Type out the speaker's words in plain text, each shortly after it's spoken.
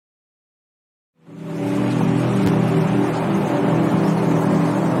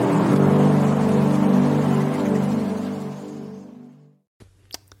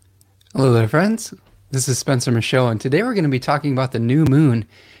Hello there, friends. This is Spencer Michaud, and today we're going to be talking about the new moon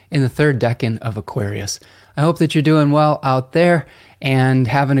in the third decan of Aquarius. I hope that you're doing well out there and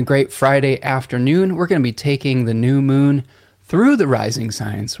having a great Friday afternoon. We're going to be taking the new moon through the rising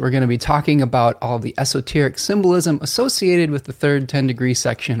signs. We're going to be talking about all the esoteric symbolism associated with the third 10-degree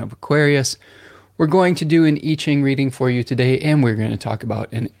section of Aquarius. We're going to do an I Ching reading for you today, and we're going to talk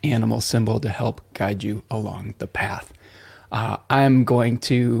about an animal symbol to help guide you along the path. I'm going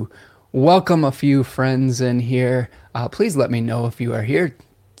to welcome a few friends in here. Please let me know if you are here.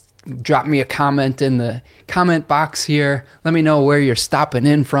 Drop me a comment in the comment box here. Let me know where you're stopping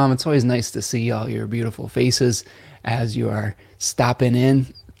in from. It's always nice to see all your beautiful faces as you are stopping in.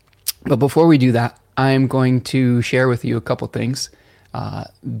 But before we do that, I'm going to share with you a couple things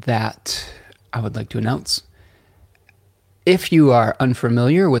that I would like to announce. If you are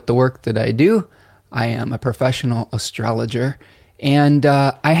unfamiliar with the work that I do, I am a professional astrologer, and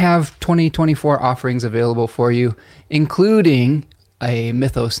I have 2024 offerings available for you, including a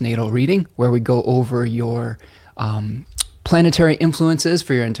Mythos natal reading where we go over your planetary influences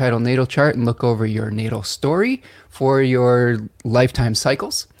for your entitled natal chart and look over your natal story for your lifetime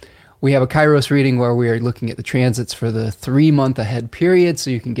cycles. We have a Kairos reading where we are looking at the transits for the 3-month ahead period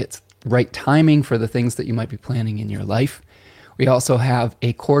so you can get right timing for the things that you might be planning in your life. We also have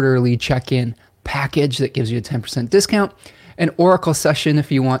a quarterly check-in package that gives you a 10% discount, an oracle session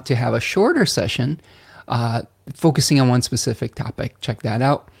if you want to have a shorter session focusing on one specific topic. Check that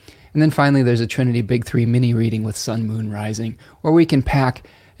out. And then finally, there's a Trinity Big 3 mini reading with Sun, Moon, Rising, where we can pack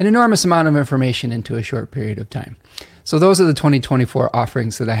an enormous amount of information into a short period of time. So those are the 2024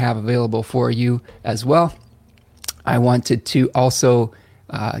 offerings that I have available for you as well. I wanted to also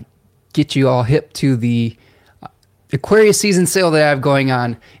get you all hip to the Aquarius season sale that I have going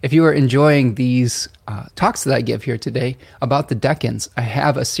on. If you are enjoying these talks that I give here today about the decans, I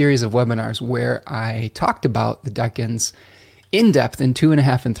have a series of webinars where I talked about the decans in depth in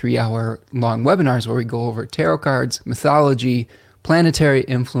 2.5 and 3 hour long webinars where we go over tarot cards, mythology, planetary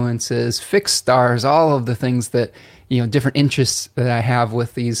influences, fixed stars, all of the things that, different interests that I have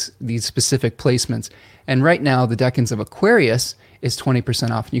with these specific placements. And right now, the decans of Aquarius is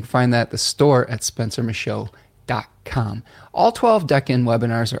 20% off. You can find that at the store at spencermichaud.com. All 12 decan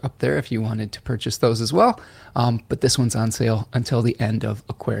webinars are up there if you wanted to purchase those as well, but this one's on sale until the end of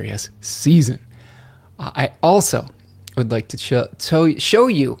Aquarius season. I also would like to show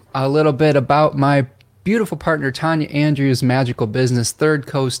you a little bit about my beautiful partner Tanya Andrews' magical business, Third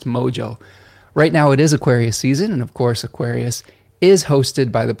Coast Mojo. Right now it is Aquarius season, and of course Aquarius is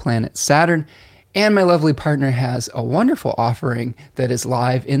hosted by the planet Saturn. And my lovely partner has a wonderful offering that is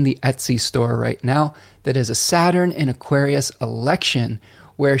live in the Etsy store right now that is a Saturn and Aquarius election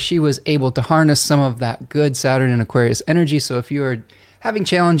where she was able to harness some of that good Saturn and Aquarius energy. So if you are having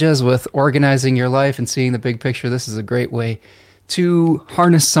challenges with organizing your life and seeing the big picture, this is a great way to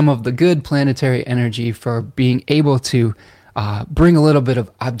harness some of the good planetary energy for being able to bring a little bit of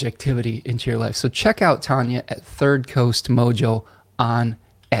objectivity into your life. So check out Tanya at Third Coast Mojo on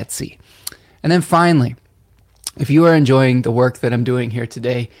Etsy. And then finally, if you are enjoying the work that I'm doing here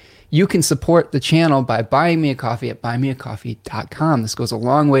today, you can support the channel by buying me a coffee at buymeacoffee.com. This goes a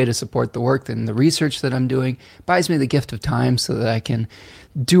long way to support the work and the research that I'm doing. It buys me the gift of time so that I can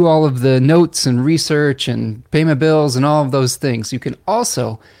do all of the notes and research and pay my bills and all of those things. You can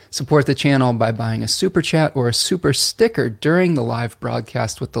also support the channel by buying a super chat or a super sticker during the live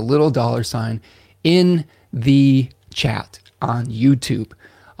broadcast with the little $ in the chat on YouTube.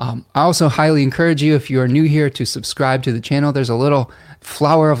 I also highly encourage you, if you are new here, to subscribe to the channel. There's a little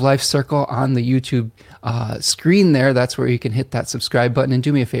flower of life circle on the YouTube screen there. That's where you can hit that subscribe button. And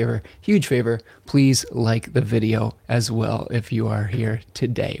do me a favor, huge favor, please like the video as well if you are here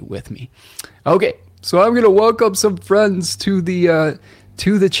today with me. Okay, so I'm going to welcome some friends to the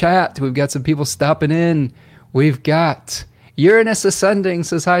chat. We've got some people stopping in. We've got Uranus Ascending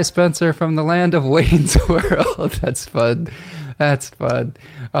says, "Hi, Spencer, from the land of Wayne's World." That's fun. That's fun.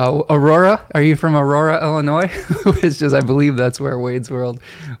 Aurora, are you from Aurora, Illinois? It's just, I believe that's where Wayne's World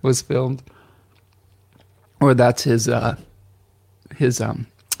was filmed, or that's his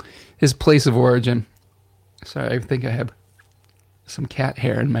place of origin. Sorry, I think I have some cat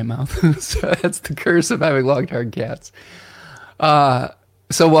hair in my mouth. So that's the curse of having long, hard cats.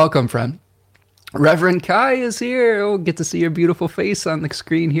 So welcome, friend. Reverend Kai is here. Oh, get to see your beautiful face on the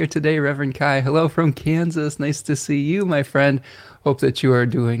screen here today, Reverend Kai. Hello from Kansas. Nice to see you, my friend. Hope that you are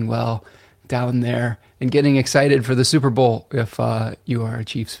doing well down there and getting excited for the Super Bowl if you are a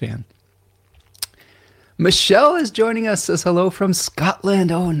Chiefs fan. Michelle is joining us, says hello from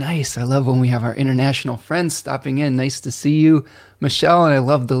Scotland. Oh, nice. I love when we have our international friends stopping in. Nice to see you, Michelle. And I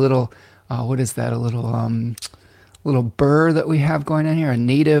love the little what is that? A little burr that we have going on here. A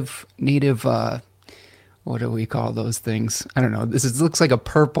native. What do we call those things? I don't know. Looks like a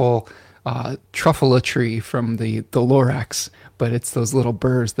purple truffula tree from the Lorax, but it's those little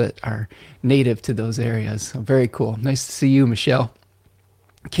burrs that are native to those areas. So very cool. Nice to see you, Michelle.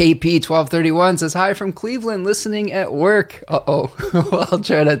 KP1231 says, hi from Cleveland, listening at work. Uh-oh. Well, I'll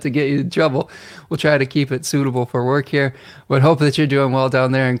try not to get you in trouble. We'll try to keep it suitable for work here, but hope that you're doing well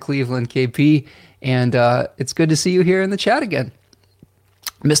down there in Cleveland, KP. And it's good to see you here in the chat again.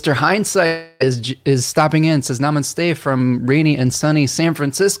 Mr. Hindsight is stopping in, says, namaste from rainy and sunny San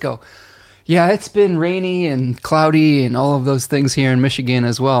Francisco. Yeah, it's been rainy and cloudy and all of those things here in Michigan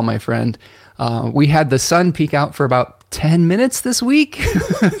as well, my friend. We had the sun peek out for about 10 minutes this week,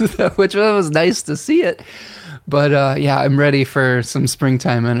 which was nice to see it. But yeah, I'm ready for some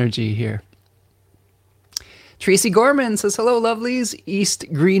springtime energy here. Tracy Gorman says, hello, lovelies. East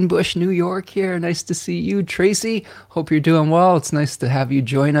Greenbush, New York here. Nice to see you, Tracy. Hope you're doing well. It's nice to have you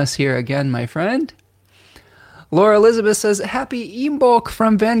join us here again, my friend. Laura Elizabeth says, happy Imbolc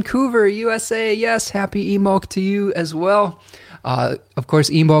from Vancouver, USA. Yes, happy Imbolc to you as well. Of course,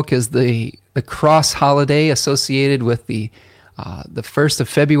 Imbolc is the cross holiday associated with the 1st of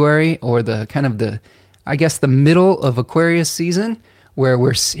February, or the middle of Aquarius season, where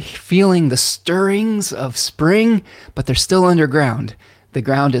we're feeling the stirrings of spring, but they're still underground. The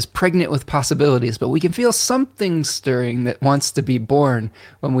ground is pregnant with possibilities, but we can feel something stirring that wants to be born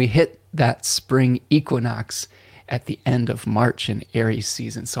when we hit that spring equinox at the end of March in Aries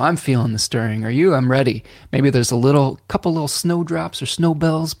season. So I'm feeling the stirring. Are you? I'm ready. Maybe there's a couple little snowdrops or snow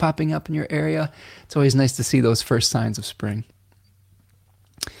bells popping up in your area. It's always nice to see those first signs of spring.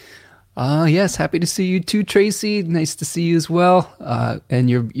 Yes, happy to see you too, Tracy. Nice to see you as well. And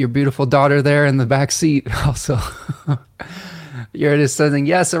your beautiful daughter there in the back seat also. You're just saying,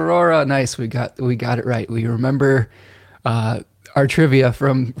 yes, Aurora. Nice. We got it right. We remember our trivia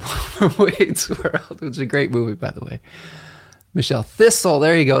from Wade's World, which is a great movie, by the way. Michelle Thistle,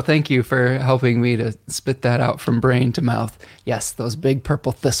 there you go. Thank you for helping me to spit that out from brain to mouth. Yes, those big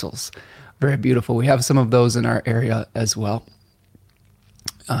purple thistles. Very beautiful. We have some of those in our area as well.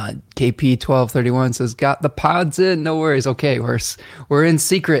 KP1231 says, got the pods in. No worries. Okay, we're in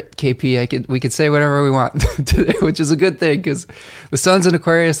secret, KP. We could say whatever we want today, which is a good thing because the sun's in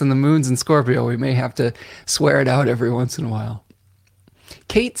Aquarius and the moon's in Scorpio. We may have to swear it out every once in a while.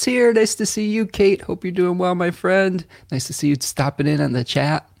 Kate's here. Nice to see you, Kate. Hope you're doing well, my friend. Nice to see you stopping in on the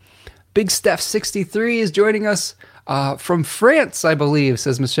chat. Big Steph 63 is joining us from France, I believe,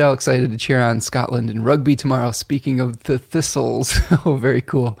 says Michelle. Excited to cheer on Scotland in rugby tomorrow. Speaking of the Thistles. Oh, very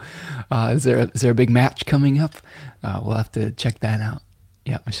cool. Is there a big match coming up? We'll have to check that out.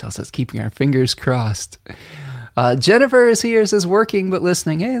 Yeah, Michelle says, keeping our fingers crossed. Jennifer is here, says, working but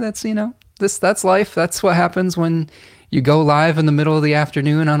listening. Hey, that's life. That's what happens when you go live in the middle of the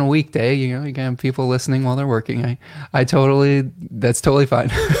afternoon on a weekday. You can have people listening while they're working. That's totally fine.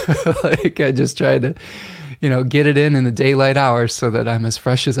 I just try to, get it in the daylight hours so that I'm as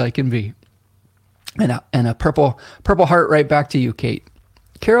fresh as I can be. And a purple heart right back to you, Kate.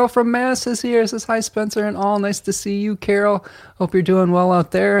 Carol from Mass is here. Says, hi, Spencer and all. Nice to see you, Carol. Hope you're doing well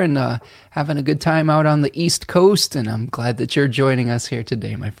out there and having a good time out on the East Coast. And I'm glad that you're joining us here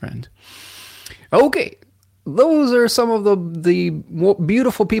today, my friend. Okay. Those are some of the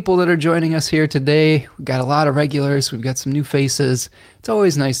beautiful people that are joining us here today. We've got a lot of regulars. We've got some new faces. It's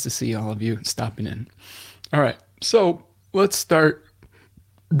always nice to see all of you stopping in. All right, so let's start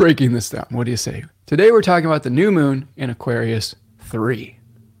breaking this down. What do you say? Today we're talking about the new moon in Aquarius 3.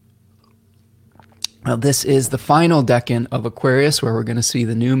 Now, this is the final decan of Aquarius where we're going to see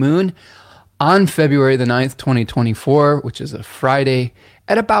the new moon on February the 9th, 2024, which is a Friday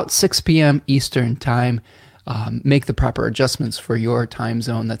at about 6 p.m. Eastern time. Make the proper adjustments for your time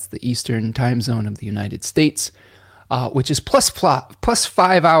zone. That's the Eastern time zone of the United States, which is plus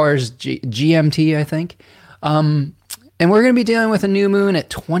 5 hours GMT, I think. And we're going to be dealing with a new moon at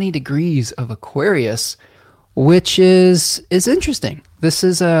 20 degrees of Aquarius, which is interesting. This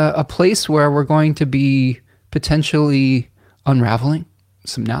is a place where we're going to be potentially unraveling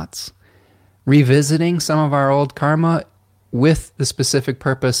some knots, revisiting some of our old karma with the specific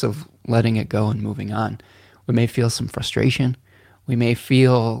purpose of letting it go and moving on. We may feel some frustration. We may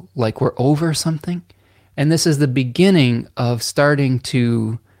feel like we're over something. And this is the beginning of starting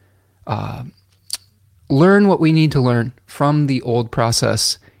to learn what we need to learn from the old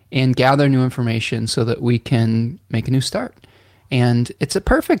process and gather new information so that we can make a new start. And it's a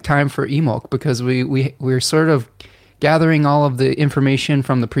perfect time for Imbolc because we're sort of gathering all of the information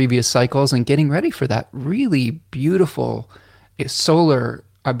from the previous cycles and getting ready for that really beautiful solar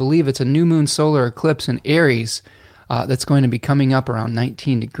I believe it's a new moon solar eclipse in Aries that's going to be coming up around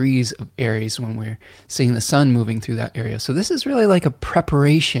 19 degrees of Aries when we're seeing the sun moving through that area. So this is really like a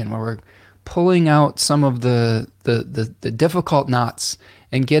preparation where we're pulling out some of the difficult knots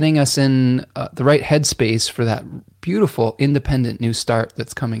and getting us in the right headspace for that beautiful independent new start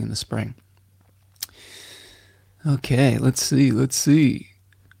that's coming in the spring. Okay, let's see.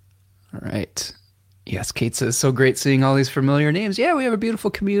 All right. Yes, Kate says, so great seeing all these familiar names. Yeah, we have a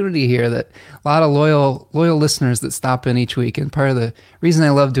beautiful community here, that a lot of loyal listeners that stop in each week. And part of the reason I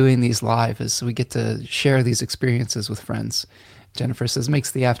love doing these live is we get to share these experiences with friends. Jennifer says,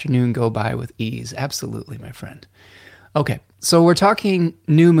 makes the afternoon go by with ease. Absolutely, my friend. Okay, so we're talking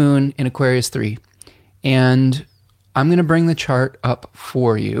new moon in Aquarius 3. And I'm going to bring the chart up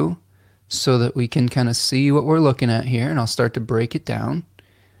for you so that we can kind of see what we're looking at here. And I'll start to break it down.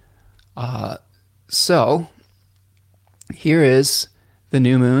 So here is the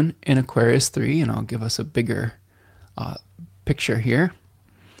new moon in Aquarius 3, and I'll give us a bigger picture here.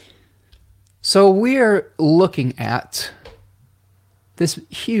 So we're looking at this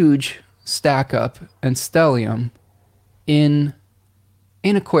huge stack up and stellium in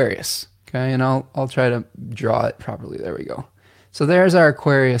Aquarius, okay? And I'll try to draw it properly. There we go. So there's our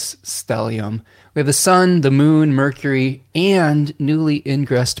Aquarius stellium. We have the sun, the moon, Mercury, and newly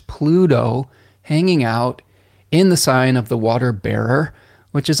ingressed Pluto hanging out in the sign of the water bearer,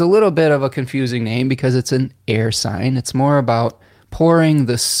 which is a little bit of a confusing name because it's an air sign. It's more about pouring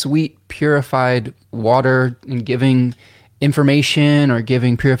the sweet, purified water and giving information or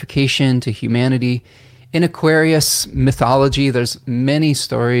giving purification to humanity. In Aquarius mythology, there's many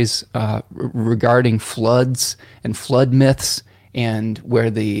stories regarding floods and flood myths, and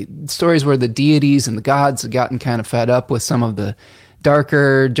where the stories where the deities and the gods have gotten kind of fed up with some of the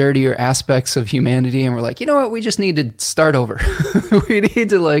darker, dirtier aspects of humanity, and we're like, you know what, we just need to start over. We need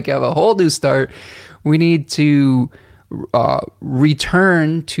to have a whole new start. We need to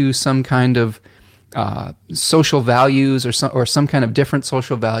return to some kind of social values or some kind of different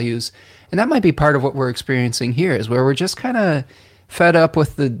social values. And that might be part of what we're experiencing here, is where we're just kind of fed up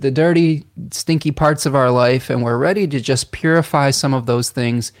with the dirty, stinky parts of our life, and we're ready to just purify some of those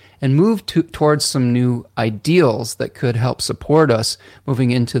things and move towards some new ideals that could help support us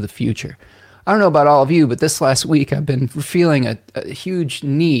moving into the future. I don't know about all of you, but this last week I've been feeling a huge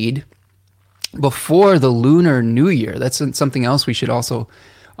need before the Lunar New Year. That's something else we should also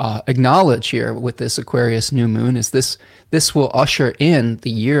acknowledge here with this Aquarius new moon, is this will usher in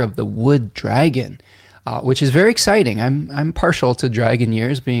the year of the wood dragon. Which is very exciting. I'm partial to dragon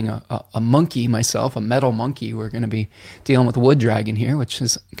years, being a monkey myself, a metal monkey. We're going to be dealing with wood dragon here, which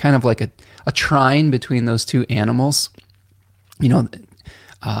is kind of like a trine between those two animals. You know,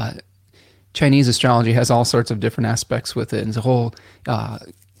 Chinese astrology has all sorts of different aspects with it. It's a whole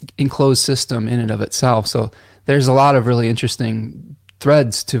enclosed system in and of itself. So there's a lot of really interesting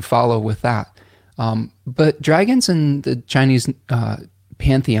threads to follow with that. But dragons in the Chinese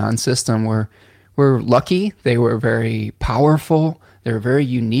pantheon system were lucky. They were very powerful. They were very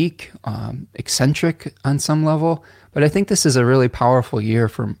unique, eccentric on some level. But I think this is a really powerful year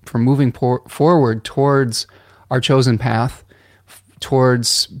for moving forward towards our chosen path,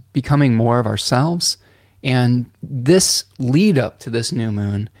 towards becoming more of ourselves. And this lead up to this new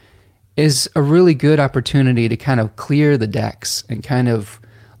moon is a really good opportunity to kind of clear the decks and kind of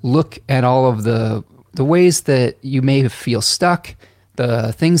look at all of the ways that you may feel stuck,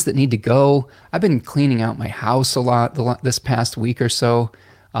 the things that need to go. I've been cleaning out my house a lot this past week or so.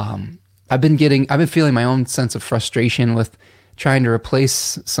 I've been feeling my own sense of frustration with trying to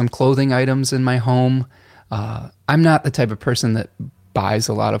replace some clothing items in my home. I'm not the type of person that buys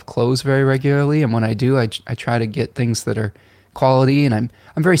a lot of clothes very regularly, and when I do, I try to get things that are quality. And I'm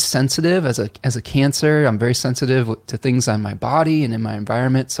very sensitive as a Cancer. I'm very sensitive to things on my body and in my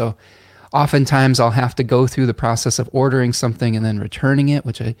environment. So oftentimes I'll have to go through the process of ordering something and then returning it,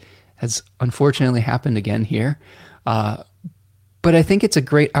 which has unfortunately happened again here. But I think it's a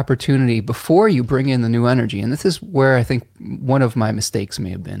great opportunity before you bring in the new energy. And this is where I think one of my mistakes may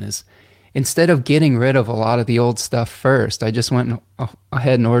have been, is instead of getting rid of a lot of the old stuff first, I just went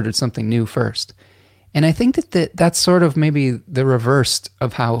ahead and ordered something new first. And I think that's sort of maybe the reverse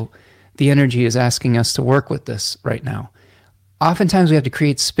of how the energy is asking us to work with this right now. Oftentimes we have to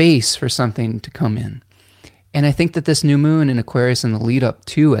create space for something to come in. And I think that this new moon in Aquarius and the lead up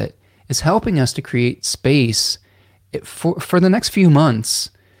to it is helping us to create space for the next few months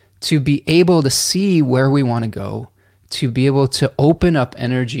to be able to see where we want to go, to be able to open up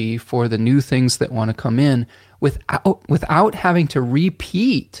energy for the new things that want to come in without having to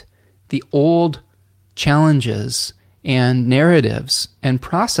repeat the old challenges and narratives and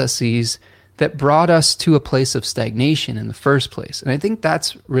processes that brought us to a place of stagnation in the first place. And I think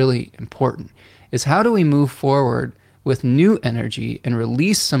that's really important, is how do we move forward with new energy and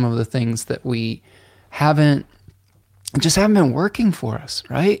release some of the things that we haven't been working for us,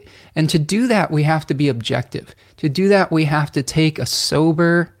 right? And to do that, we have to be objective. To do that, we have to take a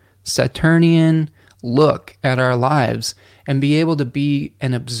sober Saturnian look at our lives and be able to be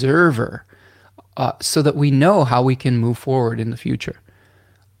an observer so that we know how we can move forward in the future.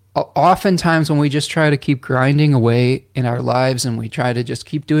 Oftentimes when we just try to keep grinding away in our lives and we try to just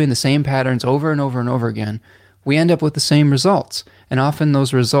keep doing the same patterns over and over and over again, we end up with the same results. And often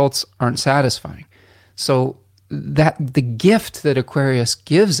those results aren't satisfying. So that the gift that Aquarius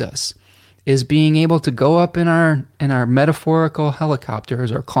gives us is being able to go up in our metaphorical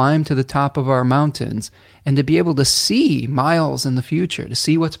helicopters or climb to the top of our mountains and to be able to see miles in the future, to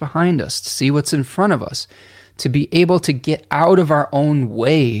see what's behind us, to see what's in front of us, to be able to get out of our own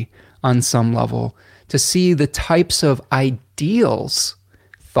way on some level, to see the types of ideals,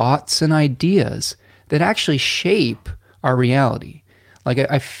 thoughts and ideas that actually shape our reality. Like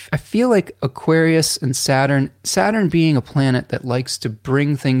I feel like Aquarius and Saturn being a planet that likes to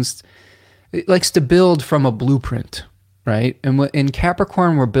bring things, it likes to build from a blueprint, right? And in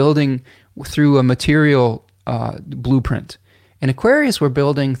Capricorn, we're building through a material blueprint. In Aquarius, we're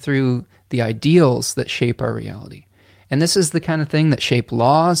building through the ideals that shape our reality. And this is the kind of thing that shape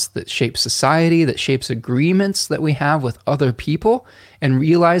laws, that shape society, that shapes agreements that we have with other people, and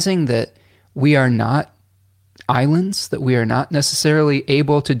realizing that we are not islands, that we are not necessarily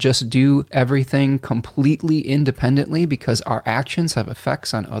able to just do everything completely independently because our actions have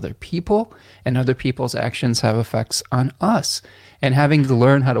effects on other people and other people's actions have effects on us. And having to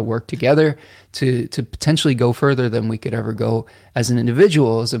learn how to work together to potentially go further than we could ever go as an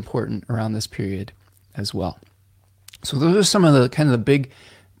individual is important around this period as well. So those are some of the kind of the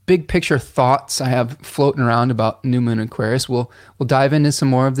big picture thoughts I have floating around about New Moon Aquarius. We'll dive into some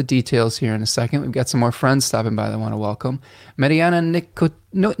more of the details here in a second. We've got some more friends stopping by that I want to welcome. Mariana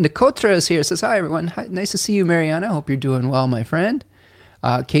Nicotra is here. Says, hi, everyone. Hi, nice to see you, Mariana. Hope you're doing well, my friend.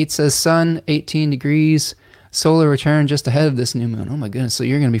 Kate says, sun, 18 degrees, solar return just ahead of this new moon. Oh, my goodness. So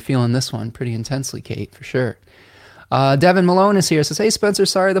you're going to be feeling this one pretty intensely, Kate, for sure. Devin Malone is here. Says, hey, Spencer,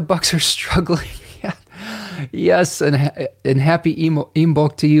 sorry the Bucks are struggling. Yes, and happy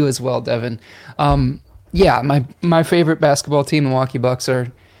Imbok to you as well, Devin. My favorite basketball team, the Milwaukee Bucks,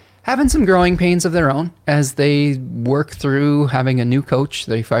 are having some growing pains of their own as they work through having a new coach.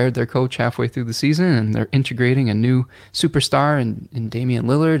 They fired their coach halfway through the season, and they're integrating a new superstar in Damian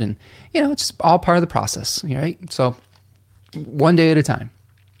Lillard, and it's all part of the process, right? So one day at a time.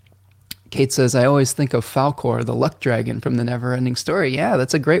 Kate says, I always think of Falkor, the luck dragon from the Never-Ending Story. Yeah,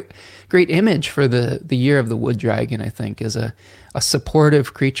 that's a great image for the year of the wood dragon, I think, is a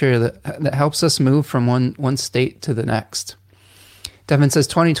supportive creature that helps us move from one state to the next. Devin says,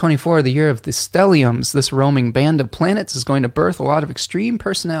 2024, the year of the stelliums, this roaming band of planets is going to birth a lot of extreme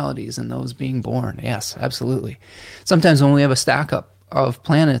personalities in those being born. Yes, absolutely. Sometimes when we have a stack up of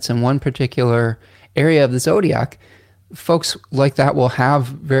planets in one particular area of the zodiac, folks like that will have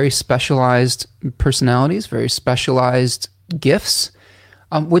very specialized personalities, very specialized gifts,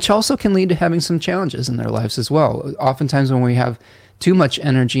 which also can lead to having some challenges in their lives as well. Oftentimes when we have too much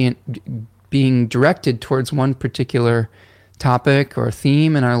energy being directed towards one particular topic or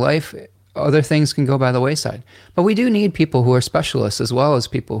theme in our life, other things can go by the wayside. But we do need people who are specialists as well as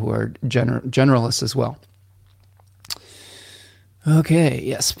people who are generalists as well. Okay,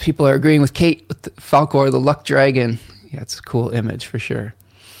 yes, people are agreeing with Kate with Falkor, the luck dragon. Yeah, it's a cool image for sure.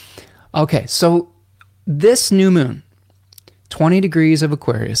 Okay, so this new moon, 20 degrees of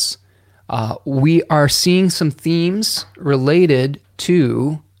Aquarius, we are seeing some themes related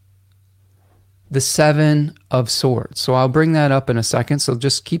to the Seven of Swords. So I'll bring that up in a second. So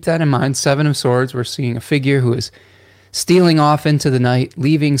just keep that in mind. Seven of Swords, we're seeing a figure who is stealing off into the night,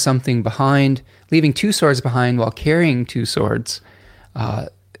 leaving something behind, leaving two swords behind while carrying two swords.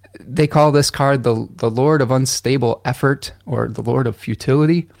 They call this card the Lord of Unstable Effort, or the Lord of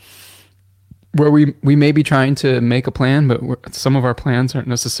Futility, where we may be trying to make a plan, but some of our plans aren't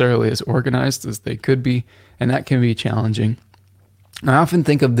necessarily as organized as they could be, and that can be challenging. I often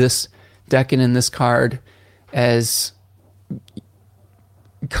think of this decan in this card as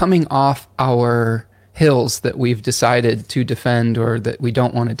coming off our hills that we've decided to defend or that we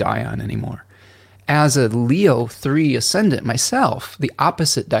don't want to die on anymore. As a Leo 3 ascendant myself, the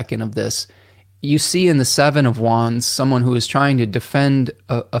opposite decan of this, you see in the Seven of Wands someone who is trying to defend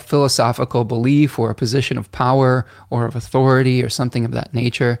a philosophical belief or a position of power or of authority or something of that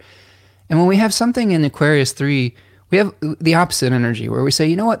nature. And when we have something in Aquarius 3 We have the opposite energy where we say,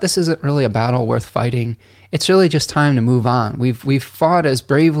 you know what, this isn't really a battle worth fighting. It's really just time to move on. We've fought as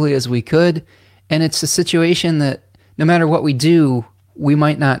bravely as we could, and it's a situation that no matter what we do, we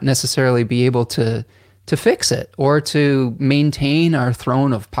might not necessarily be able to fix it or to maintain our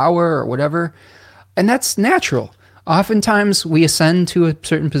throne of power or whatever. And that's natural. Oftentimes we ascend to a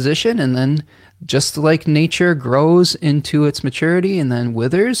certain position, and then just like nature grows into its maturity and then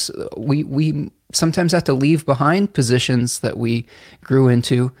withers, we sometimes have to leave behind positions that we grew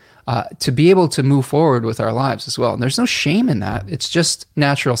into to be able to move forward with our lives as well. And there's no shame in that. It's just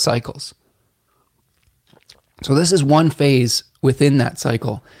natural cycles. So this is one phase within that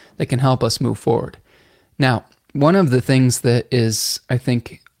cycle that can help us move forward. Now, one of the things that is, I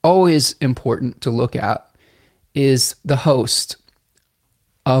think, always important to look at is the host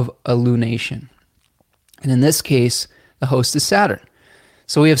of a lunation. And in this case, the host is Saturn.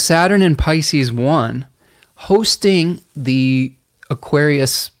 So we have Saturn in Pisces 1 hosting the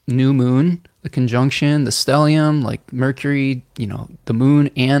Aquarius new moon, the conjunction, the stellium, like Mercury, the moon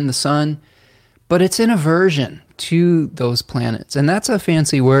and the sun. But it's in aversion to those planets. And that's a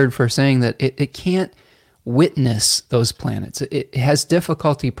fancy word for saying that it can't witness those planets. It has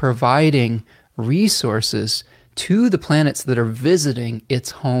difficulty providing resources to the planets that are visiting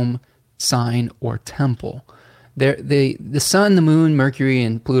its home sign or temple. The sun, the moon, Mercury,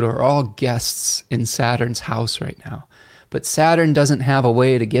 and Pluto are all guests in Saturn's house right now. But Saturn doesn't have a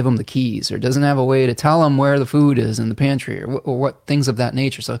way to give them the keys, or doesn't have a way to tell them where the food is in the pantry, or what things of that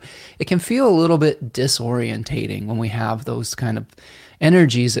nature. So it can feel a little bit disorientating when we have those kind of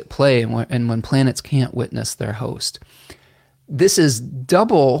energies at play and when planets can't witness their host. This is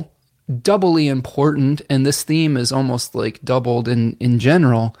doubly important, and this theme is almost like doubled in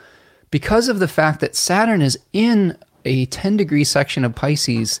general because of the fact that Saturn is in a 10-degree section of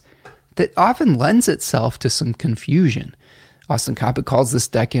Pisces that often lends itself to some confusion. Austin Coppock calls this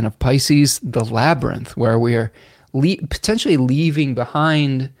decan of Pisces the labyrinth, where we are potentially leaving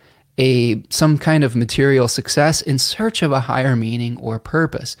behind some kind of material success in search of a higher meaning or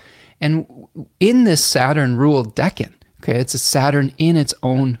purpose. And in this Saturn-ruled decan, okay, it's a Saturn in its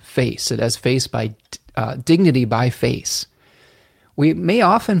own face. It has face by dignity by face. We may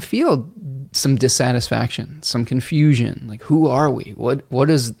often feel some dissatisfaction, some confusion, like who are we? What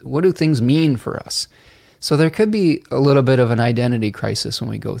do things mean for us? So there could be a little bit of an identity crisis when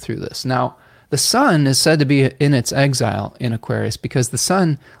we go through this. Now, the sun is said to be in its exile in Aquarius because the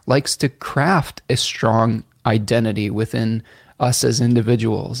sun likes to craft a strong identity within us as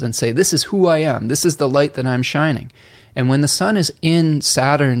individuals and say, this is who I am. This is the light that I'm shining. And when the sun is in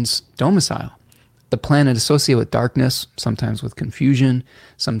Saturn's domicile, the planet associated with darkness, sometimes with confusion,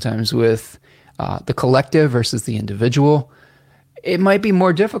 sometimes with the collective versus the individual, it might be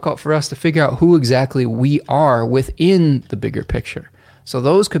more difficult for us to figure out who exactly we are within the bigger picture. So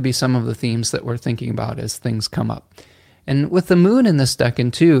those could be some of the themes that we're thinking about as things come up. And with the moon in this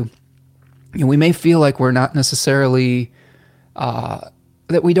decan too, we may feel like we're not necessarily,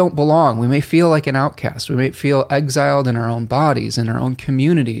 that we don't belong. We may feel like an outcast. We may feel exiled in our own bodies, in our own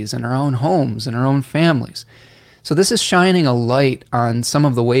communities, in our own homes, in our own families. So this is shining a light on some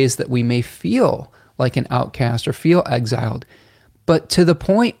of the ways that we may feel like an outcast or feel exiled, but to the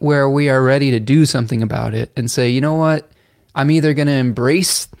point where we are ready to do something about it and say, you know what, I'm either going to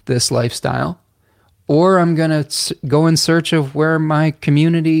embrace this lifestyle or I'm going to go in search of where my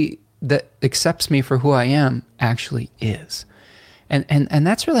community that accepts me for who I am actually is. And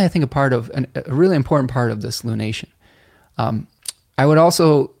that's really, I think, a really important part of this lunation. I would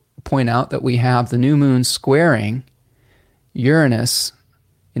also point out that we have the new moon squaring Uranus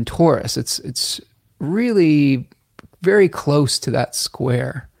in Taurus. It's really very close to that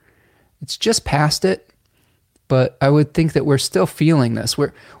square. It's just past it, but I would think that we're still feeling this.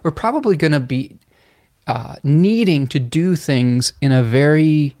 We're probably going to be needing to do things in a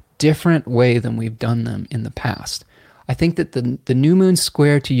very different way than we've done them in the past. I think that the new moon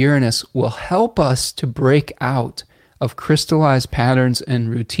square to Uranus will help us to break out of crystallized patterns and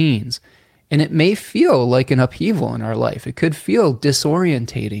routines. And it may feel like an upheaval in our life. It could feel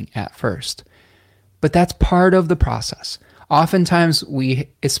disorientating at first. But that's part of the process. Oftentimes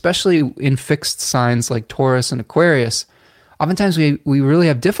especially in fixed signs like Taurus and Aquarius, oftentimes we really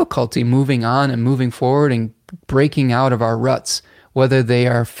have difficulty moving on and moving forward and breaking out of our ruts, whether they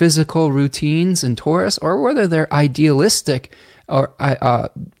are physical routines in Taurus or whether they're idealistic or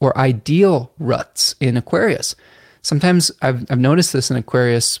ideal ruts in Aquarius. Sometimes I've noticed this in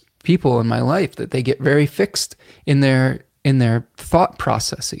Aquarius people in my life, that they get very fixed in their thought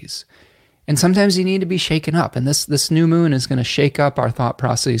processes. And sometimes you need to be shaken up. And this new moon is going to shake up our thought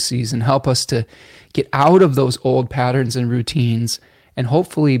processes and help us to get out of those old patterns and routines and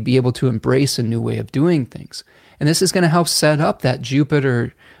hopefully be able to embrace a new way of doing things. And this is going to help set up that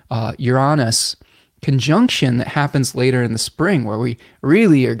Jupiter Uranus conjunction that happens later in the spring, where we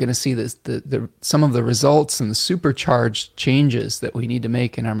really are going to see some of the results and the supercharged changes that we need to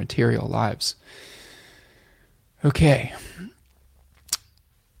make in our material lives. Okay.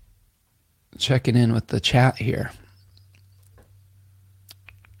 Checking in with the chat here.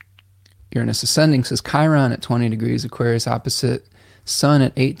 Uranus ascending says Chiron at 20 degrees Aquarius opposite Sun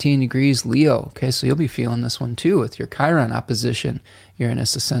at 18 degrees Leo. Okay, so you'll be feeling this one too with your Chiron opposition,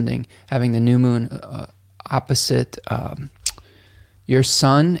 Uranus ascending, having the new moon opposite your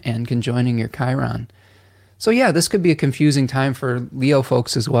Sun and conjoining your Chiron. So yeah, this could be a confusing time for Leo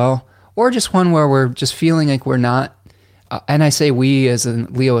folks as well, or just one where we're just feeling like we're not, and I say we as a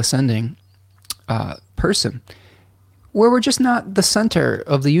Leo ascending person, where we're just not the center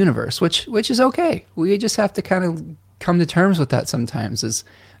of the universe, which is okay. We just have to kind of come to terms with that sometimes. Is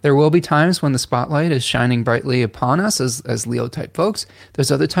there will be times when the spotlight is shining brightly upon us as Leo type folks.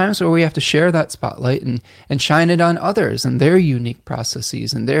 There's other times where we have to share that spotlight and shine it on others and their unique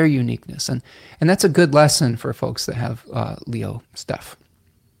processes and their uniqueness. And that's a good lesson for folks that have Leo stuff.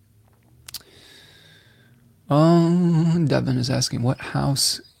 Oh, Devin is asking, what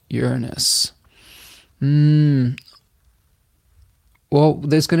house Uranus? Well,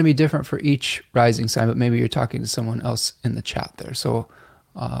 there's going to be different for each rising sign, but maybe you're talking to someone else in the chat there. So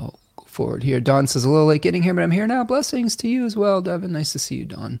I'll go forward here. Dawn says, a little late getting here, but I'm here now. Blessings to you as well, Devin. Nice to see you,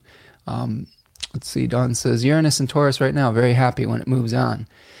 Dawn. Let's see. Dawn says, Uranus and Taurus right now. Very happy when it moves on.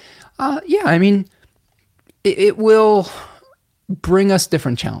 Yeah, I mean, it will bring us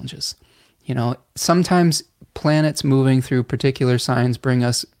different challenges. You know, sometimes planets moving through particular signs bring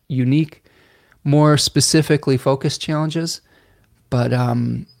us unique, more specifically focused challenges. But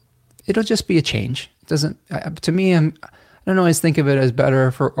it'll just be a change. It doesn't, to me, I don't always think of it as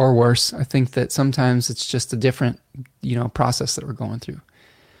better or worse. I think that sometimes it's just a different, process that we're going through.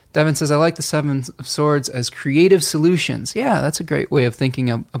 Devin says, I like the Seven of Swords as creative solutions. Yeah, that's a great way of thinking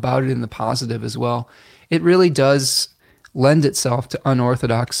about it in the positive as well. It really does lend itself to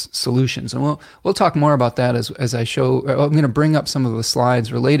unorthodox solutions. And we'll talk more about that as I show. I'm going to bring up some of the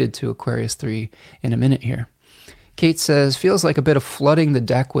slides related to Aquarius 3 in a minute here. Kate says, feels like a bit of flooding the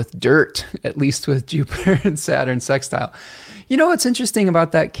deck with dirt, at least with Jupiter and Saturn sextile. You know what's interesting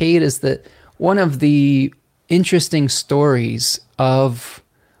about that, Kate, is that one of the interesting stories of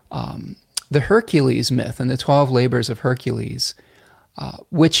the Hercules myth and the 12 labors of Hercules,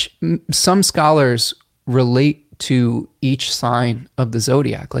 which some scholars relate to each sign of the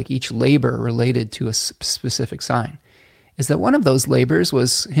zodiac, like each labor related to a specific sign, is that one of those labors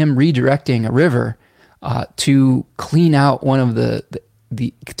was him redirecting a river to clean out one of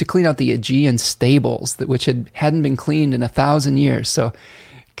to clean out the Aegean stables which hadn't been cleaned in 1,000 years. So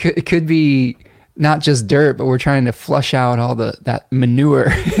it could be not just dirt, but we're trying to flush out all that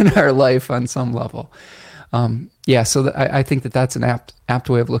manure in our life on some level. So I think that's an apt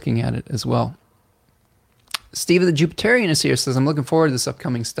way of looking at it as well. Steve the Jupiterian is here, says, I'm looking forward to this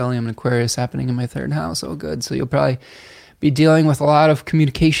upcoming stellium in Aquarius happening in my third house. Oh, good. So you'll probably be dealing with a lot of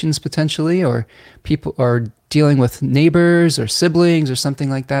communications potentially, or people are dealing with neighbors or siblings or something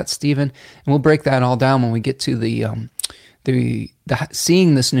like that, Stephen. And we'll break that all down when we get to the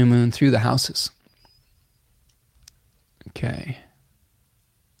seeing this new moon through the houses. Okay.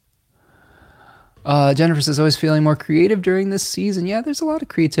 Jennifer says, always feeling more creative during this season. Yeah, there's a lot of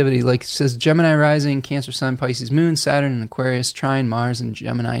creativity. Like it says, Gemini rising, Cancer sun, Pisces moon, Saturn and Aquarius, trine Mars and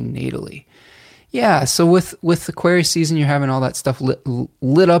Gemini natally. Yeah, so with Aquarius season, you're having all that stuff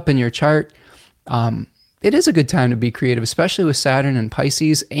lit up in your chart. It is a good time to be creative, especially with Saturn and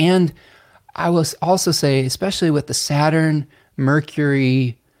Pisces. And I will also say, especially with the Saturn,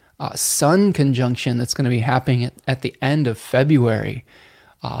 Mercury, Sun conjunction that's going to be happening at the end of February.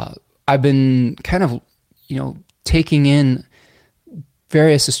 I've been kind of, taking in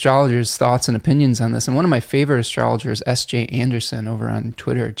various astrologers' thoughts and opinions on this. And one of my favorite astrologers, S.J. Anderson, over on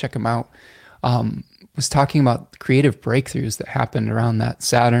Twitter, check him out, was talking about creative breakthroughs that happened around that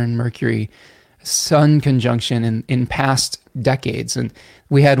Saturn, Mercury, Sun conjunction in past decades. And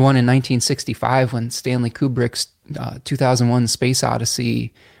we had one in 1965 when Stanley Kubrick's 2001 Space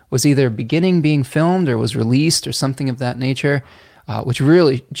Odyssey was either being filmed or was released or something of that nature, which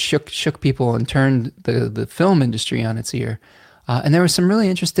really shook people and turned the film industry on its ear. And there were some really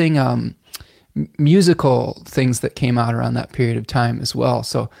interesting musical things that came out around that period of time as well.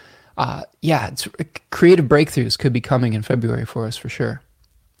 So creative breakthroughs could be coming in February for us for sure.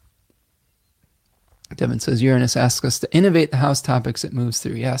 Devin says Uranus asks us to innovate the house topics it moves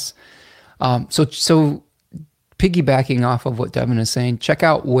through. Yes. So piggybacking off of what Devin is saying, check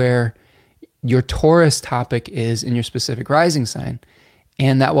out where your Taurus topic is in your specific rising sign,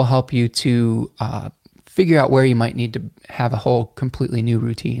 and that will help you to figure out where you might need to have a whole completely new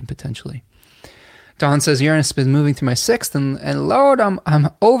routine potentially. Dawn says Uranus has been moving through my sixth, and Lord, I'm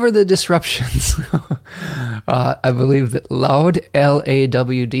over the disruptions. I believe that Lawd,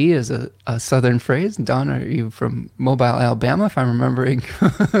 Lawd, is a southern phrase. Dawn, are you from Mobile, Alabama, if I'm remembering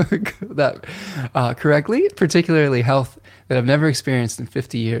that correctly? Particularly health that I've never experienced in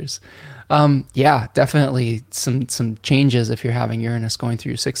 50 years. Yeah, definitely some changes if you're having Uranus going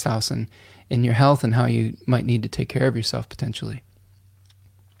through your sixth house and in your health and how you might need to take care of yourself potentially.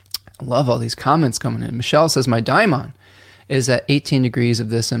 I love all these comments coming in. Michelle says my daimon is at 18 degrees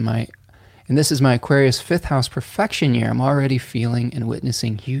of this, and this is my Aquarius fifth house perfection year. I'm already feeling and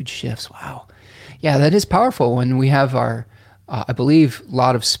witnessing huge shifts. Wow. Yeah, that is powerful when we have our, I believe,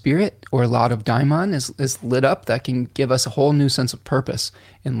 lot of spirit or lot of daimon is lit up. That can give us a whole new sense of purpose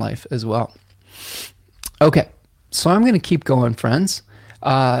in life as well. Okay, so I'm going to keep going, friends.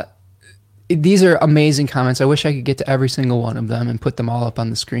 These are amazing comments. I wish I could get to every single one of them and put them all up on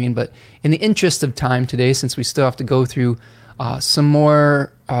the screen. But in the interest of time today, since we still have to go through some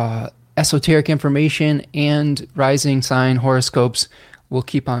more esoteric information and rising sign horoscopes, we'll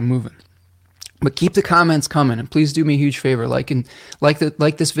keep on moving. But keep the comments coming, and please do me a huge favor, like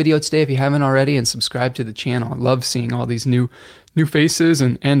this video today if you haven't already, and subscribe to the channel. I love seeing all these new faces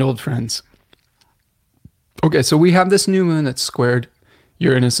and old friends. Okay, so we have this new moon that's squared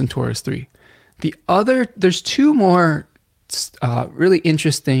Uranus and Taurus 3. There's two more really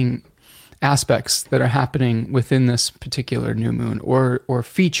interesting aspects that are happening within this particular new moon, or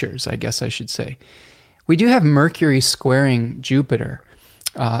features, I guess I should say. We do have Mercury squaring Jupiter.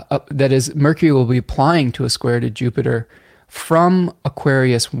 That is, Mercury will be applying to a square to Jupiter from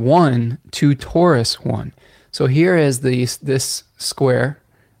Aquarius 1 to Taurus 1. So here is this square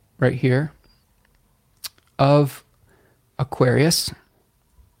right here of Aquarius,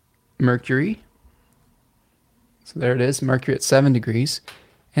 Mercury. So there it is, Mercury at 7 degrees,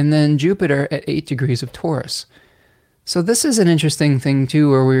 and then Jupiter at 8 degrees of Taurus. So this is an interesting thing too,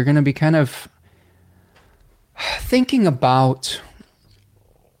 where we're going to be kind of thinking about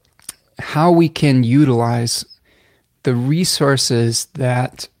how we can utilize the resources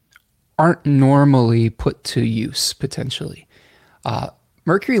that aren't normally put to use potentially.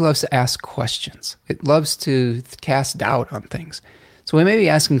 Mercury loves to ask questions. It loves to cast doubt on things. So we may be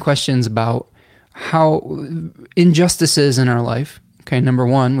asking questions about how injustices in our life, okay, number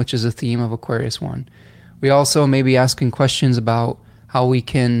one, which is a theme of Aquarius 1. We also may be asking questions about how we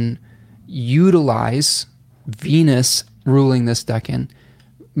can utilize Venus ruling this decan,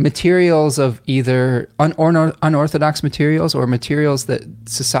 materials of either unorthodox materials or materials that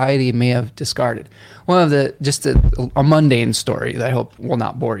society may have discarded. One of just a mundane story that I hope will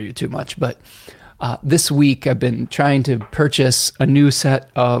not bore you too much, but this week I've been trying to purchase a new set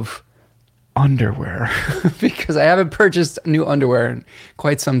of underwear because I haven't purchased new underwear in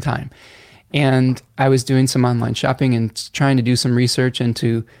quite some time. And I was doing some online shopping and trying to do some research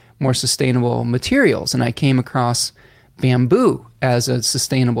into more sustainable materials. And I came across bamboo as a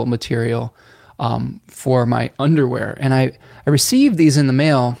sustainable material for my underwear. And I received these in the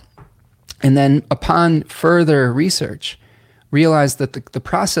mail. And then upon further research, realized that the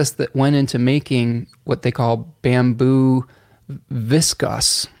process that went into making what they call bamboo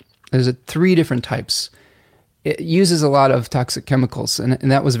viscose, there's 3 different types. It uses a lot of toxic chemicals, and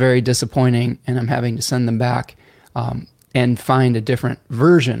that was very disappointing, and I'm having to send them back and find a different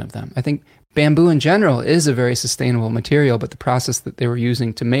version of them. I think bamboo in general is a very sustainable material, but the process that they were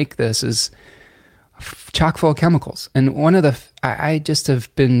using to make this is chock full of chemicals. And I just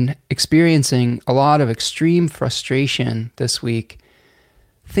have been experiencing a lot of extreme frustration this week,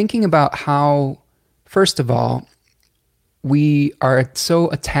 thinking about how, first of all, we are so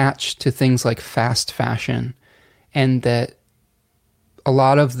attached to things like fast fashion, and that a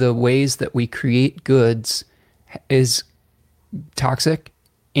lot of the ways that we create goods is toxic,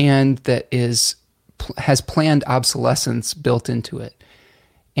 and that has planned obsolescence built into it.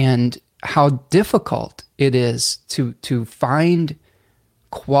 And how difficult it is to find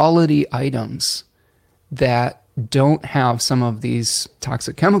quality items that don't have some of these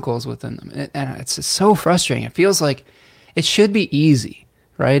toxic chemicals within them. And it's just so frustrating. It feels like it should be easy,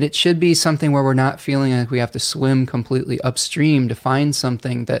 right? It should be something where we're not feeling like we have to swim completely upstream to find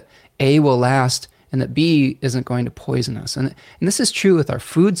something that A, will last, and that B, isn't going to poison us. And this is true with our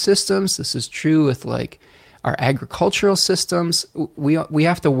food systems. This is true with like our agricultural systems. We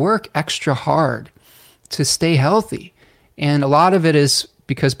have to work extra hard to stay healthy. And a lot of it is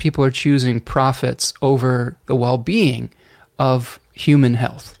because people are choosing profits over the well-being of human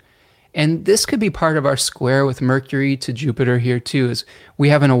health. And this could be part of our square with Mercury to Jupiter here too, is we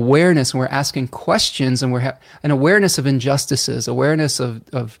have an awareness and we're asking questions, and we're an awareness of injustices, awareness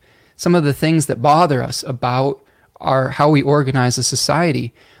of some of the things that bother us about how we organize a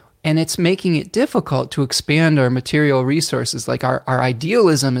society. And it's making it difficult to expand our material resources. Like our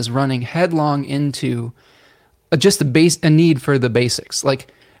idealism is running headlong into just a need for the basics.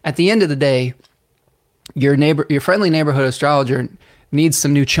 Like at the end of the day, your friendly neighborhood astrologer needs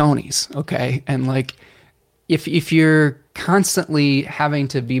some new chonies, okay? And like, if you're constantly having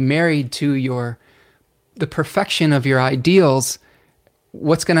to be married to the perfection of your ideals,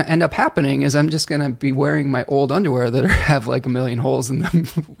 what's going to end up happening is I'm just going to be wearing my old underwear that have like a million holes in them.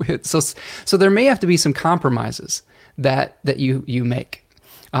 So there may have to be some compromises that you make.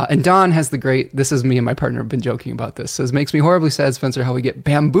 And Don has this is me and my partner have been joking about this, says, makes me horribly sad, Spencer, how we get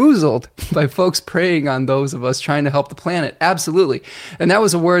bamboozled by folks preying on those of us trying to help the planet. Absolutely. And that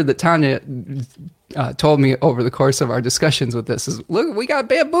was a word that Tanya told me over the course of our discussions with this, is, look, we got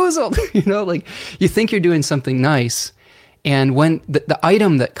bamboozled. Like you think you're doing something nice. And when the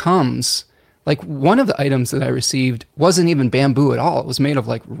item that comes, like one of the items that I received wasn't even bamboo at all. It was made of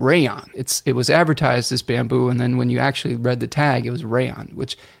like rayon. It was advertised as bamboo, and then when you actually read the tag, it was rayon,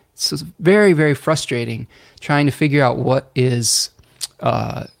 which is very, very frustrating trying to figure out what is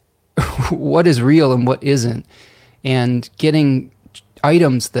real and what isn't, and getting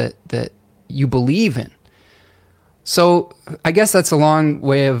items that you believe in. So I guess that's a long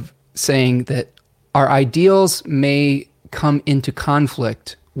way of saying that our ideals may come into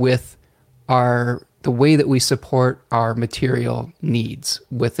conflict with the way that we support our material needs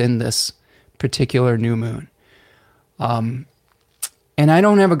within this particular new moon. And I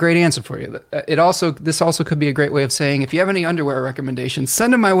don't have a great answer for you. This also could be a great way of saying, if you have any underwear recommendations,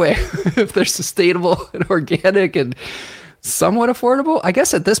 send them my way. If they're sustainable and organic and somewhat affordable. I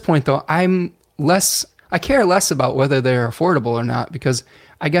guess at this point though, I care less about whether they're affordable or not, because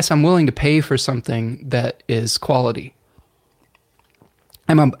I guess I'm willing to pay for something that is quality.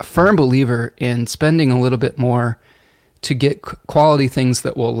 I'm a firm believer in spending a little bit more to get quality things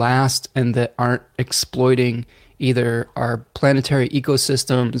that will last and that aren't exploiting either our planetary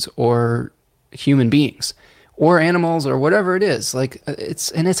ecosystems or human beings or animals or whatever it is. Like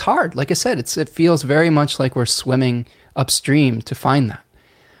it's hard. Like I said, it feels very much like we're swimming upstream to find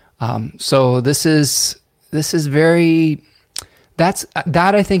that. So this is very, that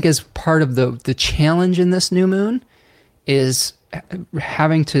I think is part of the challenge in this new moon, is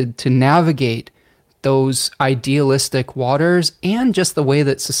having to navigate those idealistic waters and just the way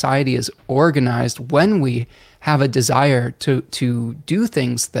that society is organized when we have a desire to do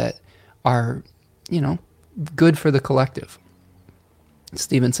things that are, good for the collective.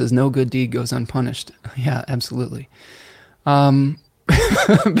 Stephen says, no good deed goes unpunished. Yeah, absolutely.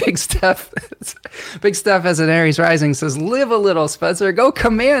 Big Steph as an Aries rising says, live a little, Spencer, go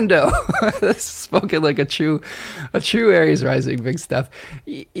commando. Spoken like a true Aries rising, Big Steph.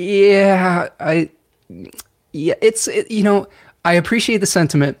 I appreciate the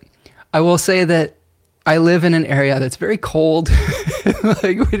sentiment. I will say that I live in an area that's very cold.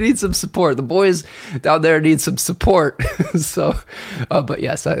 Like we need some support. The boys down there need some support. So, but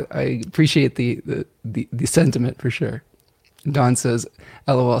yes, I appreciate the sentiment for sure. Don says,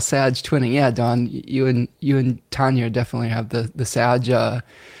 LOL, Sag twinning. Yeah, Don, you and Tanya definitely have the Sag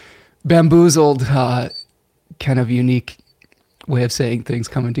bamboozled kind of unique way of saying things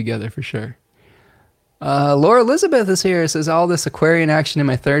coming together for sure. Laura Elizabeth is here. Says, all this Aquarian action in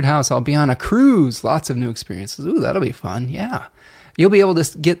my third house. I'll be on a cruise. Lots of new experiences. Ooh, that'll be fun. Yeah. You'll be able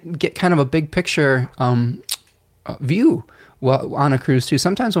to get kind of a big picture view on a cruise too.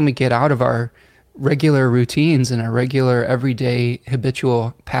 Sometimes when we get out of our regular routines and our regular everyday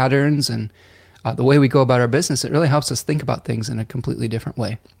habitual patterns and the way we go about our business, it really helps us think about things in a completely different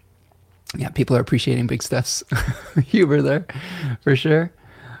way. Yeah, people are appreciating Big Steph's humor there for sure.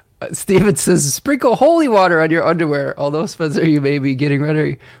 Steven says, sprinkle holy water on your underwear. Although, Spencer, you may be getting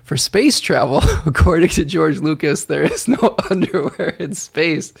ready for space travel. According to George Lucas, there is no underwear in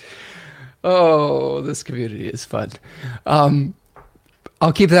space. Oh, this community is fun. I'll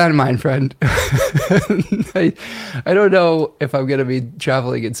keep that in mind, friend. I don't know if I'm going to be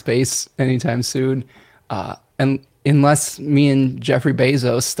traveling in space anytime soon, and unless me and Jeffrey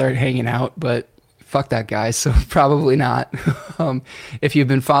Bezos start hanging out, but fuck that guy, so probably not. If you've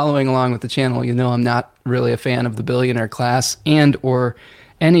been following along with the channel, you know I'm not really a fan of the billionaire class and or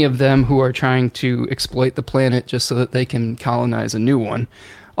any of them who are trying to exploit the planet just so that they can colonize a new one.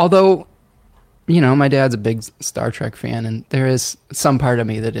 Although my dad's a big Star Trek fan, and there is some part of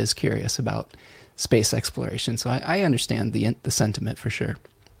me that is curious about space exploration. So I understand the sentiment for sure.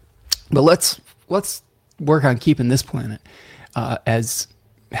 But let's work on keeping this planet as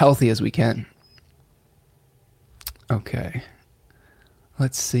healthy as we can. Okay.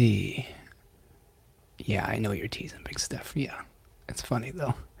 Let's see. Yeah, I know you're teasing, Big Steph. Yeah, it's funny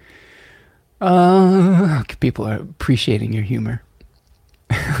though. People are appreciating your humor.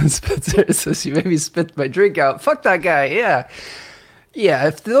 Spencer says you made me spit my drink out. Fuck that guy. Yeah.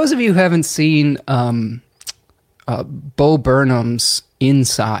 If those of you who haven't seen Bo Burnham's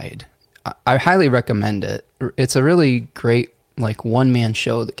Inside, I highly recommend it. It's a really great one-man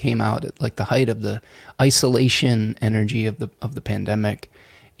show that came out at the height of the isolation energy of the pandemic,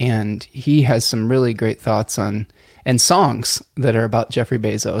 and he has some really great thoughts on and songs that are about Jeffrey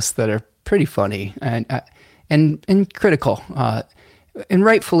Bezos that are pretty funny and critical, and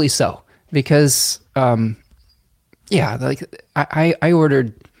rightfully so, because I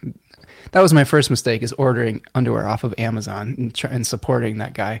ordered. That was my first mistake, is ordering underwear off of Amazon and supporting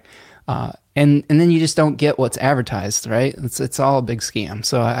that guy. And then you just don't get what's advertised, right? It's all a big scam.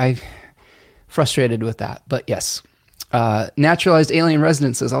 So I frustrated with that. But yes, naturalized alien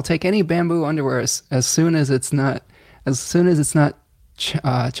resident says, I'll take any bamboo underwear as soon as it's not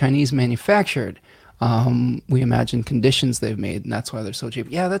Chinese manufactured. We imagine conditions they've made, and that's why they're so cheap.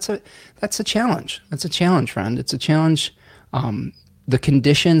 Yeah, that's a challenge. That's a challenge, friend. It's a challenge. The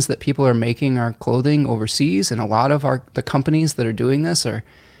conditions that people are making our clothing overseas, and a lot of the companies that are doing this are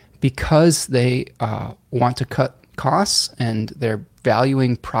because they want to cut costs and they're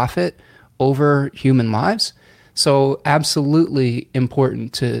valuing profit over human lives. So absolutely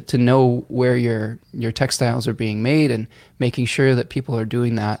important to know where your textiles are being made and making sure that people are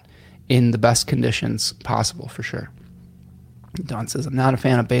doing that in the best conditions possible, for sure. Don says, I'm not a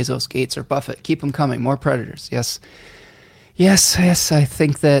fan of Bezos, Gates, or Buffett. Keep them coming. More predators. Yes. I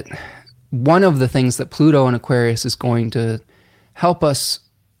think that one of the things that Pluto and Aquarius is going to help us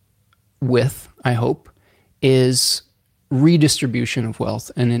with, I hope, is redistribution of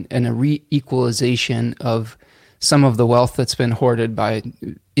wealth and a re-equalization of some of the wealth that's been hoarded by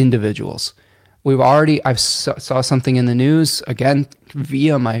individuals. I saw something in the news, again,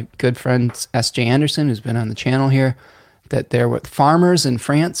 via my good friend S.J. Anderson, who's been on the channel here, that farmers in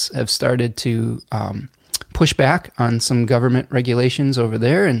France have started to push back on some government regulations over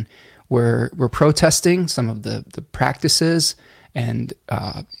there, and we're protesting some of the practices, and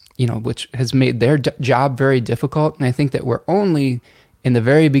which has made their job very difficult. And I think that we're only in the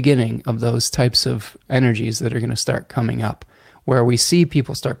very beginning of those types of energies that are going to start coming up, where we see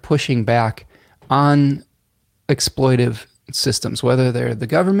people start pushing back on exploitive systems, whether they're the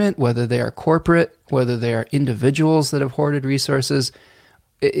government, whether they are corporate, whether they are individuals that have hoarded resources.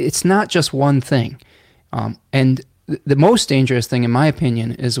 It's not just one thing. And the most dangerous thing, in my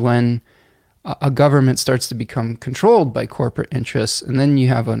opinion, is when a government starts to become controlled by corporate interests, and then you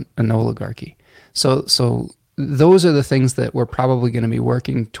have an oligarchy. So those are the things that we're probably going to be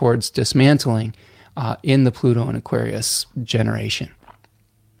working towards dismantling in the Pluto and Aquarius generation.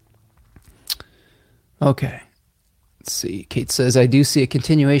 Okay. Let's see. Kate says, I do see a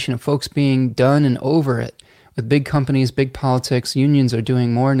continuation of folks being done and over it. With big companies, big politics, unions are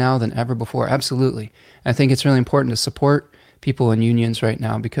doing more now than ever before. Absolutely. I think it's really important to support people in unions right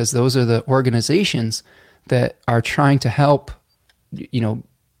now, because those are the organizations that are trying to help,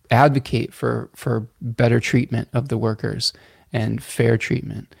 advocate for better treatment of the workers and fair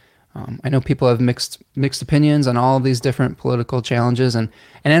treatment. I know people have mixed opinions on all of these different political challenges, and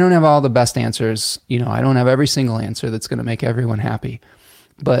I don't have all the best answers. I don't have every single answer that's going to make everyone happy.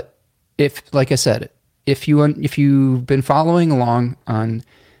 But like I said, if you've been following along on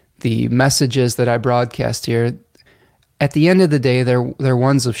the messages that I broadcast here, at the end of the day, they're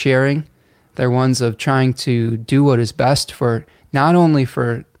ones of sharing. They're ones of trying to do what is best for not only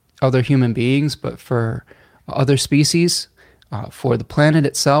for other human beings, but for other species, for the planet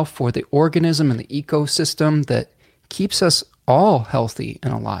itself, for the organism and the ecosystem that keeps us all healthy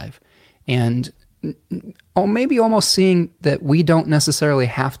and alive. And maybe almost seeing that we don't necessarily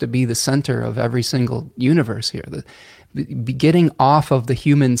have to be the center of every single universe here. Getting off of the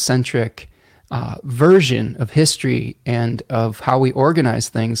human-centric version of history and of how we organize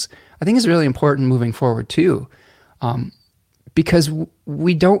things, I think is really important moving forward too, because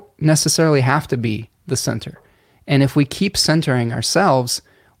we don't necessarily have to be the center. And if we keep centering ourselves,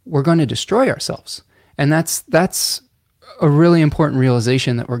 we're going to destroy ourselves. And that's a really important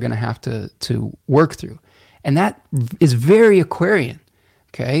realization that we're going to have to work through. And that is very Aquarian,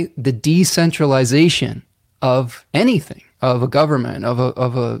 okay? The decentralization of anything, of a government, of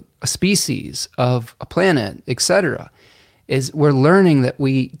a species, of a planet, etc., is we're learning that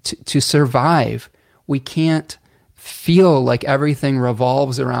to survive, we can't feel like everything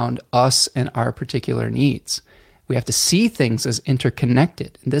revolves around us and our particular needs. We have to see things as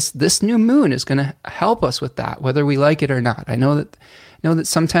interconnected. This new moon is going to help us with that, whether we like it or not. I know that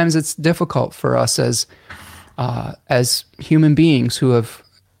sometimes it's difficult for us as human beings who have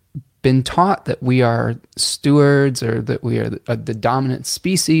been taught that we are stewards or that we are the dominant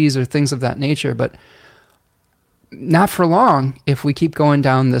species or things of that nature, but not for long if we keep going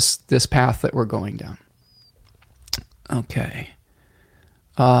down this path that we're going down. Okay.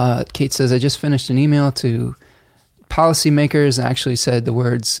 Kate says, I just finished an email to policymakers and actually said the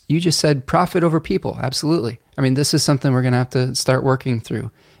words, you just said profit over people. Absolutely. I mean, this is something we're going to have to start working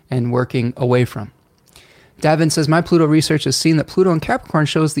through and working away from. Davin says, my Pluto research has seen that Pluto and Capricorn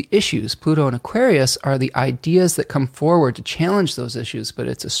shows the issues. Pluto and Aquarius are the ideas that come forward to challenge those issues, but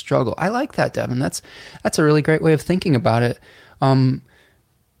it's a struggle. I like that, Davin. That's a really great way of thinking about it.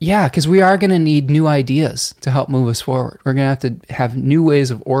 Yeah, because we are going to need new ideas to help move us forward. We're going to have new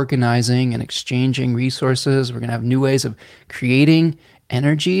ways of organizing and exchanging resources. We're going to have new ways of creating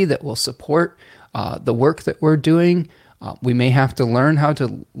energy that will support the work that we're doing. We may have to learn how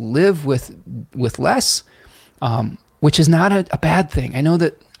to live with less, which is not a bad thing. I know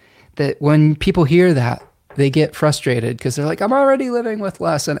that when people hear that, they get frustrated because they're like, I'm already living with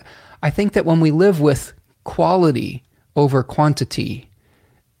less. And I think that when we live with quality over quantity,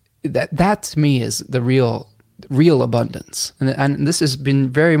 that to me is the real abundance. And this has been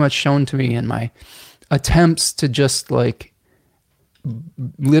very much shown to me in my attempts to just like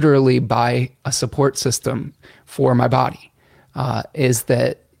literally buy a support system for my body, is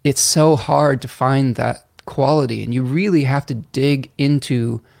that it's so hard to find that quality. And you really have to dig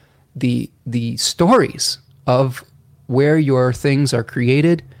into the stories of where your things are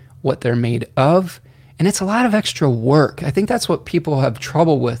created, what they're made of. And it's a lot of extra work. I think that's what people have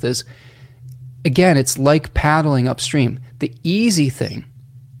trouble with is, again, it's like paddling upstream. The easy thing,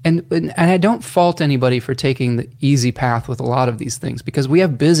 and I don't fault anybody for taking the easy path with a lot of these things because we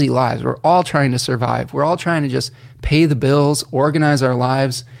have busy lives. We're all trying to survive. We're all trying to just pay the bills, organize our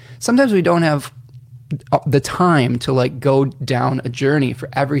lives. Sometimes we don't have the time to like go down a journey for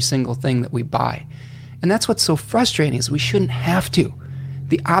every single thing that we buy. And that's what's so frustrating is we shouldn't have to.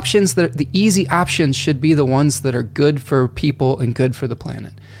 The easy options should be the ones that are good for people and good for the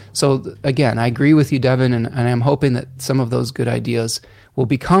planet. So again, I agree with you, Devin, and I'm hoping that some of those good ideas will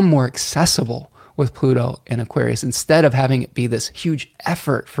become more accessible with Pluto and Aquarius instead of having it be this huge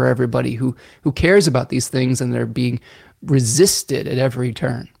effort for everybody who cares about these things and they're being resisted at every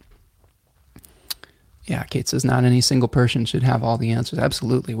turn. Yeah, Kate says, not any single person should have all the answers.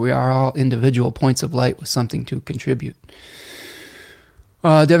 Absolutely. We are all individual points of light with something to contribute.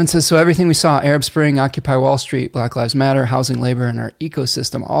 Devin says, so everything we saw, Arab Spring, Occupy Wall Street, Black Lives Matter, housing, labor, and our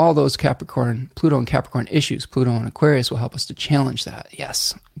ecosystem, all those Pluto and Capricorn issues, Pluto and Aquarius will help us to challenge that.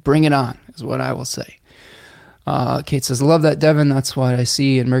 Yes, bring it on, is what I will say. Kate says, love that, Devin. That's what I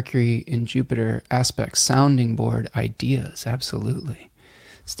see in Mercury in Jupiter aspects, sounding board ideas. Absolutely.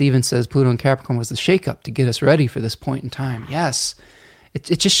 Steven says, Pluto and Capricorn was the shakeup to get us ready for this point in time. Yes,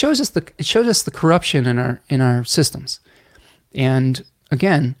 it just shows us the corruption in our systems. And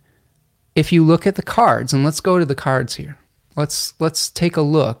again, if you look at the cards, and let's go to the cards here. Let's take a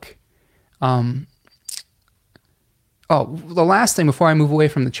look. The last thing before I move away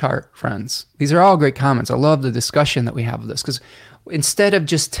from the chart, friends, these are all great comments. I love the discussion that we have of this because instead of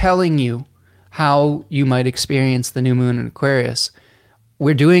just telling you how you might experience the new moon in Aquarius,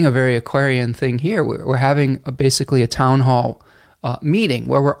 we're doing a very Aquarian thing here. We're having basically a town hall meeting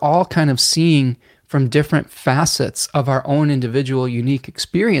where we're all kind of seeing from different facets of our own individual unique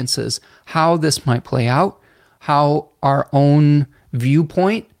experiences, how this might play out, how our own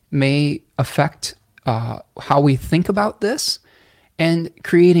viewpoint may affect how we think about this, and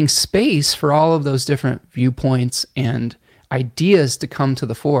creating space for all of those different viewpoints and ideas to come to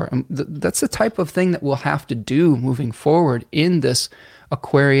the fore. And that's the type of thing that we'll have to do moving forward in this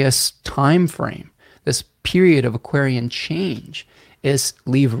Aquarius time frame, this period of Aquarian change, is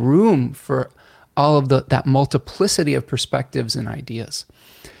leave room for all of that multiplicity of perspectives and ideas.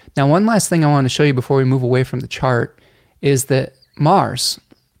 Now, one last thing I want to show you before we move away from the chart is that Mars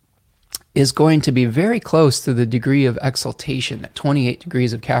is going to be very close to the degree of exaltation at 28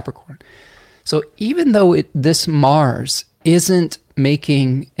 degrees of Capricorn. So even though this Mars isn't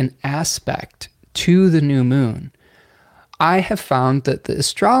making an aspect to the new moon, I have found that the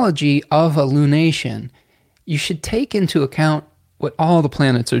astrology of a lunation, you should take into account what all the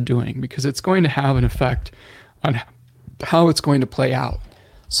planets are doing, because it's going to have an effect on how it's going to play out.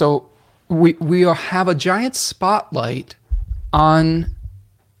 So we have a giant spotlight on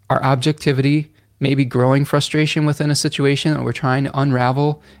our objectivity, maybe growing frustration within a situation that we're trying to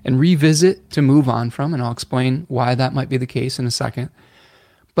unravel and revisit to move on from, and I'll explain why that might be the case in a second.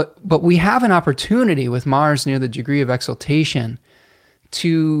 But we have an opportunity with Mars near the degree of exaltation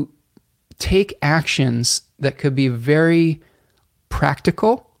to take actions that could be very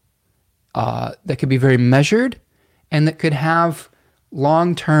practical, that could be very measured, and that could have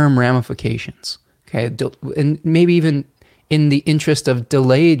long-term ramifications, okay? And maybe even in the interest of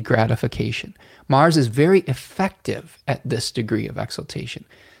delayed gratification. Mars is very effective at this degree of exaltation.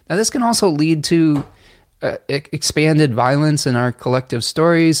 Now, this can also lead to expanded violence in our collective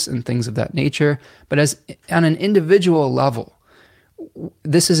stories and things of that nature. But on an individual level,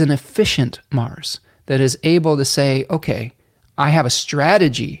 this is an efficient Mars that is able to say, okay, I have a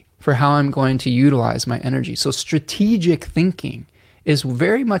strategy for how I'm going to utilize my energy. So strategic thinking is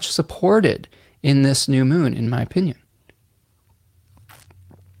very much supported in this new moon, in my opinion.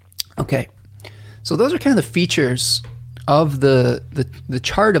 Okay, so those are kind of the features of the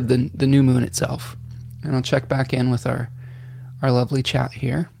chart of the new moon itself. And I'll check back in with our lovely chat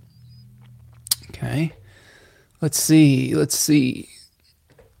here. Okay, let's see.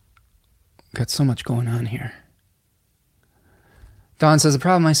 Got so much going on here. Don says, the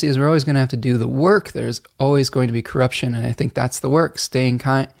problem I see is we're always going to have to do the work. There's always going to be corruption, and I think that's the work. Staying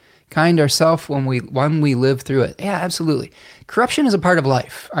kind ourselves when we live through it. Yeah, absolutely. Corruption is a part of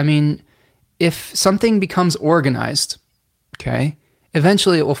life. I mean, if something becomes organized, okay,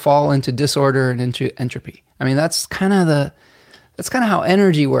 eventually it will fall into disorder and into entropy. I mean, that's kind of how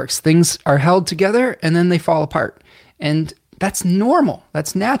energy works. Things are held together and then they fall apart. And that's normal.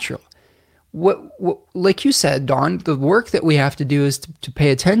 That's natural. What like you said, Dawn, the work that we have to do is to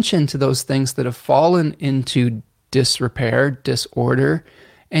pay attention to those things that have fallen into disrepair, disorder,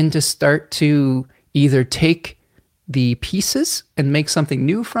 and to start to either take the pieces and make something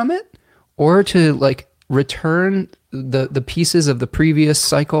new from it, or to like return the pieces of the previous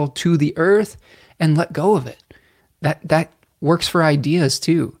cycle to the earth and let go of it. That works for ideas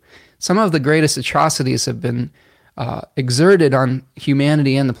too. Some of the greatest atrocities have been exerted on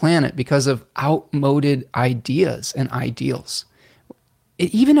humanity and the planet because of outmoded ideas and ideals.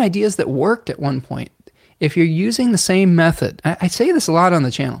 Even ideas that worked at one point. If you're using the same method, I say this a lot on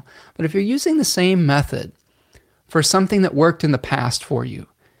the channel, but if you're using the same method for something that worked in the past for you,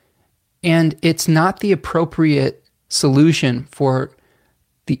 and it's not the appropriate solution for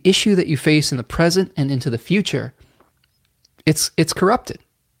the issue that you face in the present and into the future, it's corrupted,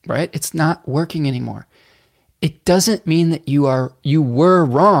 right? It's not working anymore. It doesn't mean that you were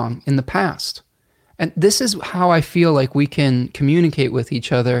wrong in the past. And this is how I feel like we can communicate with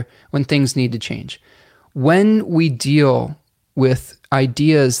each other when things need to change. When we deal with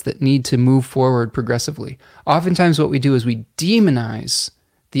ideas that need to move forward progressively, oftentimes what we do is we demonize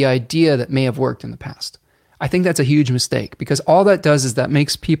the idea that may have worked in the past. I think that's a huge mistake, because all that does is that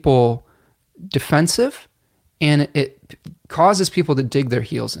makes people defensive, and it causes people to dig their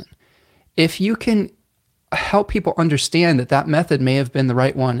heels in. If you can help people understand that method may have been the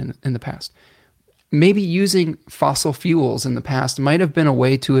right one in the past, maybe using fossil fuels in the past might have been a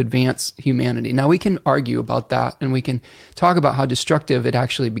way to advance humanity. Now, we can argue about that, and we can talk about how destructive it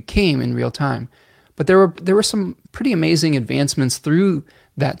actually became in real time. But there were some pretty amazing advancements through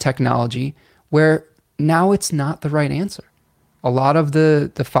that technology where now it's not the right answer. A lot of the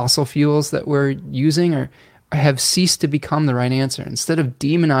fossil fuels that we're using have ceased to become the right answer. Instead of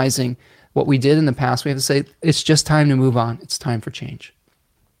demonizing what we did in the past, we have to say, it's just time to move on. It's time for change.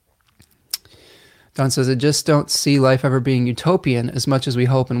 Don says, I just don't see life ever being utopian as much as we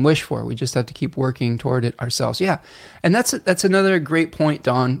hope and wish for. We just have to keep working toward it ourselves. Yeah, and that's another great point,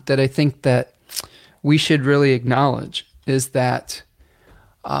 Don, that I think that we should really acknowledge, is that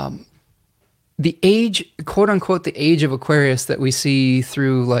the age, quote unquote, the age of Aquarius that we see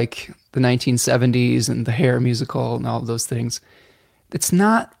through like the 1970s and the Hair musical and all of those things, it's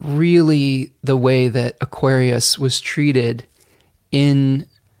not really the way that Aquarius was treated in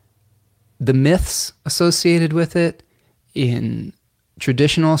the myths associated with it, in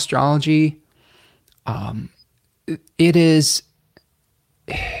traditional astrology. It's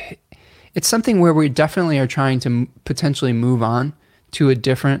something where we definitely are trying to potentially move on to a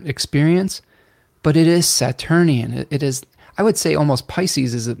different experience, but it is Saturnian. It is, I would say, almost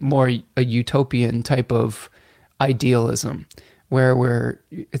Pisces is more a utopian type of idealism, where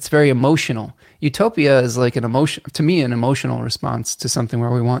it's very emotional. Utopia is like an emotional response to something where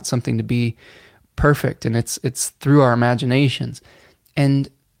we want something to be perfect, and it's through our imaginations. And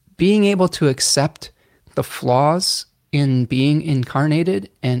being able to accept the flaws in being incarnated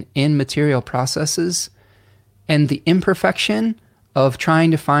and in material processes, and the imperfection of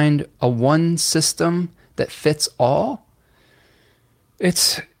trying to find a one system that fits all,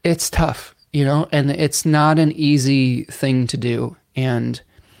 it's tough, and it's not an easy thing to do. And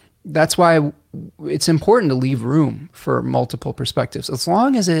that's why it's important to leave room for multiple perspectives, as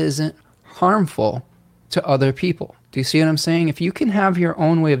long as it isn't harmful to other people. Do you see what I'm saying? If you can have your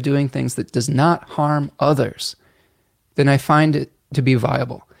own way of doing things that does not harm others, then I find it to be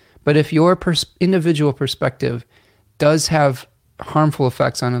viable. But if your individual perspective does have harmful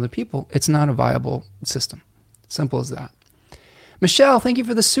effects on other people, it's not a viable system. Simple as that. Michelle, thank you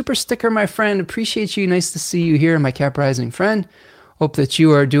for the super sticker, my friend. Appreciate you. Nice to see you here, my Cap Rising friend. Hope that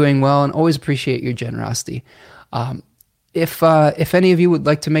you are doing well, and always appreciate your generosity. If any of you would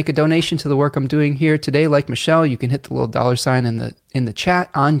like to make a donation to the work I'm doing here today, like Michelle, you can hit the little $ in the chat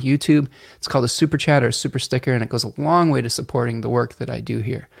on YouTube. It's called a super chat or a super sticker, and it goes a long way to supporting the work that I do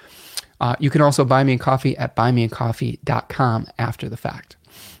here. You can also buy me a coffee at buymeacoffee.com after the fact.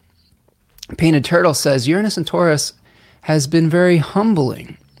 Painted Turtle says, Uranus and Taurus has been very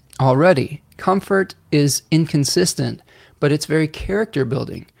humbling already. Comfort is inconsistent, but it's very character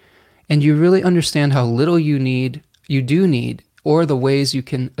building. And you really understand how little you do need, or the ways you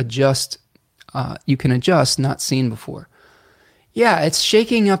can adjust, not seen before. Yeah, it's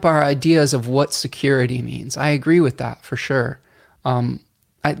shaking up our ideas of what security means. I agree with that for sure.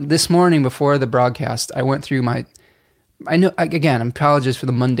 This morning before the broadcast, I went through I apologize for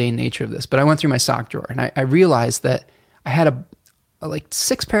the mundane nature of this, but I went through my sock drawer, and I realized that I had like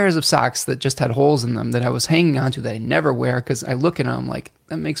 6 pairs of socks that just had holes in them that I was hanging onto that I never wear, because I look at them like,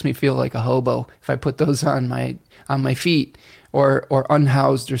 that makes me feel like a hobo if I put those on my feet or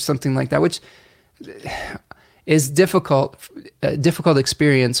unhoused or something like that, which is a difficult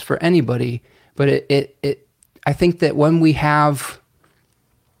experience for anybody. But I think that when we have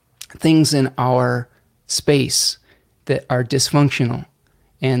things in our space that are dysfunctional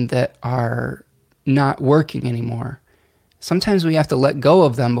and that are not working anymore, sometimes we have to let go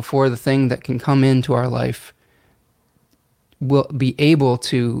of them before the thing that can come into our life will be able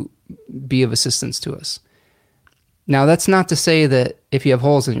to be of assistance to us. Now, that's not to say that if you have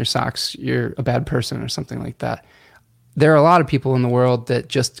holes in your socks, you're a bad person or something like that. There are a lot of people in the world that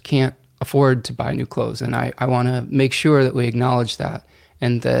just can't afford to buy new clothes, and I want to make sure that we acknowledge that,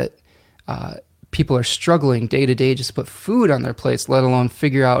 and that people are struggling day to day just to put food on their plates, let alone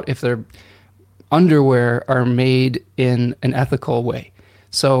figure out if their underwear are made in an ethical way.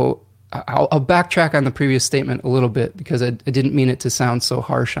 So I'll backtrack on the previous statement a little bit, because I didn't mean it to sound so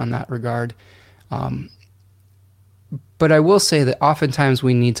harsh on that regard. But I will say that oftentimes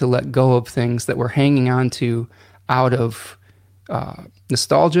we need to let go of things that we're hanging on to out of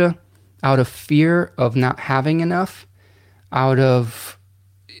nostalgia, out of fear of not having enough, out of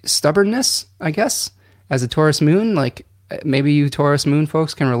stubbornness, I guess. As a Taurus moon, like maybe you Taurus moon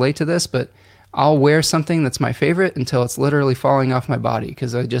folks can relate to this, but I'll wear something that's my favorite until it's literally falling off my body,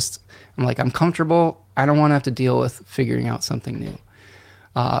 because I'm like, I'm comfortable. I don't want to have to deal with figuring out something new.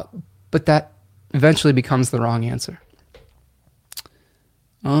 But that eventually becomes the wrong answer.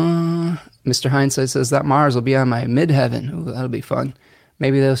 Mr. Hindsight says that Mars will be on my midheaven. Ooh, that'll be fun.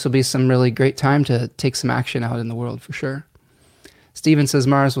 Maybe this will be some really great time to take some action out in the world for sure. Steven says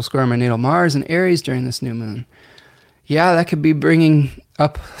Mars will square my natal Mars in Aries during this new moon. Yeah, that could be bringing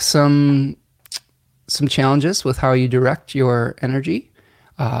up some challenges with how you direct your energy.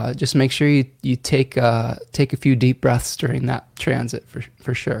 Just make sure you take a few deep breaths during that transit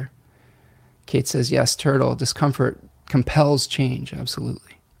for sure. Kate says, yes, Turtle, discomfort compels change. Absolutely.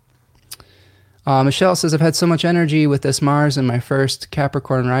 Michelle says, I've had so much energy with this Mars in my first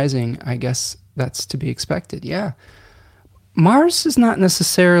Capricorn rising. I guess that's to be expected. Yeah. Mars is not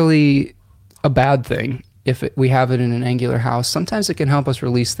necessarily a bad thing if we have it in an angular house. Sometimes it can help us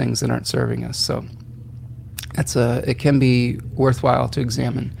release things that aren't serving us. So it can be worthwhile to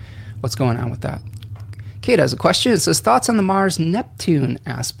examine what's going on with that. Kate has a question. It says, thoughts on the Mars-Neptune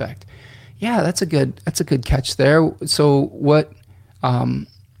aspect. Yeah, that's a good catch there. So what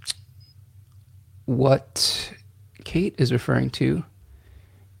Kate is referring to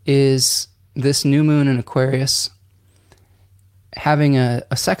is this new moon in Aquarius having a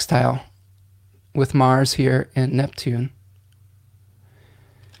sextile with Mars here and Neptune.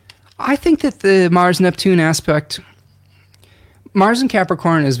 I think that the Mars-Neptune aspect, Mars in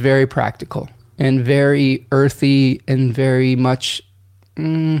Capricorn is very practical and very earthy and very much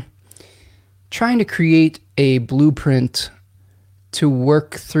trying to create a blueprint to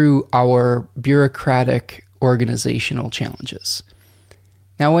work through our bureaucratic organizational challenges.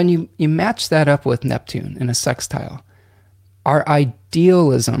 Now, when you match that up with Neptune in a sextile, our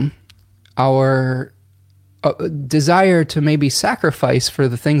idealism, our desire to maybe sacrifice for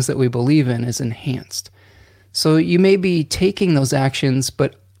the things that we believe in is enhanced. So you may be taking those actions,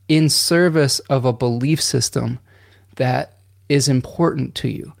 but in service of a belief system that is important to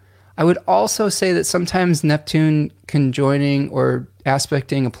you. I would also say that sometimes Neptune conjoining or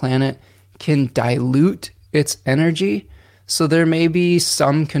aspecting a planet can dilute its energy. So there may be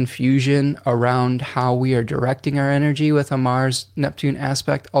some confusion around how we are directing our energy with a Mars-Neptune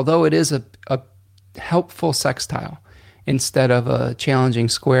aspect, although it is a helpful sextile instead of a challenging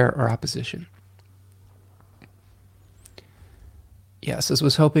square or opposition. Yes, I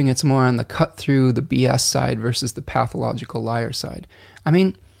was hoping it's more on the cut through the BS side versus the pathological liar side. I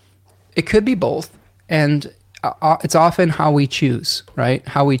mean, it could be both, and it's often how we choose, right?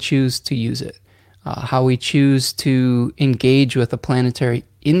 How we choose to use it, how we choose to engage with a planetary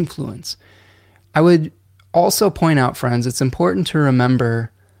influence. I would also point out, friends, it's important to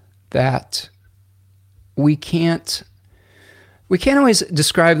remember that we can't always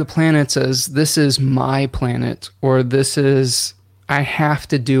describe the planets as this is my planet or this is I have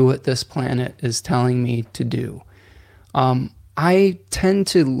to do what this planet is telling me to do. I tend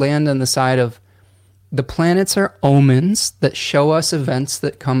to land on the side of the planets are omens that show us events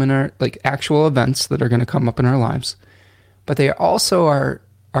that come in our, like actual events that are going to come up in our lives, but they also are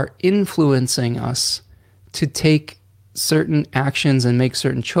influencing us to take certain actions and make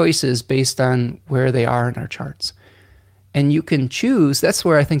certain choices based on where they are in our charts. And you can choose, that's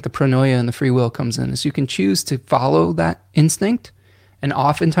where I think the pronoia and the free will comes in, is you can choose to follow that instinct. And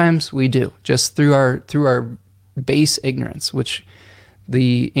oftentimes we do, just through our base ignorance, which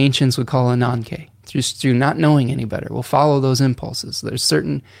the ancients would call a non-K. Just through not knowing any better, we'll follow those impulses. There's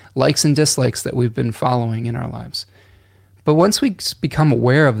certain likes and dislikes that we've been following in our lives. But once we become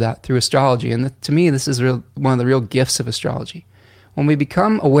aware of that through astrology, and to me this is one of the real gifts of astrology, when we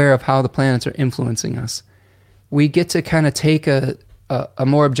become aware of how the planets are influencing us, we get to kind of take a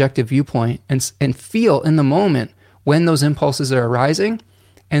more objective viewpoint and feel in the moment when those impulses are arising,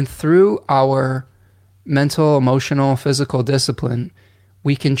 and through our mental, emotional, physical discipline,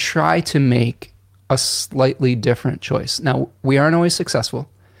 we can try to make a slightly different choice. Now, we aren't always successful.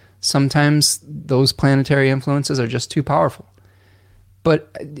 Sometimes those planetary influences are just too powerful.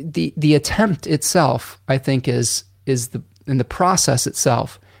 But the attempt itself, I think, is the process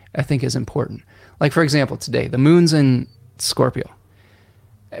itself, I think, is important. Like, for example, today, the moon's in Scorpio.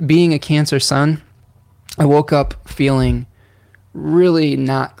 Being a Cancer sun, I woke up feeling really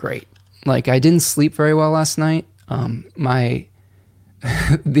not great. Like, I didn't sleep very well last night.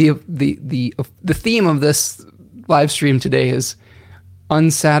 The theme of this live stream today is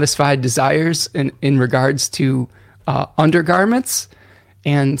unsatisfied desires in regards to undergarments,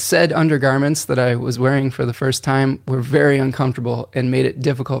 and said undergarments that I was wearing for the first time were very uncomfortable and made it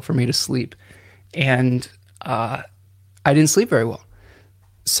difficult for me to sleep. And I didn't sleep very well.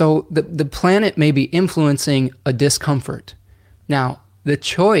 So the planet may be influencing a discomfort. Now, the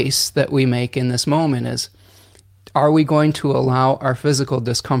choice that we make in this moment is, are we going to allow our physical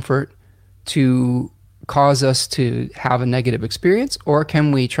discomfort to cause us to have a negative experience, or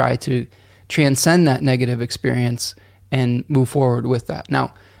can we try to transcend that negative experience and move forward with that?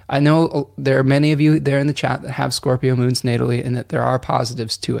 Now, I know there are many of you there in the chat that have Scorpio moons natally, and that there are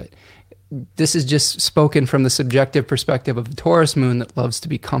positives to it. This is just spoken from the subjective perspective of the Taurus moon that loves to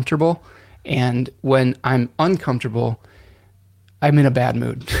be comfortable. And when I'm uncomfortable, I'm in a bad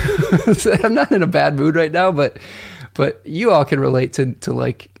mood. I'm not in a bad mood right now, but you all can relate to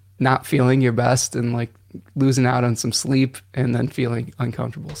like not feeling your best and like losing out on some sleep and then feeling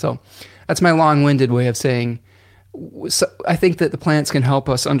uncomfortable. So that's my long-winded way of saying, so I think that the planets can help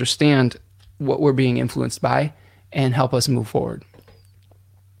us understand what we're being influenced by and help us move forward.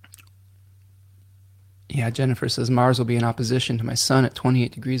 Yeah, Jennifer says, Mars will be in opposition to my sun at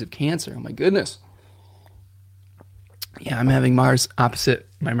 28 degrees of Cancer. Oh my goodness. Yeah, I'm having Mars opposite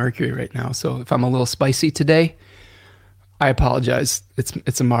my Mercury right now. So if I'm a little spicy today, I apologize.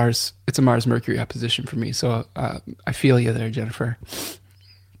 It's a Mars Mercury opposition for me. So I feel you there, Jennifer.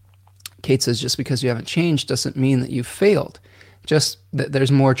 Kate says, just because you haven't changed doesn't mean that you've failed. Just that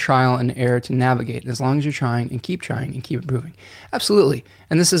there's more trial and error to navigate. As long as you're trying and keep improving. Absolutely.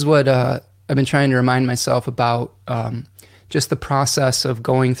 And this is what I've been trying to remind myself about, just the process of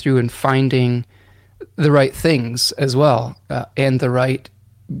going through and finding the right things as well, and the right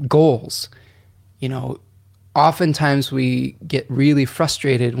goals. You know, oftentimes we get really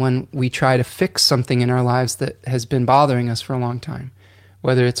frustrated when we try to fix something in our lives that has been bothering us for a long time,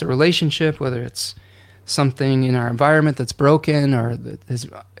 whether it's a relationship, whether it's something in our environment that's broken or that is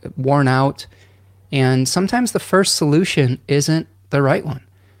worn out. And sometimes the first solution isn't the right one.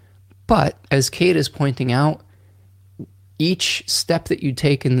 But as Kate is pointing out, each step that you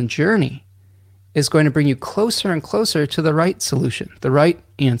take in the journey is going to bring you closer and closer to the right solution, the right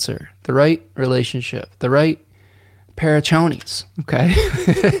answer, the right relationship, the right pair of chonies, okay?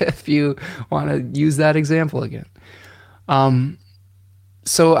 If you want to use that example again.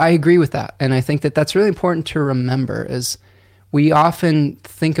 So I agree with that. And I think that that's really important to remember, as we often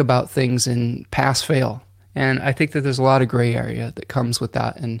think about things in pass fail. And I think that there's a lot of gray area that comes with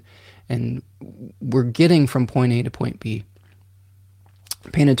that. And we're getting from point A to point B.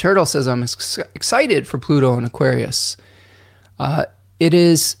 Painted Turtle says, I'm excited for Pluto and Aquarius. It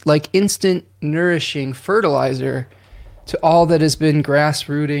is like instant nourishing fertilizer to all that has been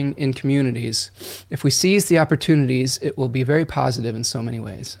grassrooting in communities. If we seize the opportunities, it will be very positive in so many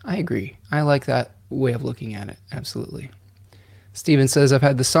ways. I agree. I like that way of looking at it. Absolutely. Steven says, I've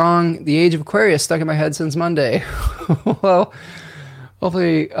had the song The Age of Aquarius stuck in my head since Monday. Well,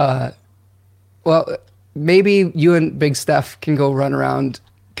 hopefully, maybe you and Big Steph can go run around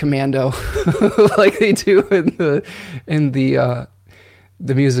commando like they do in the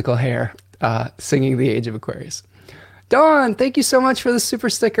musical Hair, singing The Age of Aquarius. Dawn, thank you so much for the super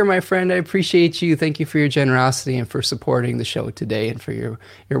sticker, my friend. I appreciate you. Thank you for your generosity and for supporting the show today and for your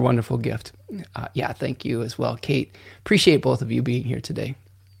wonderful gift. Yeah, thank you as well, Kate. Appreciate both of you being here today.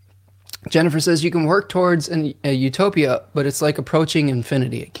 Jennifer says you can work towards a utopia, but it's like approaching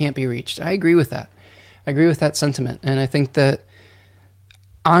infinity. It can't be reached. I agree with that. I agree with that sentiment. And I think that,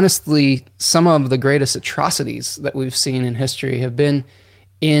 honestly, some of the greatest atrocities that we've seen in history have been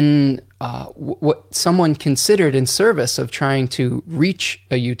in what someone considered in service of trying to reach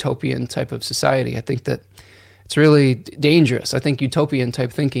a utopian type of society. I think that it's really dangerous. I think utopian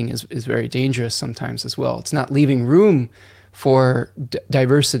type thinking is very dangerous sometimes as well. It's not leaving room for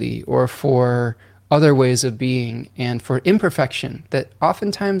diversity or for other ways of being and for imperfection that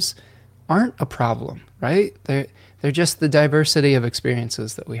oftentimes aren't a problem, right? They're just the diversity of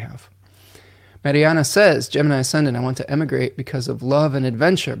experiences that we have. Mariana says, Gemini Ascendant, I want to emigrate because of love and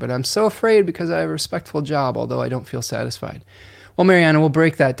adventure, but I'm so afraid because I have a respectful job, although I don't feel satisfied. Well, Mariana, we'll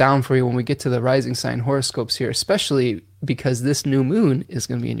break that down for you when we get to the rising sign horoscopes here, especially because this new moon is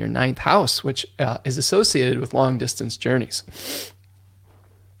going to be in your 9th house, which is associated with long-distance journeys.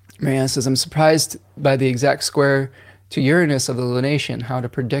 Mariana says, I'm surprised by the exact square to Uranus of the lunation, how to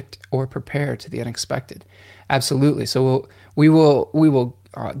predict or prepare to the unexpected. Absolutely. So we will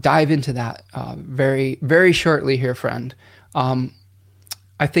dive into that very, very shortly here, friend.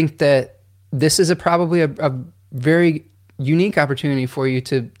 I think that this is probably a very unique opportunity for you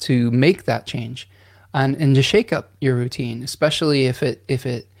to make that change and to shake up your routine, especially if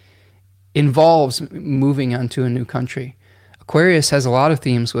it involves moving onto a new country. Aquarius has a lot of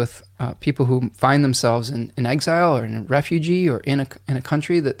themes with people who find themselves in exile or in a refugee or in a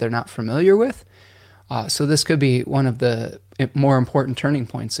country that they're not familiar with. So this could be one of the more important turning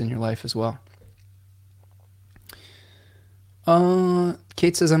points in your life as well.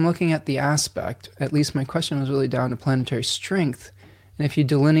 Kate says, I'm looking at the aspect. At least my question was really down to planetary strength. And if you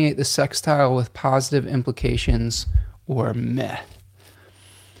delineate the sextile with positive implications or meh.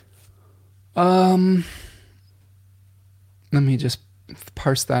 Let me just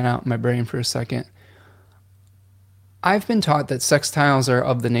parse that out in my brain for a second. I've been taught that sextiles are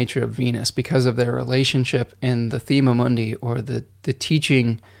of the nature of Venus because of their relationship in the Thema Mundi, or the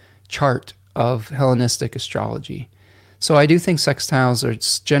teaching chart of Hellenistic astrology. So I do think sextiles are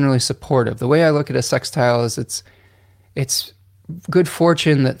generally supportive. The way I look at a sextile is it's good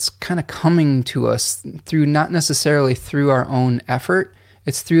fortune that's kind of coming to us through, not necessarily through our own effort.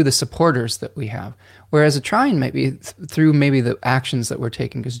 It's through the supporters that we have. Whereas a trine might be through maybe the actions that we're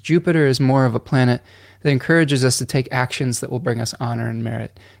taking, because Jupiter is more of a planet that encourages us to take actions that will bring us honor and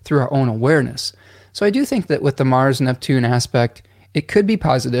merit through our own awareness. So I do think that with the Mars-Neptune aspect, it could be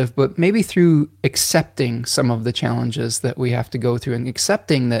positive, but maybe through accepting some of the challenges that we have to go through and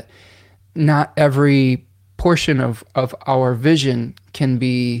accepting that not every portion of our vision can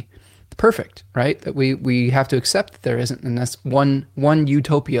be perfect, right? That we have to accept that there isn't, and that's one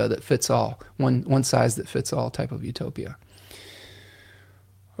utopia that fits all, one size that fits all type of utopia.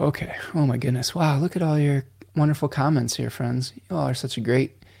 Okay. Oh my goodness. Wow. Look at all your wonderful comments here, friends. You all are such a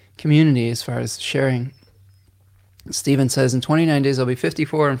great community as far as sharing. Stephen says, in 29 days, I'll be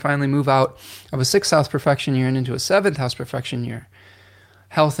 54 and finally move out of a 6th house perfection year and into a 7th house perfection year.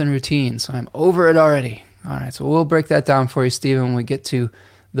 Health and routine. So I'm over it already. All right. So we'll break that down for you, Stephen, when we get to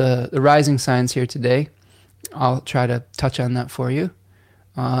the rising signs here today. I'll try to touch on that for you.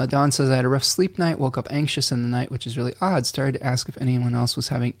 Don says, I had a rough sleep night, woke up anxious in the night, which is really odd. Started to ask if anyone else was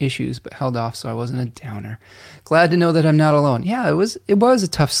having issues, but held off so I wasn't a downer. Glad to know that I'm not alone. Yeah, it was a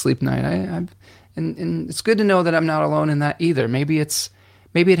tough sleep night. And it's good to know that I'm not alone in that either. Maybe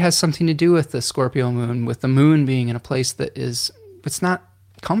it has something to do with the Scorpio moon, with the moon being in a place that it's not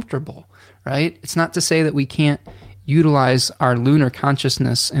comfortable, right? It's not to say that we can't utilize our lunar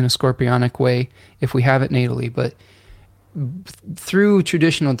consciousness in a scorpionic way if we have it natally, but through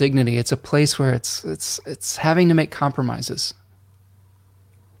traditional dignity, it's a place where it's having to make compromises.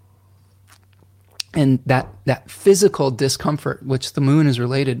 And that physical discomfort, which the moon is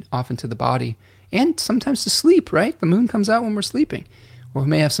related often to the body and sometimes to sleep, right? The moon comes out when we're sleeping, or we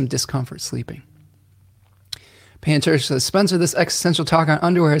may have some discomfort sleeping. Panther says, Spencer, this existential talk on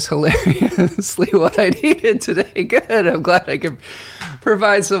underwear is hilariously what I needed today. Good. I'm glad I could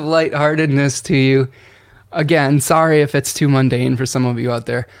provide some lightheartedness to you. Again, sorry if it's too mundane for some of you out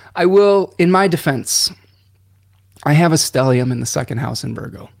there. I will, in my defense, I have a stellium in the second house in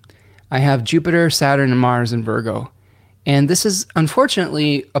Virgo. I have Jupiter, Saturn, and Mars in Virgo. And this is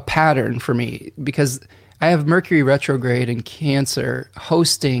unfortunately a pattern for me because I have Mercury retrograde in Cancer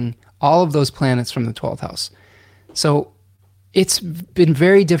hosting all of those planets from the 12th house. So it's been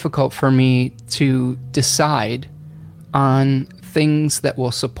very difficult for me to decide on things that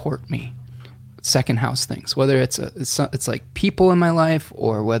will support me. Second house things, whether it's like people in my life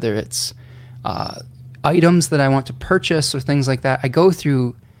or whether it's items that I want to purchase or things like that. I go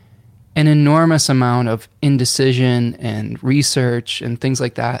through an enormous amount of indecision and research and things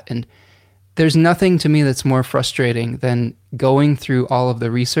like that. And there's nothing to me that's more frustrating than going through all of the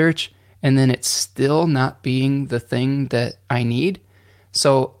research and then it's still not being the thing that I need.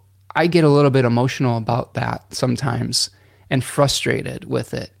 So I get a little bit emotional about that sometimes and frustrated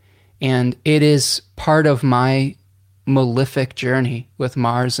with it. And it is part of my malefic journey with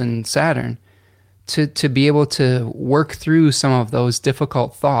Mars and Saturn to be able to work through some of those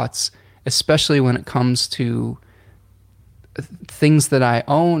difficult thoughts, especially when it comes to things that I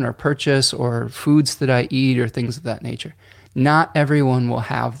own or purchase or foods that I eat or things of that nature. Not everyone will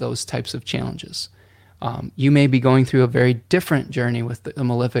have those types of challenges. You may be going through a very different journey with the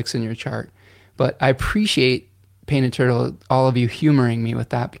malefics in your chart, but I appreciate Painted Turtle, all of you humoring me with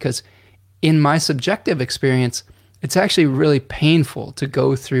that, because in my subjective experience, it's actually really painful to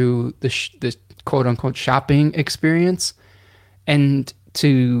go through the quote-unquote shopping experience and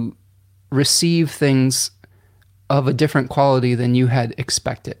to receive things of a different quality than you had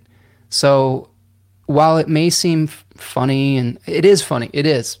expected. So while it may seem funny, and it is funny, it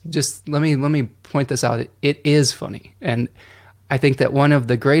is. Just let me point this out. It is funny. And I think that one of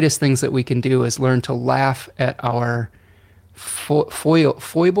the greatest things that we can do is learn to laugh at our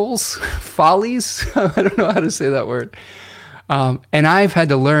foibles, follies. I don't know how to say that word. And I've had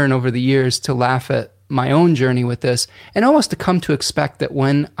to learn over the years to laugh at my own journey with this and almost to come to expect that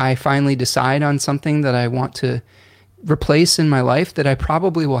when I finally decide on something that I want to replace in my life, that I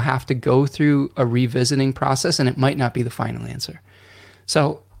probably will have to go through a revisiting process and it might not be the final answer.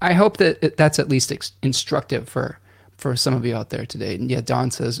 So I hope that that's at least instructive for some of you out there today. And yeah, Dawn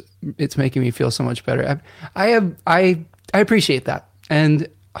says, it's making me feel so much better. I appreciate that. And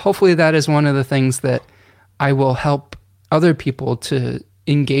hopefully that is one of the things that I will help other people to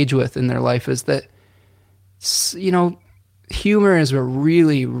engage with in their life, is that, you know, humor is a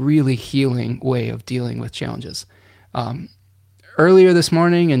really, really healing way of dealing with challenges. Earlier this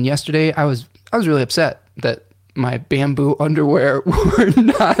morning and yesterday, I was really upset that my bamboo underwear were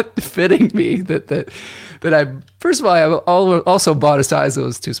not fitting me. That I, first of all, I also bought a size that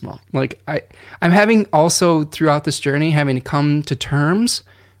was too small. Like I'm having also throughout this journey having to come to terms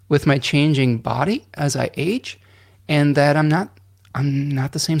with my changing body as I age, and that I'm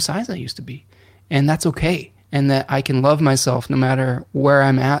not the same size I used to be, and that's okay, and that I can love myself no matter where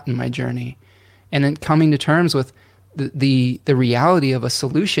I'm at in my journey, and then coming to terms with the reality of a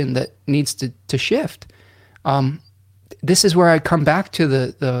solution that needs to shift. This is where I come back to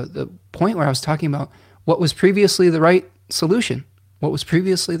the point where I was talking about what was previously the right solution, what was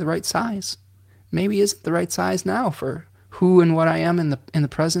previously the right size, maybe isn't the right size now for who and what I am in the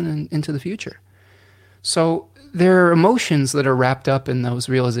present and into the future. So there are emotions that are wrapped up in those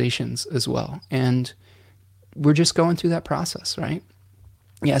realizations as well, and we're just going through that process, right?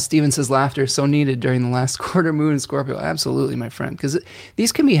 Yeah, Steven says laughter is so needed during the last quarter moon in Scorpio. Absolutely, my friend, because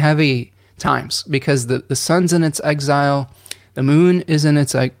these can be heavy times because the sun's in its exile, the moon is in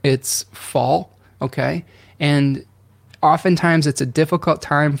its fall, okay? And oftentimes it's a difficult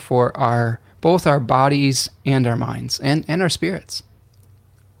time for both our bodies and our minds and our spirits.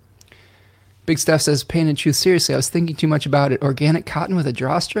 Big Steph says, pain and truth, seriously, I was thinking too much about it. Organic cotton with a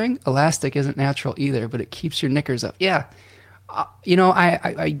drawstring? Elastic isn't natural either, but it keeps your knickers up. Yeah.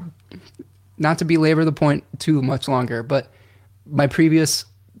 I not to belabor the point too much longer, but my previous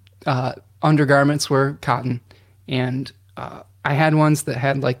undergarments were cotton, and I had ones that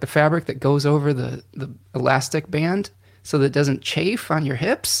had like the fabric that goes over the elastic band so that it doesn't chafe on your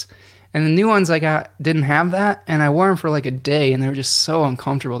hips. And the new ones I got didn't have that, and I wore them for like a day, and they were just so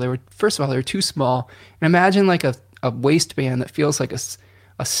uncomfortable. They were, first of all, they were too small. And imagine like a waistband that feels like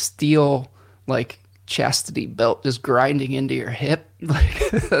a steel like chastity belt just grinding into your hip.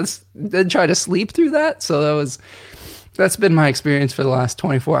 Like then try to sleep through that. So that's been my experience for the last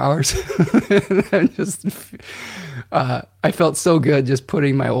 24 hours. I felt so good just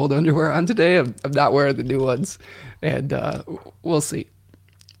putting my old underwear on today. I'm not wearing the new ones, and we'll see.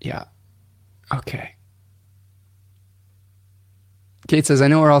 Yeah. Okay. Kate says, I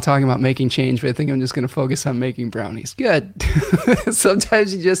know we're all talking about making change, but I think I'm just going to focus on making brownies. Good.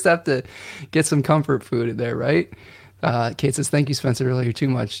 Sometimes you just have to get some comfort food in there, right? Kate says, thank you, Spencer, earlier too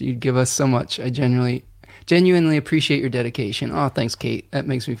much. You give us so much. I genuinely appreciate your dedication. Oh, thanks, Kate. That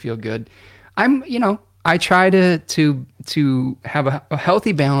makes me feel good. I try to have a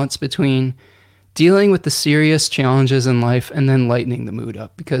healthy balance between dealing with the serious challenges in life and then lightening the mood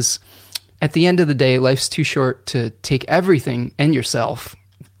up, because at the end of the day, life's too short to take everything and yourself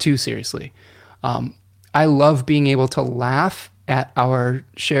too seriously. I love being able to laugh at our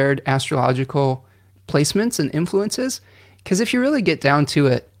shared astrological placements and influences, because if you really get down to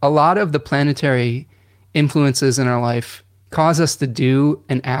it, a lot of the planetary influences in our life cause us to do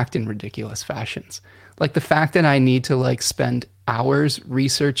and act in ridiculous fashions. Like the fact that I need to like spend hours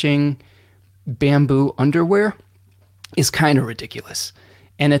researching bamboo underwear is kind of ridiculous.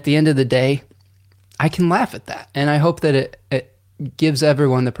 And at the end of the day, I can laugh at that. And I hope that it gives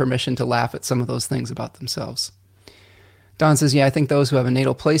everyone the permission to laugh at some of those things about themselves. Don says, yeah, I think those who have a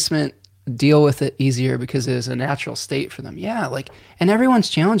natal placement deal with it easier because it is a natural state for them. Yeah, and everyone's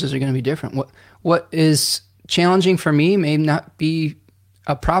challenges are going to be different. What is challenging for me may not be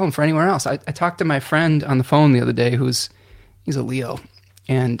a problem for anyone else. I talked to my friend on the phone the other day he's a Leo,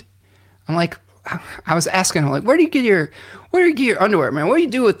 and I'm like, I was asking him, like, where do you get your underwear, man? What do you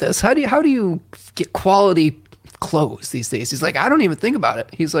do with this? How do you get quality clothes these days? He's like, I don't even think about it.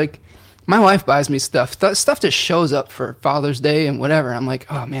 He's like, my wife buys me stuff that shows up for Father's Day and whatever. I'm like,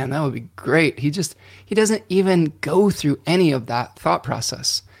 oh man, that would be great. He doesn't even go through any of that thought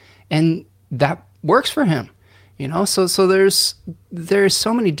process, and that works for him, So there's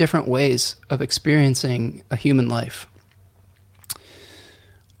so many different ways of experiencing a human life.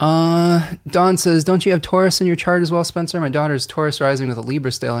 Dawn says, don't you have Taurus in your chart as well, Spencer? My daughter's Taurus rising with a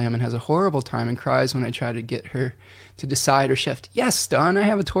Libra stellium and has a horrible time and cries when I try to get her to decide or shift. Yes, Dawn, I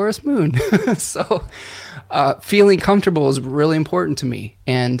have a Taurus moon. So feeling comfortable is really important to me.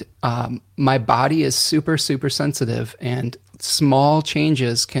 And my body is super, super sensitive, and small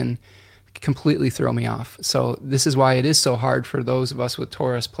changes can completely throw me off. So this is why it is so hard for those of us with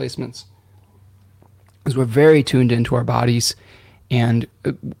Taurus placements, because we're very tuned into our bodies. And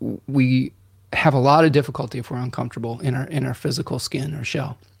we have a lot of difficulty if we're uncomfortable in our physical skin or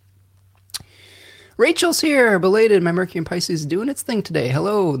shell. Rachel's here, belated. My Mercury and Pisces is doing its thing today.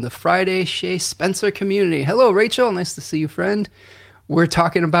 Hello, the Friday Shea Spencer community. Hello, Rachel. Nice to see you, friend. We're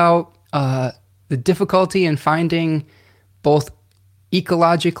talking about the difficulty in finding both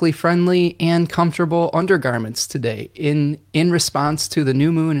ecologically friendly and comfortable undergarments today in response to the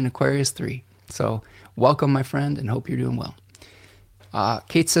new moon in Aquarius 3. So welcome, my friend, and hope you're doing well.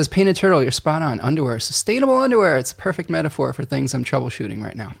 Kate says, Painted Turtle, you're spot on. Underwear, sustainable underwear. It's a perfect metaphor for things I'm troubleshooting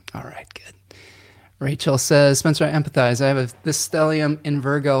right now. All right, good. Rachel says, Spencer, I empathize. I have this stellium in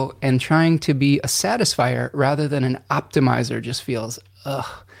Virgo, and trying to be a satisfier rather than an optimizer just feels,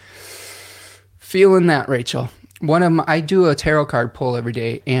 feeling that, Rachel. I do a tarot card pull every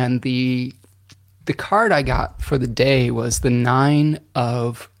day, and the card I got for the day was the 9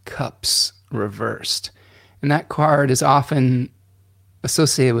 of Cups reversed. And that card is often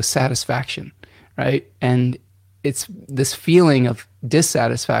associated with satisfaction, right? And it's this feeling of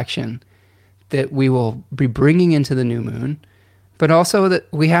dissatisfaction that we will be bringing into the new moon, but also that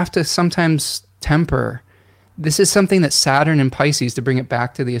we have to sometimes temper. This is something that Saturn and Pisces, to bring it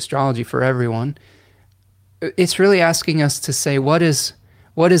back to the astrology for everyone, it's really asking us to say, what is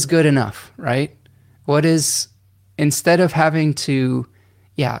good enough, right? What is, instead of having to,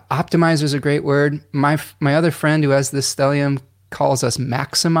 optimizer is a great word. My other friend who has this stellium calls us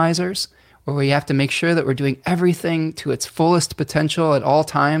maximizers, where we have to make sure that we're doing everything to its fullest potential at all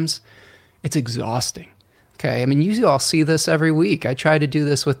times. It's exhausting, Okay. I mean, you all see this every week. I try to do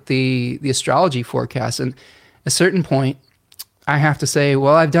this with the astrology forecast. And at a certain point, I have to say,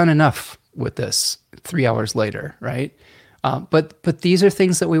 well, I've done enough with this 3 hours later, right? But these are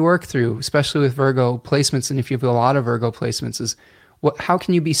things that we work through, especially with Virgo placements. And if you have a lot of Virgo placements, is how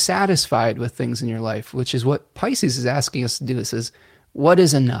can you be satisfied with things in your life? Which is what Pisces is asking us to do. This is what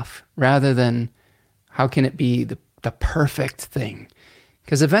is enough, rather than how can it be the perfect thing?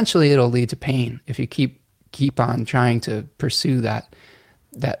 Because eventually it'll lead to pain if you keep on trying to pursue that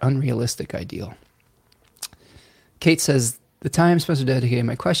unrealistic ideal. Kate says, the time Spencer dedicated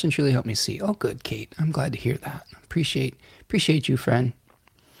my question truly helped me see. Oh, good, Kate. I'm glad to hear that. Appreciate you, friend.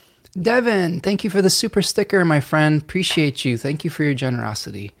 Devin, thank you for the super sticker, my friend. Appreciate you. Thank you for your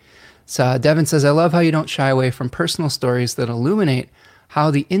generosity. So Devin says, I love how you don't shy away from personal stories that illuminate how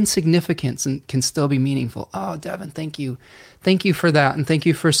the insignificance can still be meaningful. Oh, Devin, thank you. Thank you for that. And thank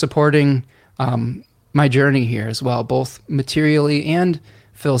you for supporting my journey here as well, both materially and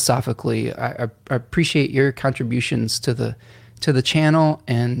philosophically. I appreciate your contributions to the channel,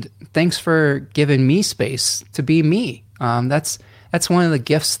 and thanks for giving me space to be me. That's one of the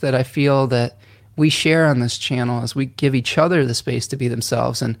gifts that I feel that we share on this channel, as we give each other the space to be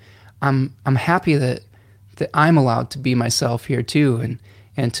themselves. And I'm happy that I'm allowed to be myself here too,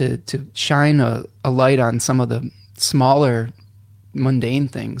 and to shine a light on some of the smaller mundane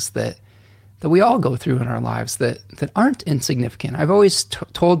things that we all go through in our lives that aren't insignificant. I've always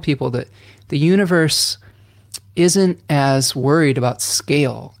told people that the universe isn't as worried about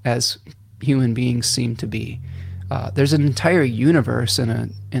scale as human beings seem to be. There's an entire universe in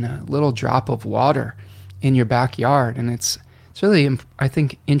a little drop of water in your backyard, and it's really, I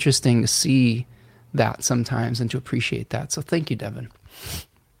think, interesting to see that sometimes and to appreciate that. So thank you, Devin.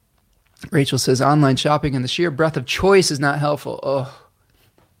 Rachel says, online shopping and the sheer breadth of choice is not helpful. Oh,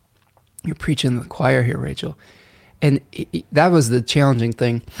 you're preaching to the choir here, Rachel. And that was the challenging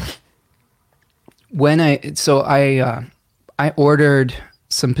thing. When I ordered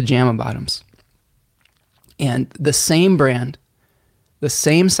some pajama bottoms, and the same brand, the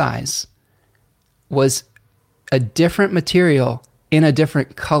same size, was a different material in a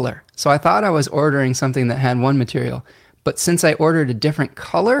different color. So I thought I was ordering something that had one material, but since I ordered a different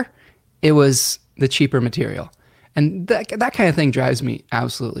color, it was the cheaper material. And that kind of thing drives me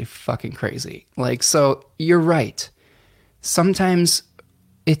absolutely fucking crazy. Like, so you're right. Sometimes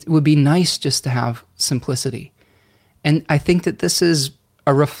it would be nice just to have simplicity. And I think that this is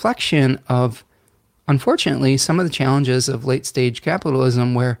a reflection of, unfortunately, some of the challenges of late stage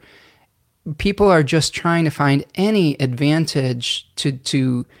capitalism, where people are just trying to find any advantage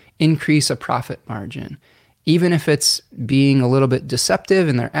to increase a profit margin, even if it's being a little bit deceptive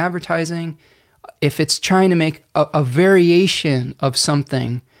in their advertising, if it's trying to make a variation of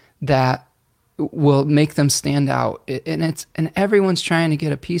something that will make them stand out, and everyone's trying to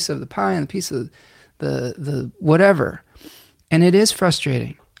get a piece of the pie and a piece of the whatever, and it is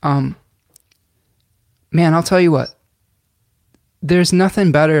frustrating. Man, I'll tell you what. There's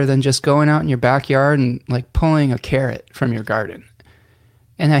nothing better than just going out in your backyard and like pulling a carrot from your garden.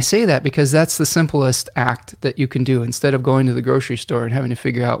 And I say that because that's the simplest act that you can do, instead of going to the grocery store and having to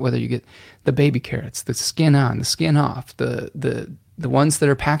figure out whether you get the baby carrots, the skin on, the skin off, the ones that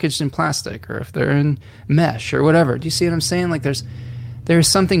are packaged in plastic, or if they're in mesh or whatever. Do you see what I'm saying? Like there's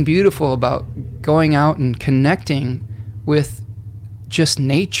something beautiful about going out and connecting with just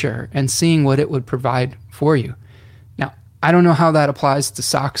nature and seeing what it would provide for you. Now, I don't know how that applies to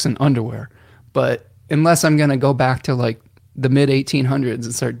socks and underwear, but unless I'm going to go back to like the mid 1800s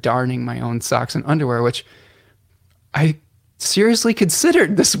and start darning my own socks and underwear, which I seriously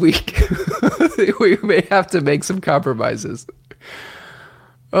considered this week, we may have to make some compromises.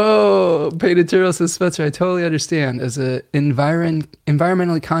 Oh, Painted Turtle says, Spencer, I totally understand. As an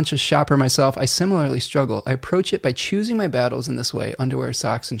environmentally conscious shopper myself, I similarly struggle. I approach it by choosing my battles in this way: underwear,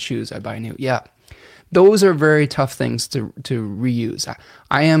 socks, and shoes I buy new. Yeah, those are very tough things to reuse.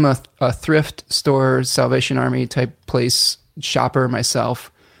 I am a thrift store, Salvation Army type place shopper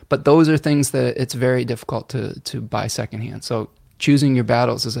myself, but those are things that it's very difficult to buy secondhand. So choosing your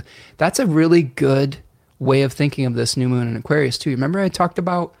battles that's a really good way of thinking of this new moon in Aquarius too. Remember I talked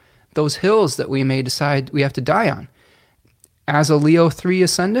about those hills that we may decide we have to die on. As a Leo 3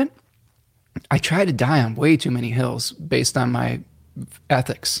 ascendant, I try to die on way too many hills based on my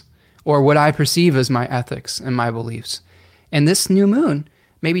ethics, or what I perceive as my ethics and my beliefs. And this new moon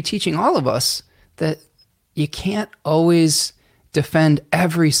may be teaching all of us that you can't always defend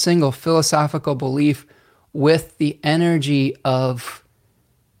every single philosophical belief with the energy of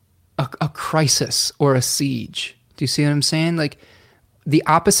a crisis or a siege. Do you see what I'm saying? Like, the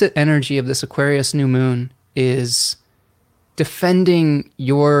opposite energy of this Aquarius new moon is defending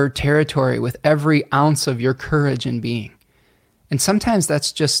your territory with every ounce of your courage and being. And sometimes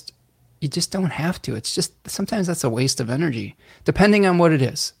that's just, you just don't have to. It's just, sometimes that's a waste of energy, depending on what it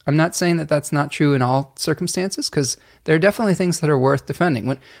is. I'm not saying that that's not true in all circumstances, because there are definitely things that are worth defending.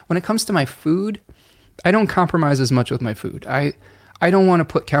 When it comes to my food, I don't compromise as much with my food. I don't want to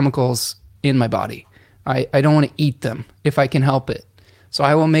put chemicals in my body. I don't want to eat them if I can help it. So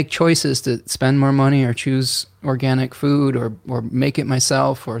I will make choices to spend more money or choose organic food or make it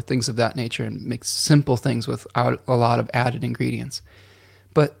myself or things of that nature, and make simple things without a lot of added ingredients.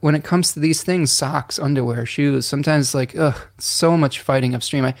 But when it comes to these things, socks, underwear, shoes, sometimes so much fighting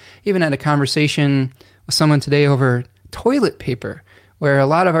upstream. I even had a conversation with someone today over toilet paper, where a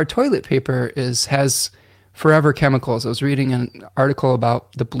lot of our toilet paper has forever chemicals. I was reading an article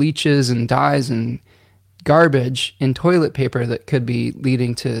about the bleaches and dyes and garbage in toilet paper that could be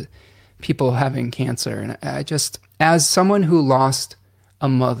leading to people having cancer. And I just, as someone who lost a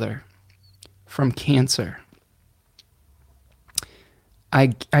mother from cancer, I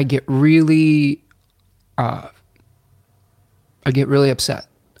get really upset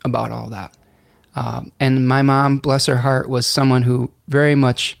about all that. And my mom, bless her heart, was someone who very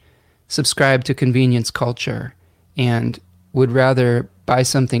much subscribed to convenience culture and would rather buy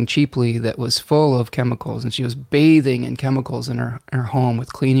something cheaply that was full of chemicals. And she was bathing in chemicals in her home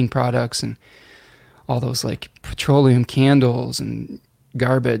with cleaning products and all those like petroleum candles and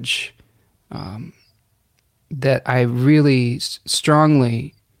garbage. That I really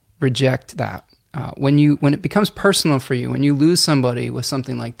strongly reject that. When it becomes personal for you, when you lose somebody with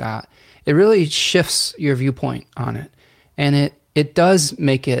something like that, it really shifts your viewpoint on it. And it does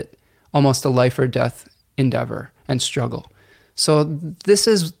make it almost a life or death endeavor and struggle. So this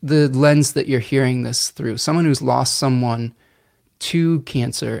is the lens that you're hearing this through. Someone who's lost someone to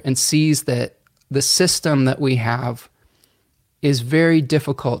cancer and sees that the system that we have is very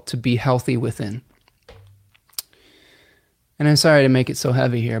difficult to be healthy within. And I'm sorry to make it so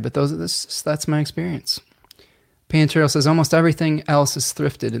heavy here, but that's my experience. Pantero says, almost everything else is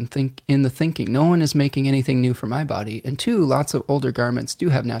thrifted in the thinking. No one is making anything new for my body. And 2, lots of older garments do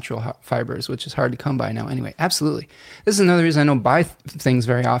have natural fibers, which is hard to come by now anyway. Absolutely. This is another reason I don't buy things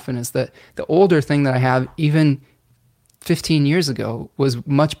very often, is that the older thing that I have, even 15 years ago, was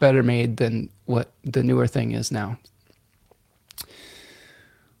much better made than what the newer thing is now.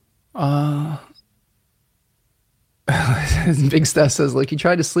 Big Steph says, like, you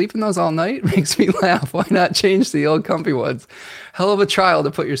tried to sleep in those all night? Makes me laugh. Why not change the old comfy ones? Hell of a trial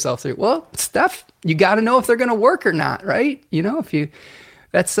to put yourself through. Well, Steph, you got to know if they're going to work or not, right? You know, if you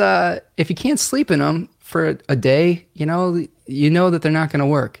can't sleep in them for a day, you know that they're not going to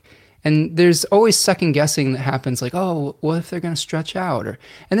work. And there's always second guessing that happens, like, oh, what if they're going to stretch out?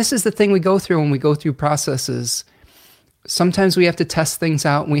 And this is the thing we go through when we go through processes. Sometimes we have to test things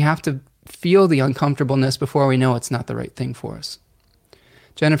out, and we have to feel the uncomfortableness before we know it's not the right thing for us.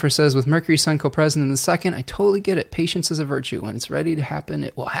 Jennifer says, with Mercury Sun co-present in the second, I totally get it. Patience is a virtue. When it's ready to happen,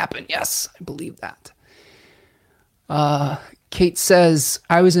 it will happen. Yes, I believe that. Kate says,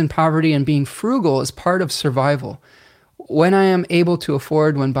 I was in poverty, and being frugal is part of survival. When I am able to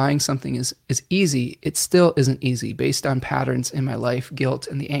afford when buying something is easy, it still isn't easy based on patterns in my life, guilt,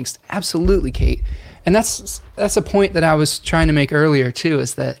 and the angst. Absolutely, Kate. And that's a point that I was trying to make earlier too,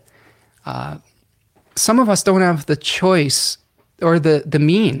 is that some of us don't have the choice or the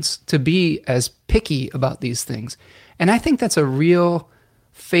means to be as picky about these things. And I think that's a real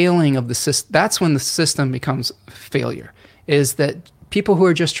failing of the system. That's when the system becomes failure, is that people who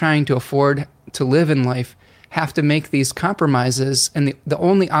are just trying to afford to live in life have to make these compromises, and the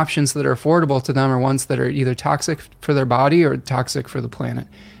only options that are affordable to them are ones that are either toxic for their body or toxic for the planet.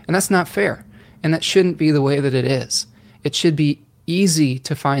 And that's not fair. And that shouldn't be the way that it is. It should be easy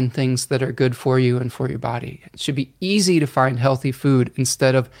to find things that are good for you and for your body. It should be easy to find healthy food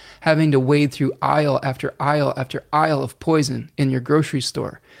instead of having to wade through aisle after aisle after aisle of poison in your grocery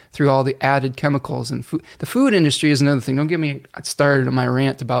store through all the added chemicals and food. The food industry is another thing. Don't get me started on my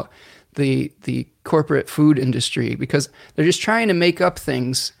rant about the corporate food industry, because they're just trying to make up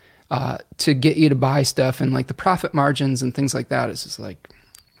things to get you to buy stuff, and like the profit margins and things like that is just like,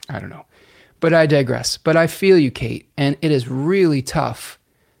 I don't know. But I digress. But I feel you, Kate, and it is really tough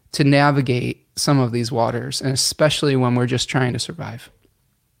to navigate some of these waters, and especially when we're just trying to survive.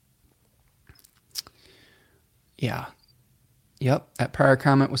 Yeah. Yep, that prior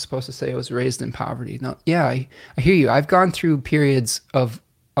comment was supposed to say I was raised in poverty. No, yeah, I hear you. I've gone through periods of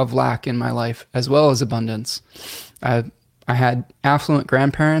lack in my life as well as abundance. I had affluent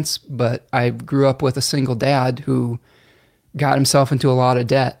grandparents, but I grew up with a single dad who got himself into a lot of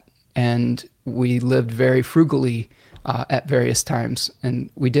debt and we lived very frugally at various times, and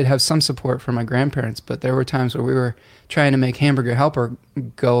we did have some support from my grandparents, but there were times where we were trying to make Hamburger Helper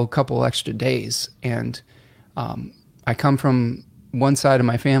go a couple extra days. And I come from one side of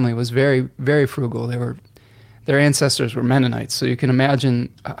my family was very, very frugal. Their ancestors were Mennonites, so you can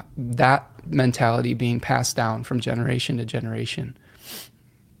imagine that mentality being passed down from generation to generation.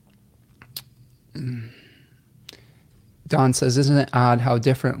 Don says, isn't it odd how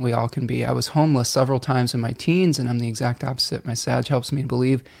different we all can be? I was homeless several times in my teens, and I'm the exact opposite. My Sag helps me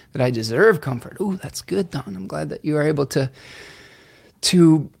believe that I deserve comfort. Ooh, that's good, Don. I'm glad that you are able to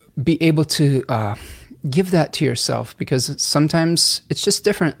be able to give that to yourself, because sometimes it's just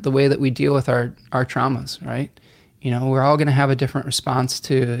different the way that we deal with our traumas, right? You know, we're all going to have a different response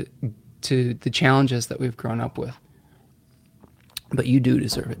to the challenges that we've grown up with. But you do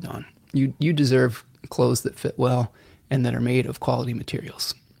deserve it, Don. You deserve clothes that fit well and that are made of quality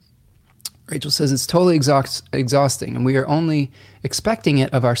materials. Rachel says, it's totally exhausting, and we are only expecting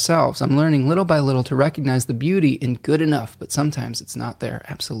it of ourselves. I'm learning little by little to recognize the beauty in good enough, but sometimes it's not there.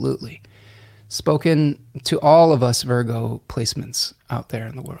 Absolutely. Spoken to all of us Virgo placements out there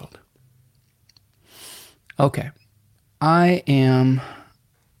in the world. Okay. I am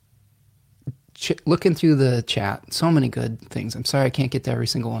looking through the chat. So many good things. I'm sorry I can't get to every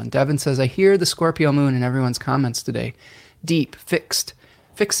single one. Devin says, I hear the Scorpio moon in everyone's comments today. Deep, fixed,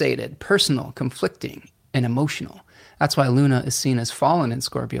 fixated, personal, conflicting, and emotional. That's why Luna is seen as fallen in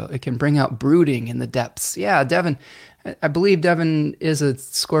Scorpio. It can bring out brooding in the depths. Yeah, Devin, I believe Devin is a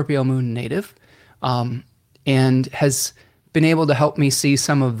Scorpio moon native, and has been able to help me see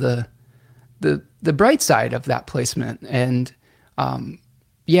some of the bright side of that placement. And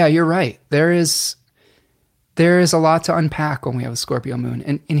yeah, you're right. There is a lot to unpack when we have a Scorpio moon.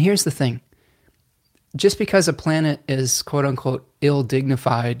 And here's the thing. Just because a planet is quote unquote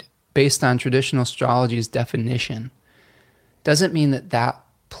ill-dignified based on traditional astrology's definition doesn't mean that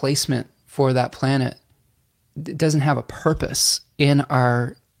placement for that planet doesn't have a purpose in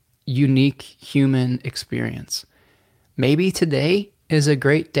our unique human experience. Maybe today is a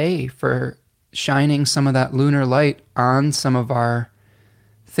great day for shining some of that lunar light on some of our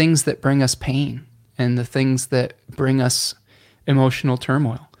things that bring us pain and the things that bring us emotional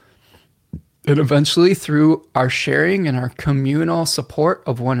turmoil. And eventually, through our sharing and our communal support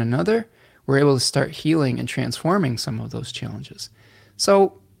of one another, we're able to start healing and transforming some of those challenges.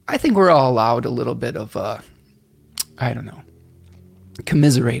 So I think we're all allowed a little bit of,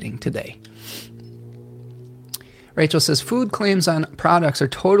 commiserating today. Rachel says, food claims on products are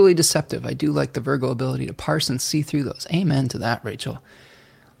totally deceptive. I do like the Virgo ability to parse and see through those. Amen to that, Rachel.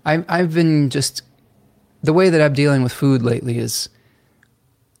 I've been just, the way that I'm dealing with food lately is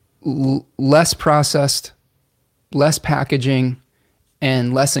less processed, less packaging,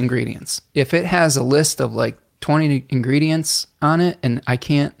 and less ingredients. If it has a list of like 20 ingredients on it and I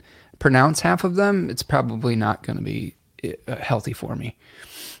can't pronounce half of them, it's probably not going to be healthy for me.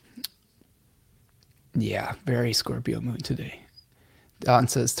 Yeah, very Scorpio moon today. Don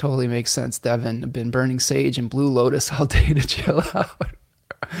says, totally makes sense, Devin. I've been burning sage and blue lotus all day to chill out.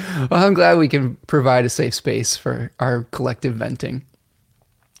 Well, I'm glad we can provide a safe space for our collective venting.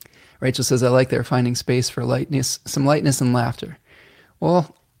 Rachel says, I like they're finding space for lightness, some lightness and laughter.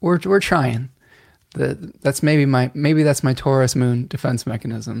 Well, we're trying. That's maybe that's my Taurus moon defense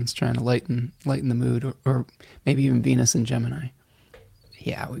mechanism. It's trying to lighten the mood, or maybe even Venus and Gemini.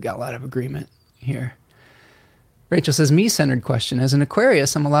 Yeah, we got a lot of agreement here. Rachel says, me-centered question. As an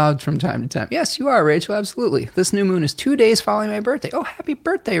Aquarius, I'm allowed from time to time. Yes, you are, Rachel, absolutely. This new moon is 2 days following my birthday. Oh, happy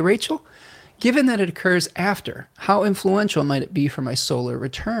birthday, Rachel. Given that it occurs after, how influential might it be for my solar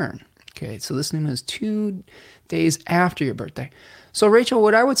return? Okay, so this new moon is 2 days after your birthday. So, Rachel,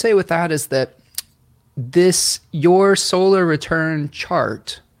 what I would say with that is that your solar return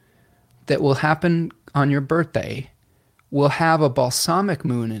chart that will happen on your birthday will have a balsamic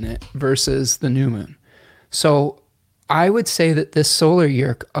moon in it versus the new moon. So I would say that this solar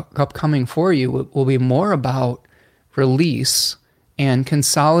year upcoming for you will be more about release and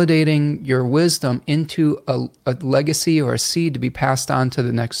consolidating your wisdom into a legacy or a seed to be passed on to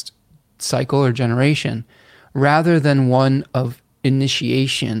the next cycle or generation, rather than one of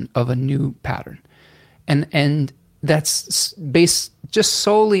initiation of a new pattern. And that's based just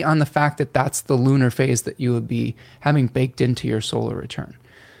solely on the fact that that's the lunar phase that you would be having baked into your solar return.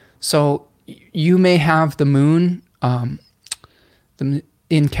 So you may have the moon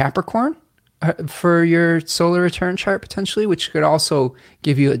in Capricorn for your solar return chart potentially, which could also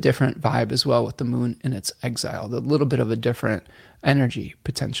give you a different vibe as well with the moon in its exile, a little bit of a different energy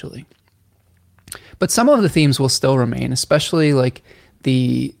potentially. But some of the themes will still remain, especially like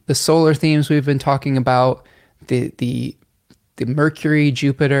the solar themes we've been talking about, the Mercury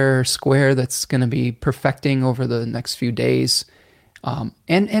Jupiter square that's going to be perfecting over the next few days,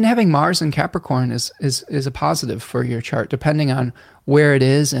 and having Mars in Capricorn is a positive for your chart, depending on where it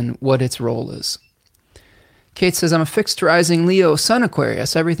is and what its role is. Kate says, I'm a fixed rising Leo, Sun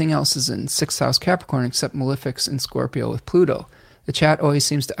Aquarius. Everything else is in 6th house Capricorn except Malefics in Scorpio with Pluto. The chat always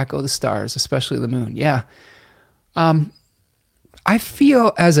seems to echo the stars, especially the moon. Yeah. I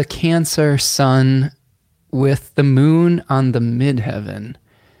feel as a Cancer sun with the moon on the midheaven,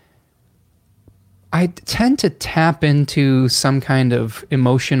 I tend to tap into some kind of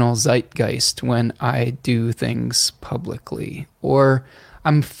emotional zeitgeist when I do things publicly, or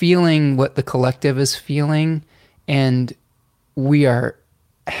I'm feeling what the collective is feeling, and we are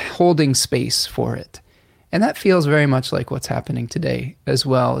holding space for it. And that feels very much like what's happening today, as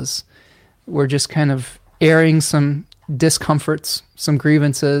well as we're just kind of airing some discomforts, some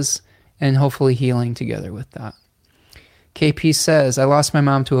grievances, and hopefully healing together with that. KP says, I lost my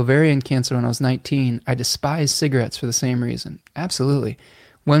mom to ovarian cancer when I was 19. I despise cigarettes for the same reason. Absolutely.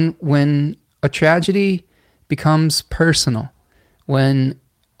 When a tragedy becomes personal, when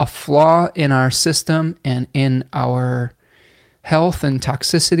a flaw in our system and in our health and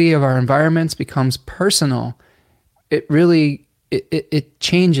toxicity of our environments becomes personal, it really, it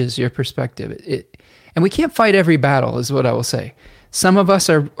changes your perspective. And we can't fight every battle, is what I will say. Some of us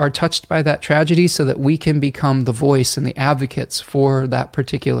are touched by that tragedy so that we can become the voice and the advocates for that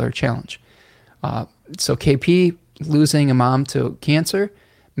particular challenge. So KP losing a mom to cancer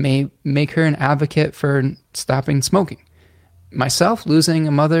may make her an advocate for stopping smoking. Myself losing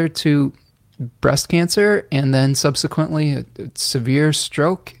a mother to breast cancer and then subsequently a severe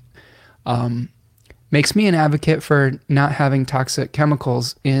stroke makes me an advocate for not having toxic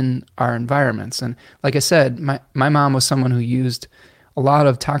chemicals in our environments. And like I said, my mom was someone who used a lot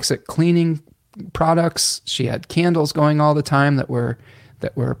of toxic cleaning products. She had candles going all the time that were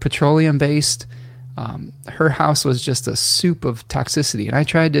petroleum based. Her house was just a soup of toxicity, and I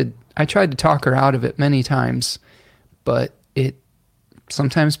tried to talk her out of it many times, but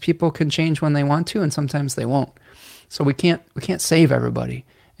sometimes people can change when they want to, and sometimes they won't. So we can't save everybody,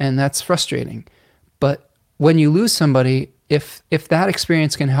 and that's frustrating. But when you lose somebody, if that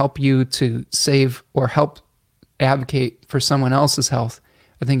experience can help you to save or help advocate for someone else's health,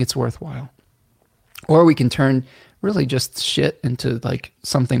 I think it's worthwhile. Or we can turn really just shit into like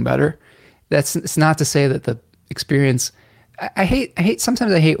something better. It's not to say that the experience,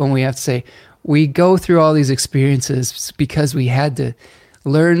 sometimes I hate when we have to say we go through all these experiences because we had to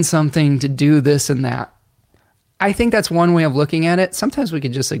learn something to do this and that. I think that's one way of looking at it. Sometimes we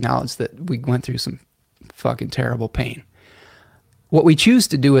can just acknowledge that we went through some fucking terrible pain. What we choose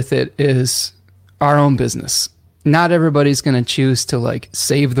to do with it is our own business. Not everybody's going to choose to like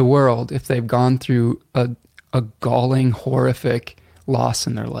save the world if they've gone through a galling, horrific loss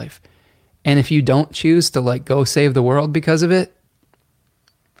in their life. And if you don't choose to like go save the world because of it,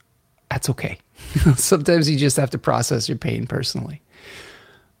 that's okay. Sometimes you just have to process your pain personally.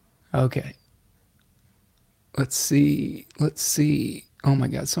 Okay. Let's see. Oh my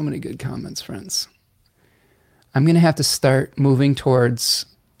God, so many good comments, friends. I'm going to have to start moving towards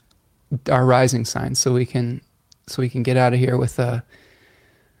our rising sign so we can get out of here with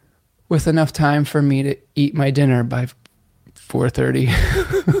enough time for me to eat my dinner by 4:30.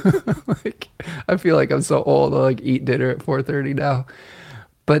 Like, I feel like I'm so old. I like eat dinner at 4:30 now.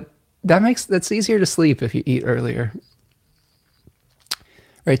 But that's easier to sleep if you eat earlier.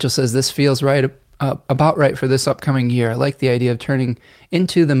 Rachel says, this feels right, about right for this upcoming year. I like the idea of turning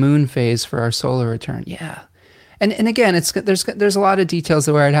into the moon phase for our solar return. Yeah. And again, there's a lot of details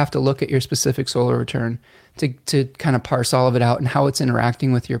where I'd have to look at your specific solar return to kind of parse all of it out and how it's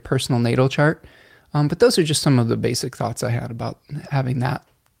interacting with your personal natal chart. But those are just some of the basic thoughts I had about having that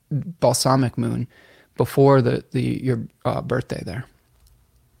balsamic moon before your birthday there.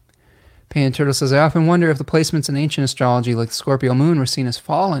 Pan Turtle says, I often wonder if the placements in ancient astrology like the Scorpio moon were seen as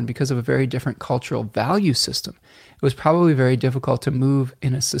fallen because of a very different cultural value system. It was probably very difficult to move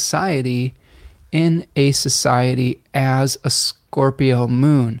in a society as a Scorpio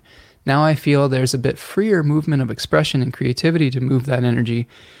moon. Now I feel there's a bit freer movement of expression and creativity to move that energy,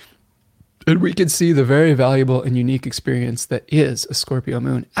 and we can see the very valuable and unique experience that is a Scorpio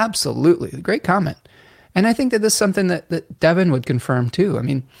moon. Absolutely. Great comment. And I think that this is something that Devin would confirm too. I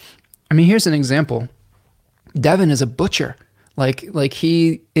mean, here's an example. Devin is a butcher.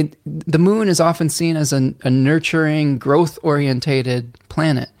 The moon is often seen as a nurturing, growth-orientated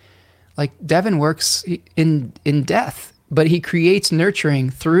planet. Like Devin works in death, but he creates nurturing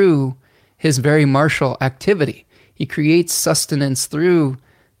through his very martial activity. He creates sustenance through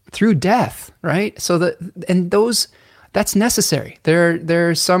death, right? So that's necessary. There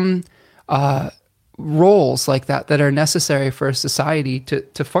are some roles like that are necessary for a society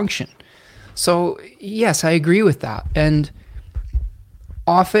to function. So yes, I agree with that. And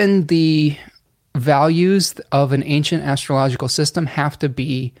often the values of an ancient astrological system have to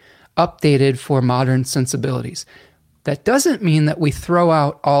be updated for modern sensibilities. That doesn't mean that we throw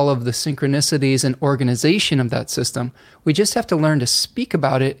out all of the synchronicities and organization of that system. We just have to learn to speak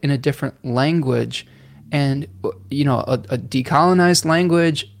about it in a different language, and a decolonized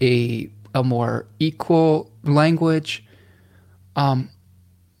language, a more equal language.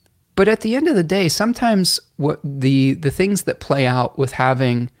 But at the end of the day, sometimes what the things that play out with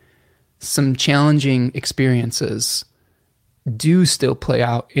having some challenging experiences do still play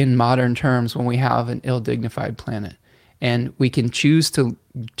out in modern terms when we have an ill-dignified planet. And we can choose to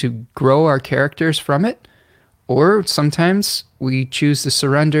grow our characters from it, or sometimes we choose to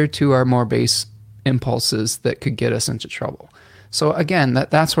surrender to our more base impulses that could get us into trouble. So again,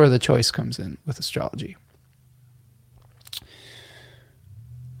 that's where the choice comes in with astrology.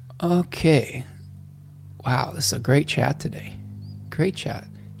 Okay. Wow, this is a great chat today. Great chat.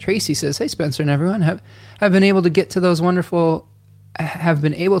 Tracy says, "Hey Spencer and everyone, have been able to get to those wonderful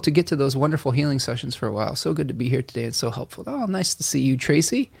healing sessions for a while. So good to be here today and so helpful." Oh, nice to see you,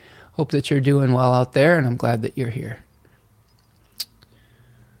 Tracy. Hope that you're doing well out there, and I'm glad that you're here.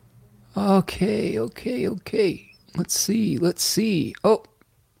 Okay. Let's see. Oh,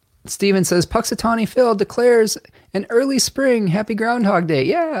 Steven says, "Puxatawny Phil declares an early spring. Happy Groundhog Day."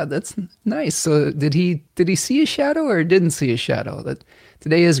 Yeah, that's nice. So did he see a shadow or didn't see a shadow? That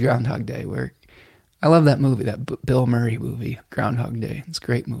today is Groundhog Day. I love that movie, that Bill Murray movie, Groundhog Day. It's a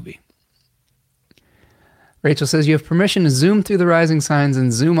great movie. Rachel says, "You have permission to zoom through the rising signs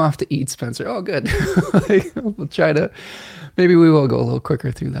and zoom off to eat, Spencer." Oh, good. Maybe we will go a little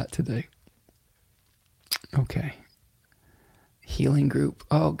quicker through that today. Okay. Healing group.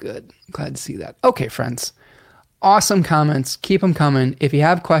 Oh, good. Glad to see that. Okay, friends. Awesome comments. Keep them coming. If you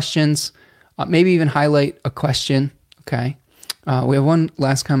have questions, maybe even highlight a question. Okay. We have one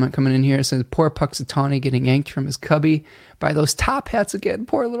last comment coming in here. It says, "Poor Puxatawny getting yanked from his cubby by those top hats again.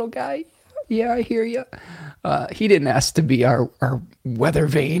 Poor little guy." Yeah, I hear you. He didn't ask to be our weather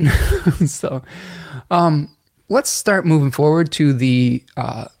vane. So let's start moving forward to the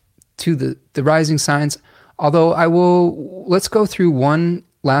rising signs. Although let's go through one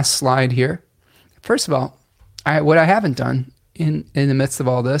last slide here. First of all, what I haven't done in the midst of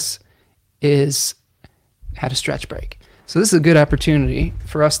all this is had a stretch break. So this is a good opportunity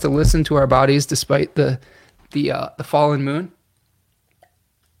for us to listen to our bodies despite the fallen moon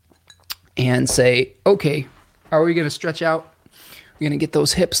and say, okay, are we going to stretch out? We're going to get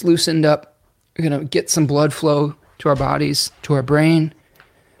those hips loosened up. We're going to get some blood flow to our bodies, to our brain,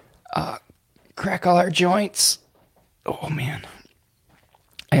 crack all our joints. Oh, man.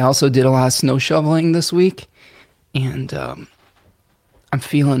 I also did a lot of snow shoveling this week, and I'm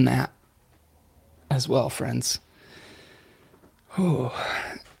feeling that as well, friends. Oh,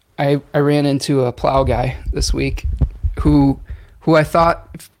 I ran into a plow guy this week who I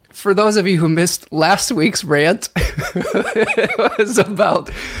thought, for those of you who missed last week's rant, it was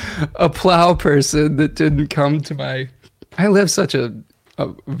about a plow person that didn't come to I live such a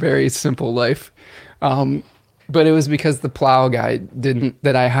very simple life. But it was because the plow guy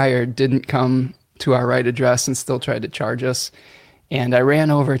that I hired didn't come to our right address and still tried to charge us. And I ran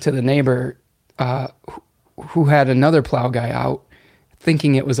over to the neighbor who had another plow guy out,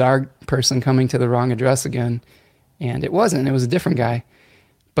 thinking it was our person coming to the wrong address again. And it wasn't. It was a different guy.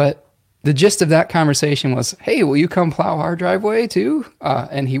 But the gist of that conversation was, "Hey, will you come plow our driveway too?"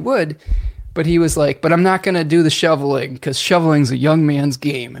 And he would. But he was like, "But I'm not going to do the shoveling because shoveling's a young man's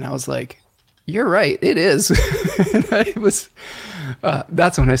game." And I was like, "You're right. It is." And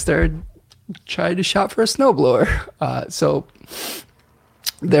that's when I started trying to shop for a snowblower. So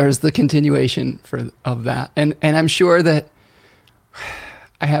there's the continuation of that. And I'm sure that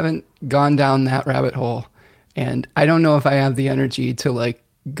I haven't gone down that rabbit hole. And I don't know if I have the energy to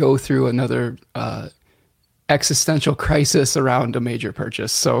go through another existential crisis around a major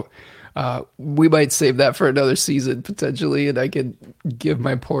purchase. So we might save that for another season potentially, and I could give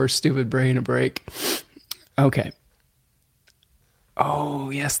my poor stupid brain a break. Okay. Oh,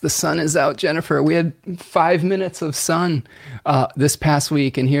 yes, the sun is out, Jennifer. We had 5 minutes of sun this past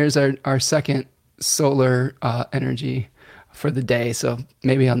week, and here's our second solar energy for the day. So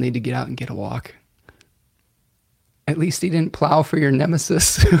maybe I'll need to get out and get a walk. At least he didn't plow for your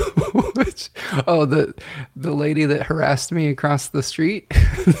nemesis. Which, oh, the lady that harassed me across the street.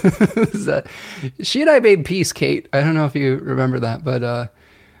 She and I made peace, Kate. I don't know if you remember that, but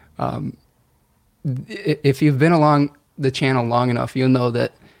if you've been along the channel long enough, you'll know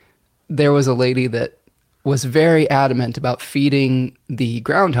that there was a lady that was very adamant about feeding the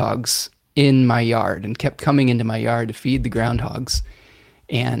groundhogs in my yard and kept coming into my yard to feed the groundhogs.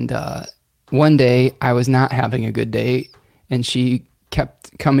 And one day I was not having a good day, and she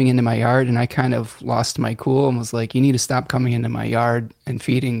kept coming into my yard, and I kind of lost my cool and was like, you need to stop coming into my yard and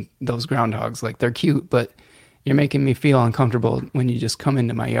feeding those groundhogs. Like, they're cute, but you're making me feel uncomfortable when you just come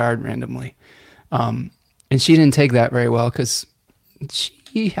into my yard randomly. And she didn't take that very well because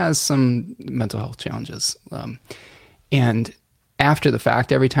she has some mental health challenges. And after the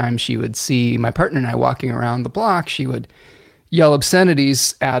fact, every time she would see my partner and I walking around the block, she would yell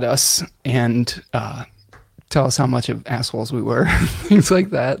obscenities at us and tell us how much of assholes we were, things like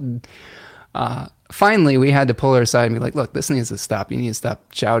that. And finally, we had to pull her aside and be like, look, this needs to stop. You need to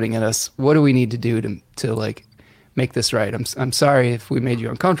stop shouting at us. What do we need to do to like make this right? I'm sorry if we made you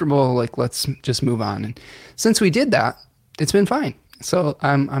uncomfortable. Like, let's just move on. And since we did that, it's been fine. So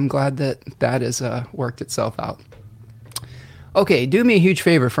I'm glad that has worked itself out. Okay, do me a huge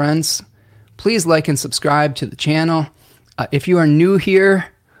favor, friends. Please like and subscribe to the channel. If you are new here,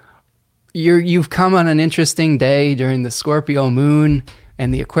 you've come on an interesting day during the Scorpio moon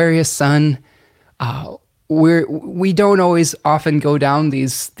and the Aquarius sun. We don't always often go down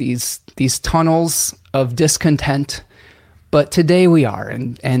these tunnels of discontent, but today we are,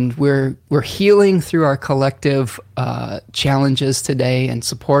 and we're healing through our collective challenges today and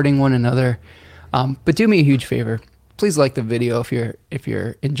supporting one another. But do me a huge favor. Please like the video if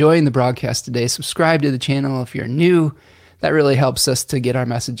you're enjoying the broadcast today. Subscribe to the channel if you're new. That really helps us to get our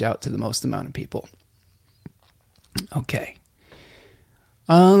message out to the most amount of people. Okay.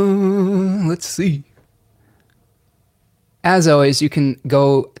 Let's see. As always, you can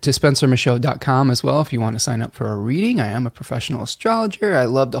go to spencermichaud.com as well if you want to sign up for a reading. I am a professional astrologer. I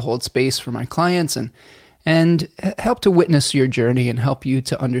love to hold space for my clients and help to witness your journey and help you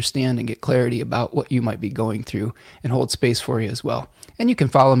to understand and get clarity about what you might be going through and hold space for you as well. And you can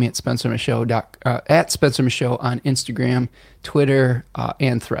follow me at Spencer Michaud on Instagram, Twitter,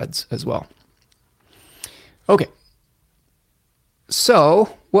 and Threads as well. Okay.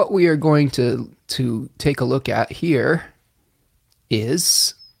 So what we are going to take a look at here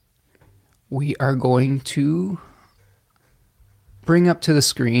is we are going to bring up to the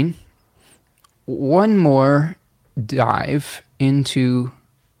screen one more dive into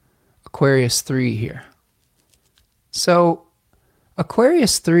Aquarius 3 here. So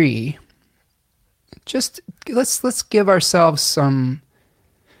Aquarius 3, just let's give ourselves some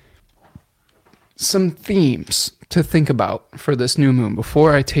themes to think about for this new moon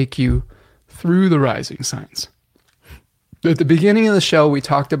before I take you through the rising signs. At the beginning of the show, we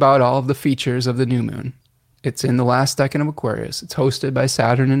talked about all of the features of the new moon. It's in the last decan of Aquarius. It's hosted by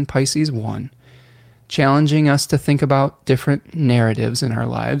Saturn in Pisces 1, challenging us to think about different narratives in our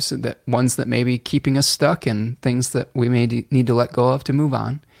lives, that ones that may be keeping us stuck and things that we may need to let go of to move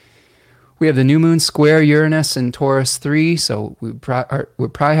on. We have the new moon square Uranus in Taurus 3, so we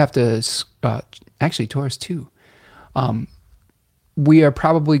probably have to, actually Taurus 2. We are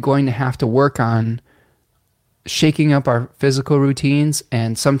probably going to have to work on shaking up our physical routines,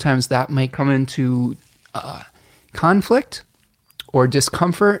 and sometimes that may come into conflict or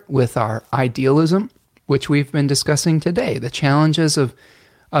discomfort with our idealism, which we've been discussing today. The challenges of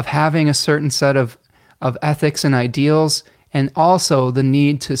having a certain set of ethics and ideals, and also the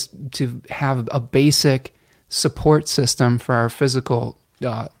need to have a basic support system for our physical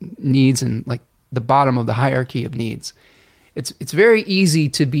needs and like the bottom of the hierarchy of needs. It's very easy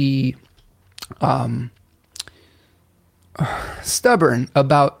to be stubborn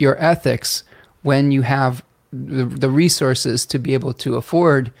about your ethics when you have the resources to be able to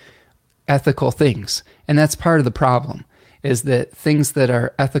afford ethical things. And that's part of the problem, is that things that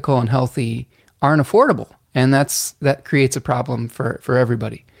are ethical and healthy aren't affordable. And that creates a problem for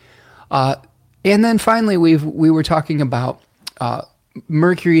everybody. And then finally, we were talking about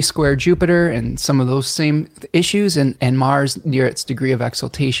Mercury square Jupiter and some of those same issues, and Mars near its degree of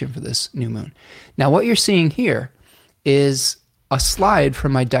exaltation for this new moon. Now, what you're seeing here is a slide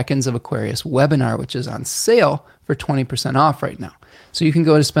from my Decans of Aquarius webinar, which is on sale for 20% off right now. So you can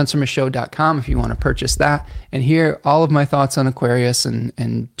go to spencermichaud.com if you want to purchase that and hear all of my thoughts on Aquarius and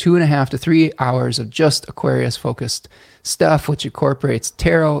 2.5 to 3 hours of just Aquarius focused stuff, which incorporates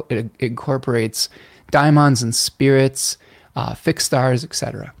tarot, it incorporates daimons and spirits, fixed stars,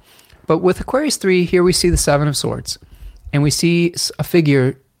 etc. But with Aquarius 3, here we see the Seven of Swords, and we see a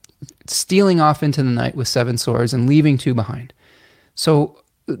figure stealing off into the night with 7 swords and leaving 2 behind. So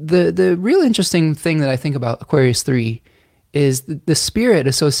the real interesting thing that I think about Aquarius 3 is the spirit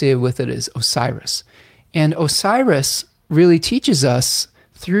associated with it is Osiris. And Osiris really teaches us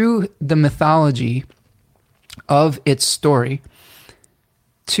through the mythology of its story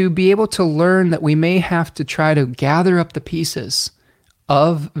to be able to learn that we may have to try to gather up the pieces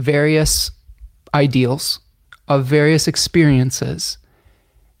of various ideals, of various experiences,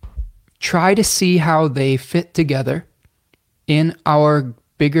 try to see how they fit together in our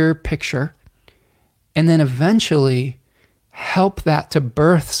bigger picture, and then eventually help that to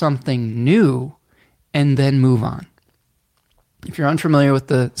birth something new and then move on. If you're unfamiliar with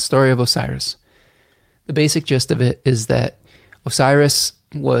the story of Osiris, the basic gist of it is that Osiris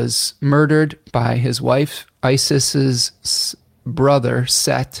was murdered by his wife Isis's brother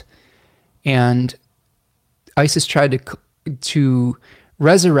Set, and Isis tried to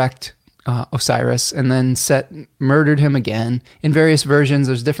resurrect Osiris, and then Set murdered him again. In various versions,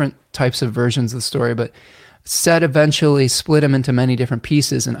 there's different types of versions of the story, but Set eventually split him into many different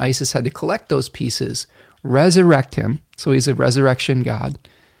pieces, and Isis had to collect those pieces, resurrect him, so he's a resurrection god,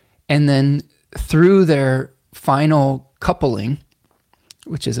 and then through their final coupling,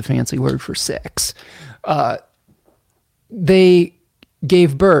 which is a fancy word for sex, they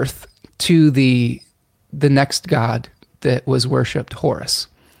gave birth to the next god that was worshipped, Horus.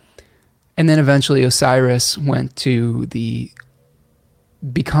 And then eventually Osiris went to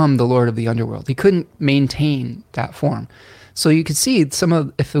become the Lord of the Underworld. He couldn't maintain that form. So you can see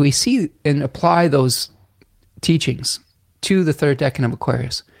if we see and apply those teachings to the third decan of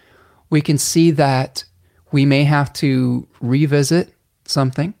Aquarius, we can see that we may have to revisit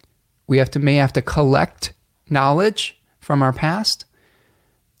something. We may have to collect knowledge from our past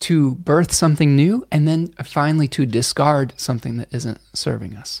to birth something new, and then finally to discard something that isn't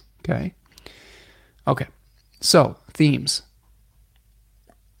serving us. Okay. So, themes.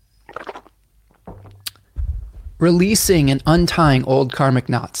 Releasing and untying old karmic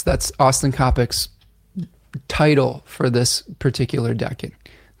knots. That's Austin Coppock's title for this particular decan.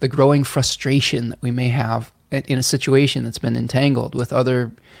 The growing frustration that we may have in a situation that's been entangled with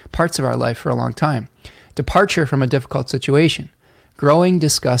other parts of our life for a long time. Departure from a difficult situation. Growing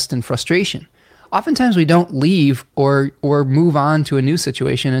disgust and frustration. Oftentimes we don't leave or move on to a new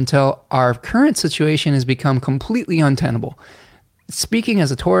situation until our current situation has become completely untenable. Speaking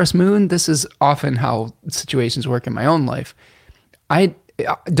as a Taurus moon, this is often how situations work in my own life. I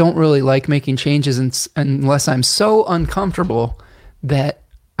don't really like making changes unless I'm so uncomfortable that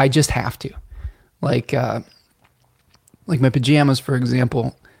I just have to. Like my pajamas, for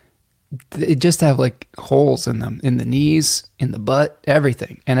example, they just have like holes in them, in the knees, in the butt,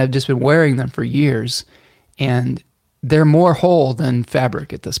 everything. And I've just been wearing them for years, and they're more whole than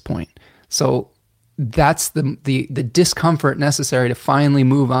fabric at this point. So that's the discomfort necessary to finally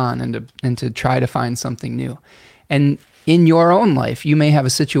move on and to try to find something new. And in your own life, you may have a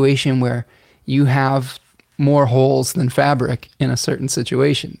situation where you have more holes than fabric in a certain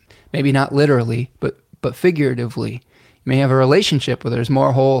situation. Maybe not literally, but figuratively. You may have a relationship where there's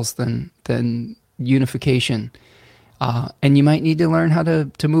more holes than unification. And you might need to learn how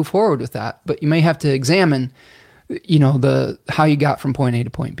to move forward with that. But you may have to examine, how you got from point A to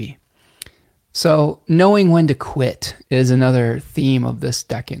point B. So knowing when to quit is another theme of this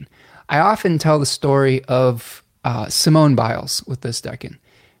decan. I often tell the story of Simone Biles with this decan,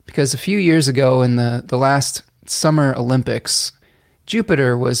 because a few years ago in the last Summer Olympics,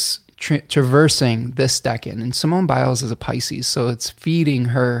 Jupiter was traversing this decan, and Simone Biles is a Pisces, so it's feeding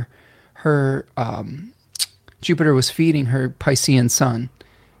her Jupiter was feeding her Piscean sun,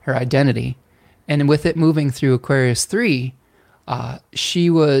 her identity, and with it moving through Aquarius 3,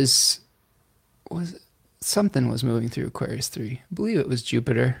 something was moving through Aquarius 3. I believe it was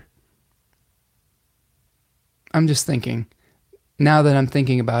Jupiter. I'm just thinking, now that I'm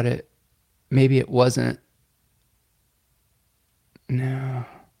thinking about it, maybe it wasn't. No.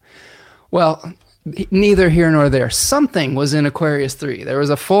 Well, neither here nor there. Something was in Aquarius 3. There was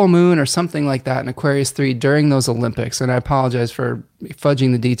a full moon or something like that in Aquarius 3 during those Olympics, and I apologize for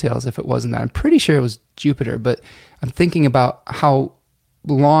fudging the details if it wasn't that. I'm pretty sure it was Jupiter, but I'm thinking about how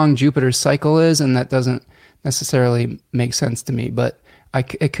long Jupiter's cycle is, and that doesn't necessarily make sense to me, but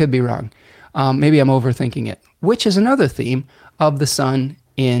it could be wrong. Maybe I'm overthinking it, which is another theme of the sun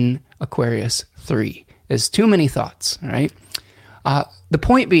in Aquarius 3, is too many thoughts, right? The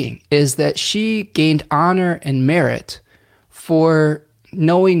point being is that she gained honor and merit for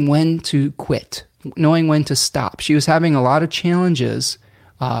knowing when to quit, knowing when to stop. She was having a lot of challenges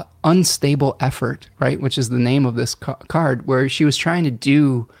unstable effort, right? Which is the name of this card, where she was trying to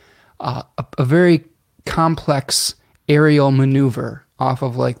do a very complex aerial maneuver off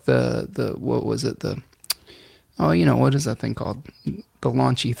of like the what was it, what is that thing called, the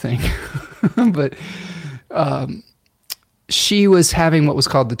launchy thing. But she was having what was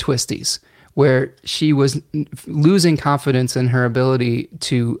called the twisties, where she was losing confidence in her ability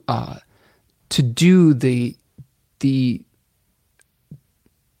to do the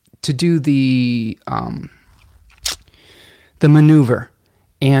maneuver.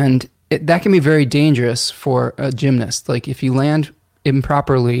 And that can be very dangerous for a gymnast. Like if you land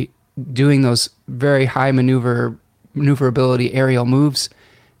improperly doing those very high maneuverability aerial moves,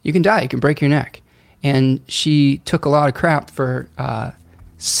 you can die. You can break your neck. And she took a lot of crap for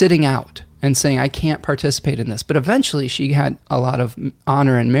sitting out and saying, I can't participate in this. But eventually she had a lot of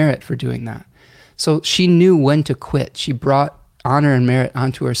honor and merit for doing that. So she knew when to quit. She brought honor and merit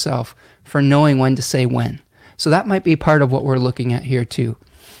onto herself for knowing when to say when. So that might be part of what we're looking at here too.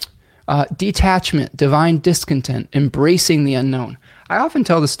 Detachment, divine discontent, embracing the unknown. I often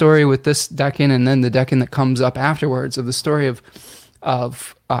tell the story with this decan and then the decan that comes up afterwards of the story of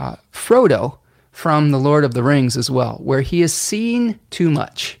Frodo from The Lord of the Rings as well, where he has seen too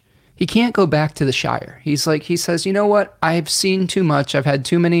much. He can't go back to the Shire. He says, you know what? I've seen too much. I've had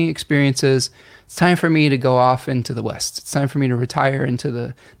too many experiences. It's time for me to go off into the West. It's time for me to retire into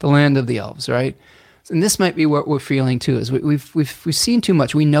the land of the elves, right? And this might be what we're feeling too, is we've seen too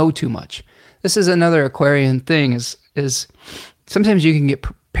much. We know too much. This is another Aquarian thing, is sometimes you can get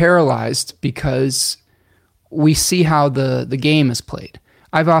paralyzed because we see how the game is played.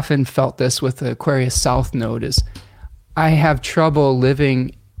 I've often felt this with the Aquarius South node, is I have trouble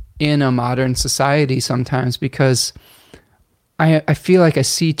living in a modern society sometimes because I feel like I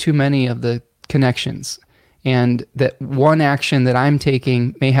see too many of the connections, and that one action that I'm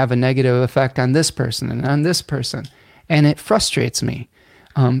taking may have a negative effect on this person and on this person. And it frustrates me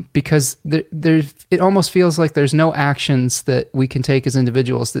because it almost feels like there's no actions that we can take as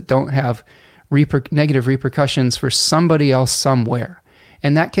individuals that don't have negative repercussions for somebody else somewhere.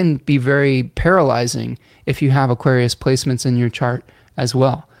 And that can be very paralyzing if you have Aquarius placements in your chart as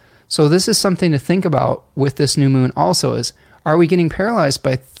well. So this is something to think about with this new moon also, is, are we getting paralyzed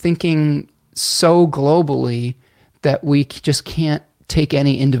by thinking so globally that we just can't take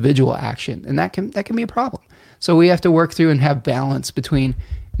any individual action? And that can be a problem. So we have to work through and have balance between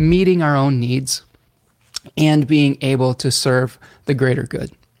meeting our own needs and being able to serve the greater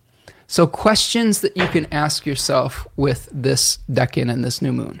good. So questions that you can ask yourself with this decan and this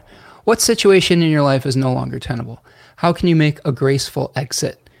new moon. What situation in your life is no longer tenable? How can you make a graceful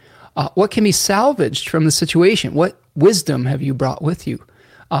exit? What can be salvaged from the situation? What wisdom have you brought with you?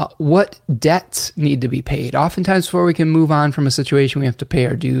 What debts need to be paid? Oftentimes before we can move on from a situation, we have to pay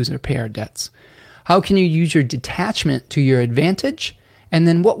our dues or pay our debts. How can you use your detachment to your advantage? And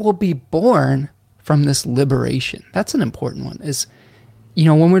then what will be born from this liberation? That's an important one. Is,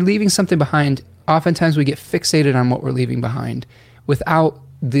 when we're leaving something behind, oftentimes we get fixated on what we're leaving behind without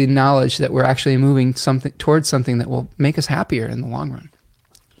the knowledge that we're actually moving towards something that will make us happier in the long run.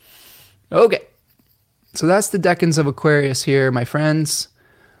 Okay, so that's the decans of Aquarius here, my friends.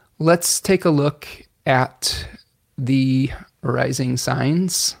 Let's take a look at the rising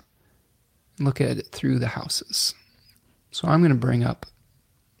signs. Look at it through the houses. So I'm going to bring up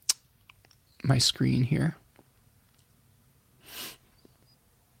my screen here,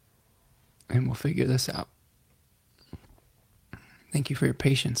 and we'll figure this out. Thank you for your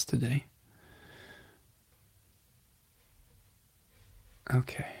patience today.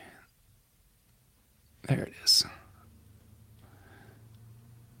 Okay. There it is.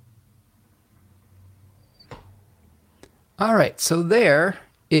 All right, so there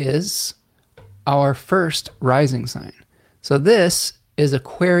is our first rising sign. So this is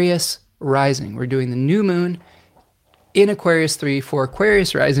Aquarius rising. We're doing the new moon in Aquarius 3 for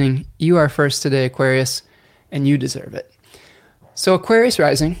Aquarius rising. You are first today, Aquarius, and you deserve it. So Aquarius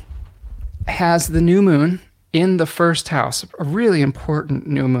rising has the new moon in the first house, a really important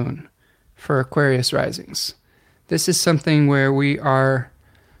new moon for Aquarius risings. This is something where we are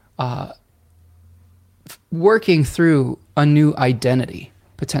working through a new identity,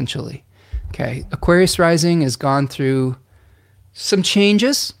 potentially. Okay, Aquarius rising has gone through some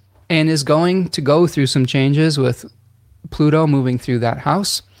changes and is going to go through some changes with Pluto moving through that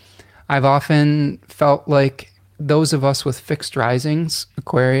house. I've often felt like those of us with fixed risings,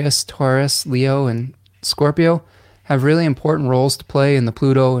 Aquarius, Taurus, Leo, and Scorpio, have really important roles to play in the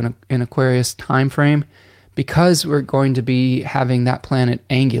Pluto and Aquarius time frame, because we're going to be having that planet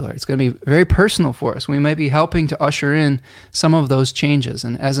angular. It's going to be very personal for us. We might be helping to usher in some of those changes.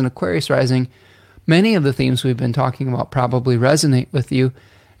 And as an Aquarius rising, many of the themes we've been talking about probably resonate with you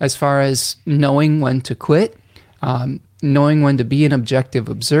as far as knowing when to quit, knowing when to be an objective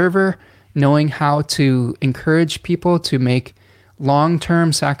observer, knowing how to encourage people to make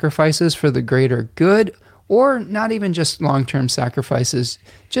long-term sacrifices for the greater good, or not even just long-term sacrifices,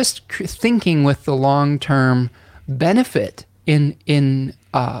 just thinking with the long-term benefit in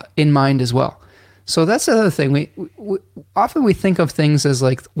mind as well. So that's the other thing. We often we think of things as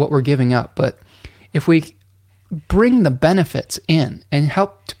like what we're giving up, but if we bring the benefits in and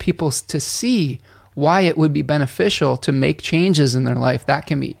help people to see why it would be beneficial to make changes in their life, that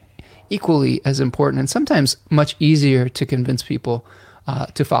can be equally as important and sometimes much easier to convince people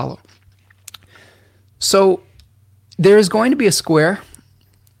to follow. So there is going to be a square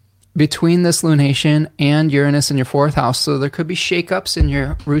between this lunation and Uranus in your fourth house. So there could be shakeups in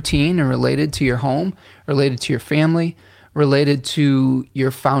your routine and related to your home, related to your family, related to your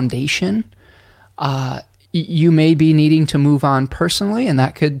foundation. You may be needing to move on personally, and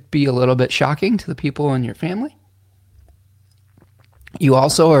that could be a little bit shocking to the people in your family. You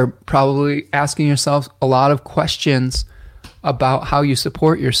also are probably asking yourself a lot of questions about how you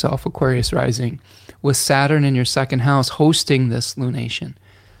support yourself, Aquarius rising, with Saturn in your second house hosting this lunation.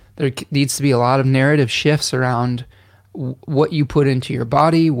 There needs to be a lot of narrative shifts around what you put into your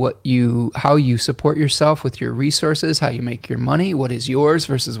body, how you support yourself with your resources, how you make your money, what is yours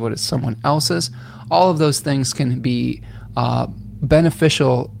versus what is someone else's. All of those things can be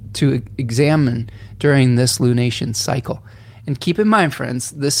beneficial to examine during this lunation cycle. And keep in mind,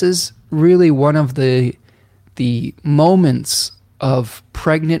 friends, this is really one of the moments of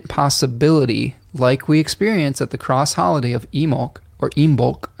pregnant possibility like we experience at the cross holiday of Imbolc or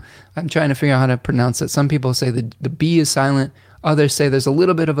Imbolc. I'm trying to figure out how to pronounce it. Some people say the B is silent. Others say there's a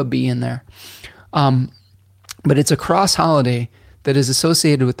little bit of a B in there. But it's a cross holiday that is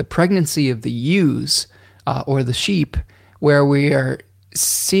associated with the pregnancy of the ewes or the sheep, where we are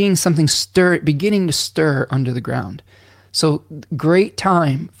seeing something beginning to stir under the ground. So great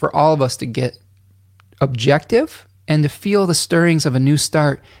time for all of us to get objective and to feel the stirrings of a new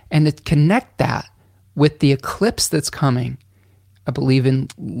start and to connect that with the eclipse that's coming, I believe in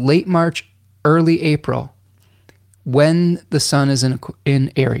late March, early April, when the sun is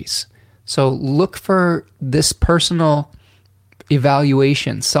in Aries. So look for this personal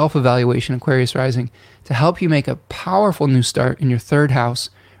evaluation, self-evaluation, Aquarius rising, to help you make a powerful new start in your third house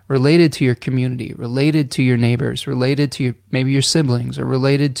related to your community, related to your neighbors, related to maybe your siblings, or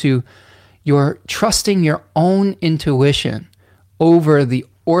related to your trusting your own intuition over the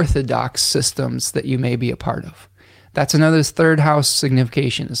orthodox systems that you may be a part of. That's another third house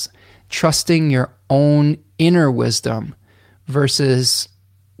signification, is trusting your own inner wisdom versus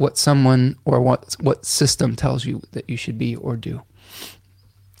what someone or what system tells you that you should be or do.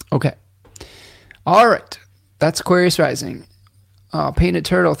 Okay. All right. That's Aquarius rising. Painted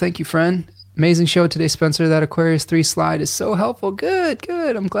Turtle, thank you, friend. Amazing show today, Spencer. That Aquarius 3 slide is so helpful. Good.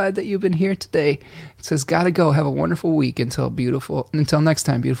 I'm glad that you've been here today. It says, gotta go. Have a wonderful week until next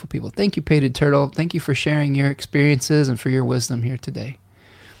time, beautiful people. Thank you, Painted Turtle. Thank you for sharing your experiences and for your wisdom here today.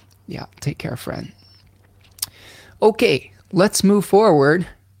 Yeah, take care, friend. Okay, let's move forward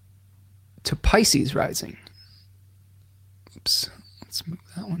to Pisces rising. Oops, let's move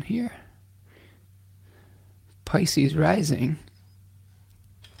that one here. Pisces rising.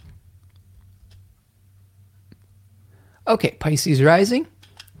 Okay, Pisces rising.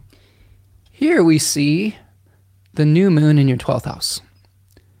 Here we see the new moon in your 12th house.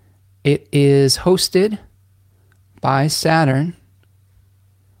 It is hosted by Saturn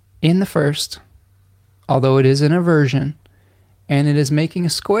in the first, although it is an inversion, and it is making a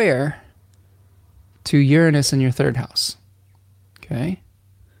square to Uranus in your third house. Okay?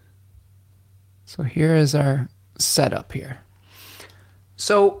 So here is our setup here.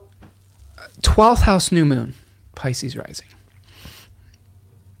 So, 12th house new moon, Pisces rising.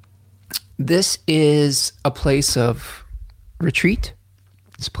 This is a place of retreat.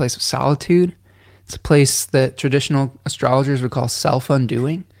 It's a place of solitude. It's a place that traditional astrologers would call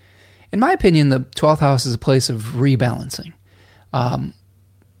self-undoing. In my opinion, the 12th house is a place of rebalancing.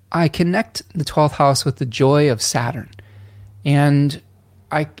 I connect the 12th house with the joy of Saturn. And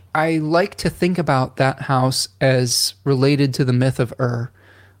I like to think about that house as related to the myth of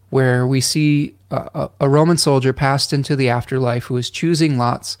where we see a Roman soldier passed into the afterlife who is choosing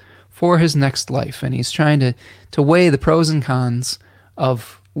lots for his next life. And he's trying to weigh the pros and cons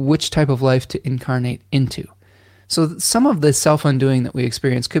of which type of life to incarnate into. So some of the self-undoing that we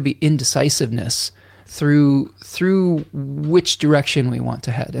experience could be indecisiveness through which direction we want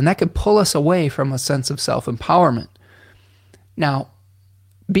to head. And that could pull us away from a sense of self-empowerment. Now,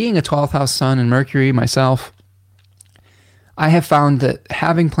 being a 12th house sun and Mercury myself, I have found that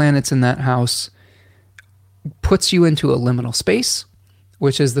having planets in that house puts you into a liminal space,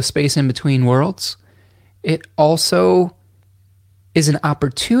 which is the space in between worlds. It also is an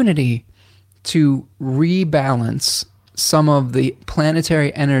opportunity to rebalance some of the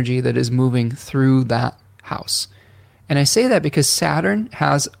planetary energy that is moving through that house. And I say that because Saturn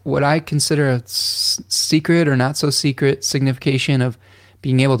has what I consider a secret or not so secret signification of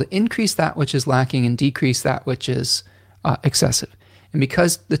being able to increase that which is lacking and decrease that which is excessive. And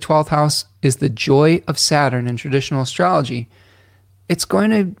because the 12th house is the joy of Saturn in traditional astrology, it's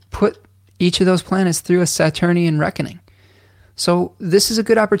going to put each of those planets through a Saturnian reckoning. So this is a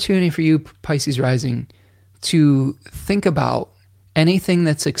good opportunity for you, Pisces rising, to think about anything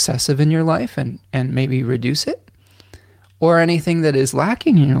that's excessive in your life and maybe reduce it, or anything that is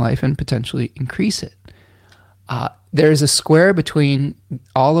lacking in your life and potentially increase it. There's a square between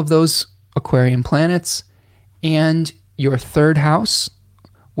all of those Aquarian planets and your third house,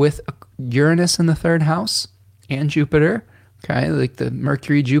 with Uranus in the third house and Jupiter, okay, like the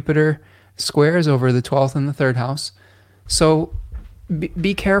Mercury-Jupiter squares over the 12th and the third house. So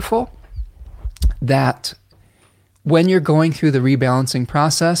be careful that when you're going through the rebalancing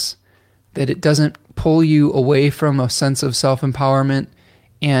process, that it doesn't pull you away from a sense of self-empowerment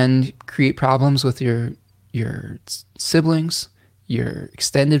and create problems with your siblings, your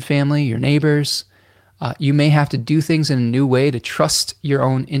extended family, your neighbors. You may have to do things in a new way to trust your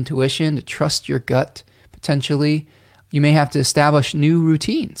own intuition, to trust your gut, potentially. You may have to establish new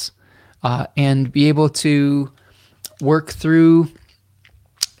routines and be able to work through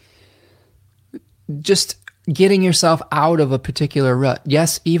just getting yourself out of a particular rut.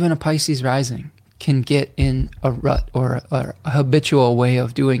 Yes, even a Pisces rising can get in a rut or a habitual way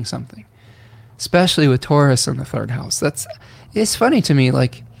of doing something, especially with Taurus in the third house. It's funny to me,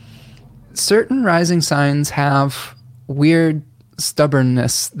 like, certain rising signs have weird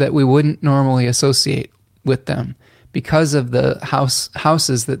stubbornness that we wouldn't normally associate with them because of the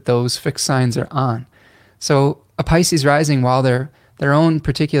houses that those fixed signs are on. So a Pisces rising, while their own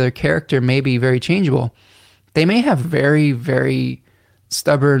particular character may be very changeable, they may have very, very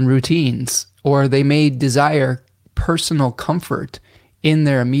stubborn routines, or they may desire personal comfort in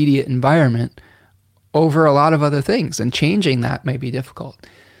their immediate environment over a lot of other things, and changing that may be difficult.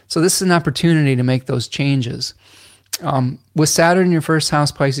 So this is an opportunity to make those changes. With Saturn in your first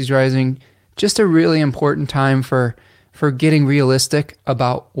house, Pisces rising, just a really important time for getting realistic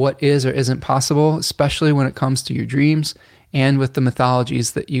about what is or isn't possible, especially when it comes to your dreams and with the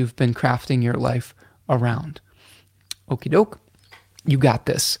mythologies that you've been crafting your life around. Okie doke, you got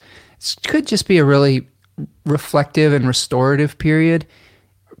this. It could just be a really reflective and restorative period.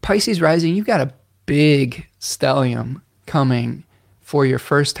 Pisces rising, you've got a big stellium coming for your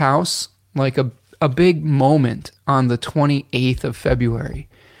first house, like a big moment on the 28th of February,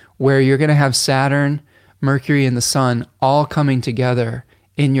 where you're going to have Saturn, Mercury, and the Sun all coming together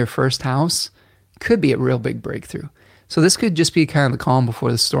in your first house. Could be a real big breakthrough. So this could just be kind of the calm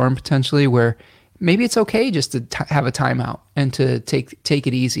before the storm, potentially, where maybe it's okay just to have a timeout and to take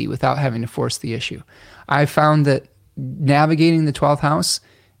it easy without having to force the issue. I found that navigating the 12th house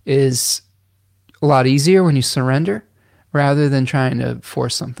is a lot easier when you surrender rather than trying to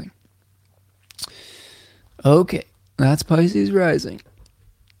force something. Okay, that's Pisces rising.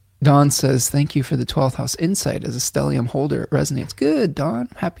 Dawn says, thank you for the 12th house insight. As a stellium holder, it resonates. Good, Dawn.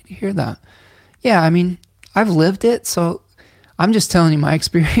 I'm happy to hear that. Yeah, I mean, I've lived it, so I'm just telling you my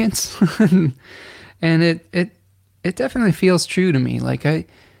experience. And it definitely feels true to me. Like, I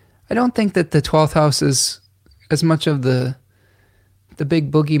don't think that the 12th house is as much of the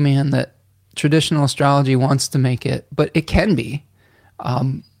big boogeyman that traditional astrology wants to make it, but it can be.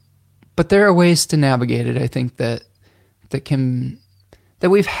 But there are ways to navigate it, I think, that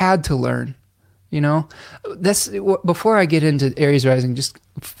we've had to learn. You know, before I get into Aries rising, just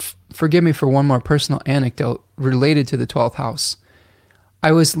forgive me for one more personal anecdote related to the 12th house.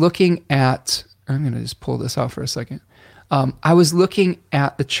 I was looking at, I'm going to just pull this off for a second. I was looking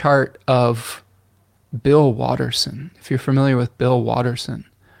at the chart of Bill Watterson. If you're familiar with Bill Watterson,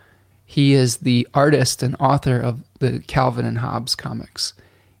 he is the artist and author of the Calvin and Hobbes comics.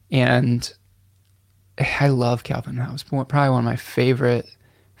 And I love Calvin and Hobbes. Probably one of my favorite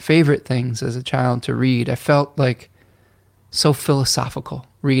things as a child to read. I felt like so philosophical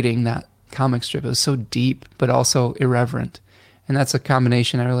reading that comic strip. It was so deep, but also irreverent. And that's a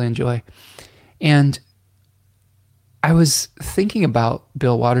combination I really enjoy. And I was thinking about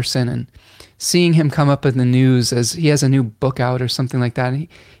Bill Watterson and seeing him come up in the news as he has a new book out or something like that. And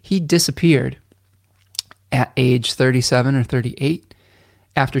he disappeared at age 37 or 38.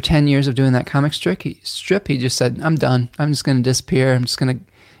 After 10 years of doing that comic strip, he just said, I'm done. I'm just going to disappear. I'm just going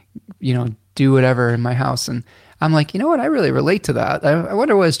to, do whatever in my house. And I'm like, you know what? I really relate to that. I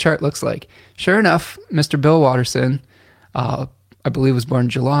wonder what his chart looks like. Sure enough, Mr. Bill Watterson, I believe was born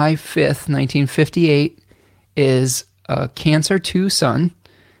July 5th, 1958, is a Cancer 2 sun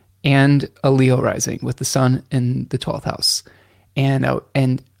and a Leo rising with the sun in the 12th house.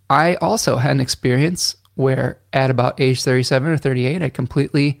 And I also had an experience where at about age 37 or 38, I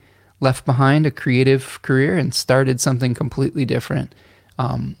completely left behind a creative career and started something completely different,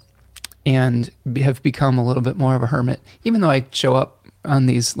 and have become a little bit more of a hermit, even though I show up on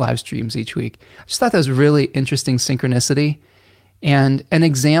these live streams each week. I just thought that was really interesting synchronicity and an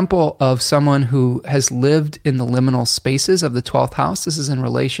example of someone who has lived in the liminal spaces of the 12th house. This is in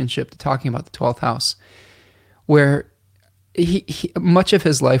relationship to talking about the 12th house, where he much of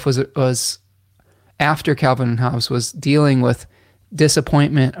his life was after Calvin and Hobbes was dealing with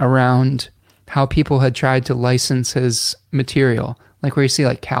disappointment around how people had tried to license his material, like where you see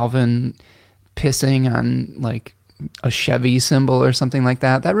like Calvin pissing on like a Chevy symbol or something like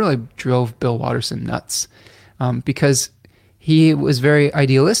that. That really drove Bill Watterson nuts, because he was very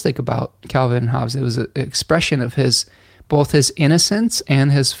idealistic about Calvin and Hobbes. It was an expression of both his innocence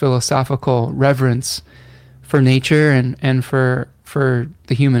and his philosophical reverence for nature and for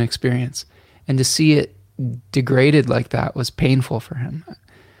the human experience. And to see it degraded like that was painful for him.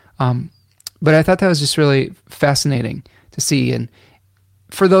 But I thought that was just really fascinating to see. And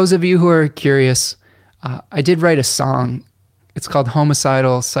for those of you who are curious, I did write a song. It's called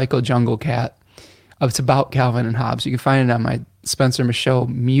Homicidal Psycho Jungle Cat. It's about Calvin and Hobbes. You can find it on my Spencer Michaud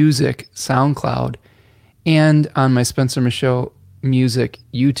Music SoundCloud and on my Spencer Michaud Music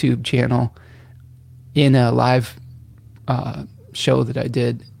YouTube channel in a live show that I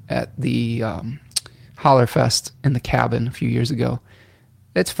did at the Hollerfest in the Cabin a few years ago.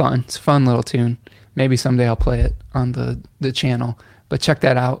 It's fun. It's a fun little tune. Maybe someday I'll play it on the channel, but check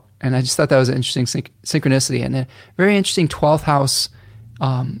that out. And I just thought that was an interesting synchronicity and a very interesting 12th house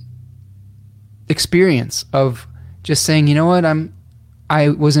experience of just saying, you know what, I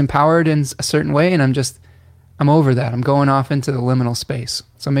was empowered in a certain way and I'm over that. I'm going off into the liminal space.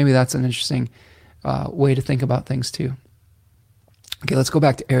 So maybe that's an interesting way to think about things too. Okay, let's go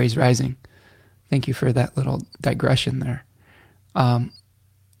back to Aries rising. Thank you for that little digression there. Let's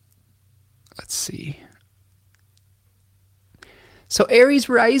see. So Aries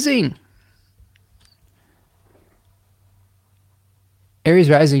rising.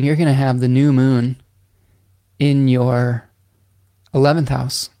 Aries rising, you're going to have the new moon in your 11th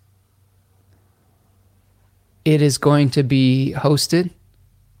house. It is going to be hosted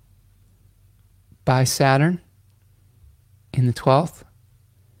by Saturn in the 12th.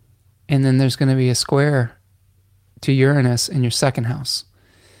 And then there's going to be a square to Uranus in your second house.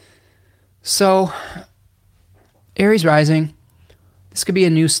 So Aries rising, this could be a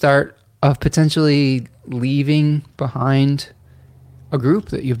new start of potentially leaving behind a group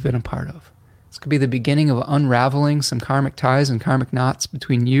that you've been a part of. This could be the beginning of unraveling some karmic ties and karmic knots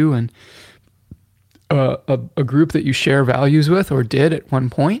between you and a group that you share values with or did at one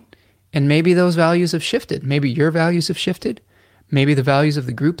point. And maybe those values have shifted. Maybe your values have shifted. Maybe the values of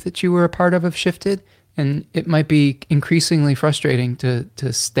the group that you were a part of have shifted. And it might be increasingly frustrating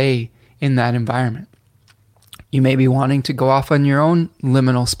to stay in that environment. You may be wanting to go off on your own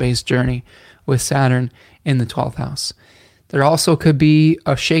liminal space journey with Saturn in the 12th house. There also could be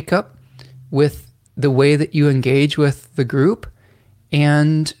a shakeup with the way that you engage with the group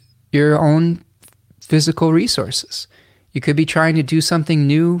and your own physical resources. You could be trying to do something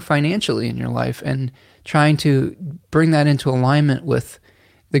new financially in your life, and trying to bring that into alignment with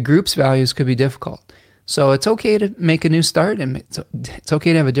the group's values could be difficult. So it's okay to make a new start, and it's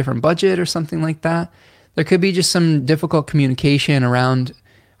okay to have a different budget or something like that. There could be just some difficult communication around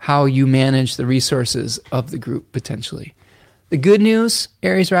how you manage the resources of the group potentially. The good news,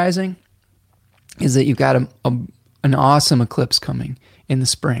 Aries rising, is that you've got an awesome eclipse coming in the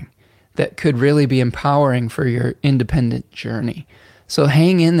spring that could really be empowering for your independent journey. So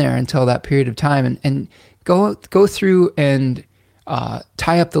hang in there until that period of time and go through and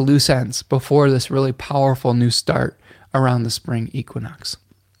tie up the loose ends before this really powerful new start around the spring equinox.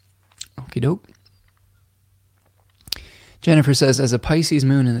 Okie doke. Jennifer says, as a Pisces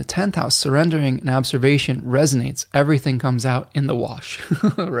moon in the 10th house, surrendering and observation resonates. Everything comes out in the wash,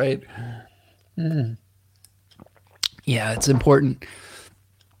 right? Yeah, it's important.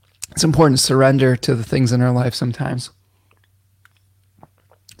 It's important to surrender to the things in our life sometimes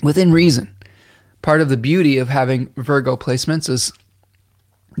within reason. Part of the beauty of having Virgo placements is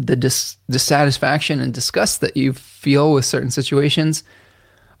the dissatisfaction and disgust that you feel with certain situations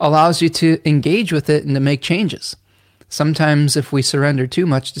allows you to engage with it and to make changes. Sometimes if we surrender too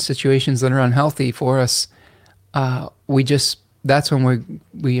much to situations that are unhealthy for us, that's when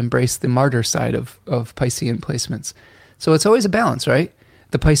we embrace the martyr side of Piscean placements. So it's always a balance, right?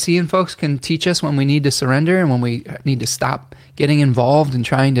 The Piscean folks can teach us when we need to surrender and when we need to stop getting involved in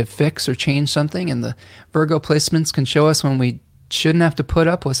trying to fix or change something. And the Virgo placements can show us when we shouldn't have to put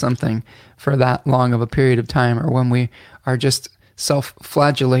up with something for that long of a period of time, or when we are just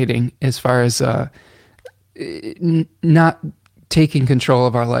self-flagellating as far as not taking control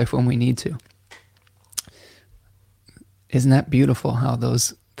of our life when we need to. Isn't that beautiful how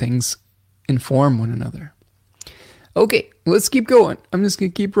those things inform one another? Okay, let's keep going. I'm just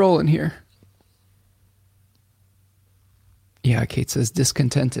going to keep rolling here. Yeah, Kate says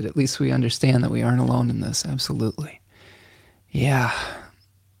discontented. At least we understand that we aren't alone in this. Absolutely. Yeah.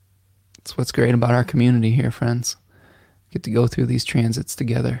 That's what's great about our community here, friends. Get to go through these transits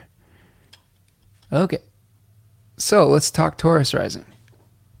together. Okay. So let's talk Taurus rising.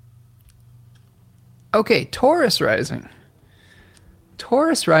 Okay, Taurus rising.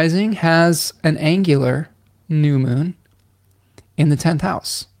 Taurus rising has an angular new moon in the 10th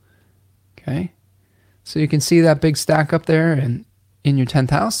house. Okay. So you can see that big stack up there in your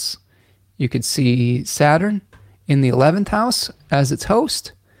 10th house. You could see Saturn in the 11th house as its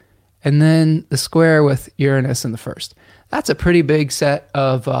host, and then the square with Uranus in the first. That's a pretty big set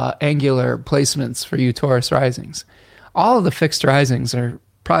of angular placements for you Taurus risings. All of the fixed risings are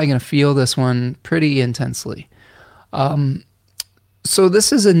probably going to feel this one pretty intensely. So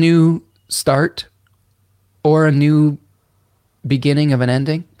this is a new start or a new beginning of an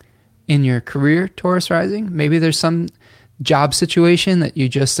ending in your career, Taurus rising. Maybe there's some job situation that you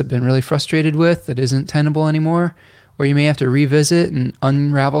just have been really frustrated with that isn't tenable anymore, or you may have to revisit and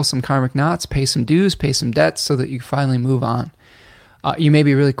unravel some karmic knots, pay some dues, pay some debts so that you finally move on. You may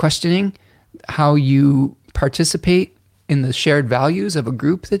be really questioning how you participate in the shared values of a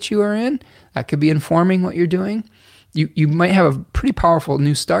group that you are in. That could be informing what you're doing. You might have a pretty powerful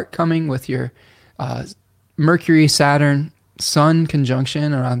new start coming with your Mercury, Saturn, Sun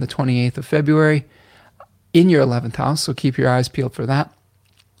conjunction around the 28th of February in your 11th house, so keep your eyes peeled for that.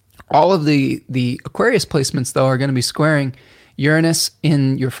 All of the Aquarius placements, though, are going to be squaring Uranus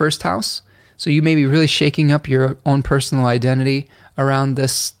in your first house, so you may be really shaking up your own personal identity around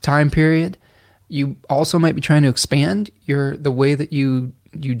this time period. You also might be trying to expand the way that you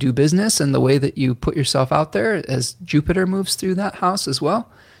do business and the way that you put yourself out there as Jupiter moves through that house as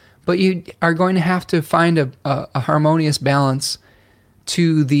well. But you are going to have to find a harmonious balance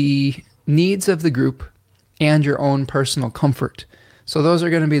to the needs of the group and your own personal comfort. So those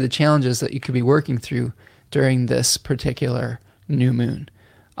are going to be the challenges that you could be working through during this particular new moon.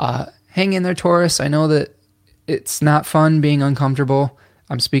 Hang in there, Taurus. I know that it's not fun being uncomfortable.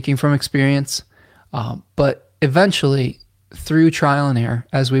 I'm speaking from experience. But eventually, through trial and error,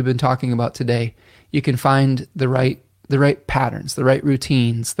 as we've been talking about today, you can find the right patterns, the right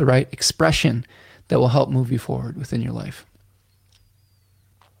routines, the right expression that will help move you forward within your life.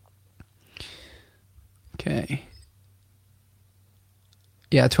 Okay.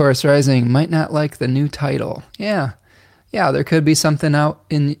 Yeah, Taurus rising might not like the new title. Yeah, there could be something out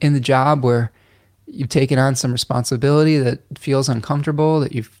in the job where you've taken on some responsibility that feels uncomfortable,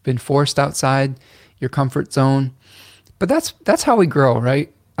 that you've been forced outside your comfort zone. But that's how we grow,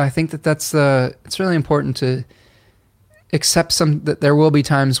 right? I think it's really important to accept that there will be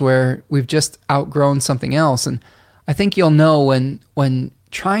times where we've just outgrown something else. And I think you'll know when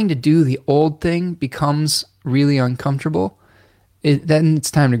trying to do the old thing becomes really uncomfortable, then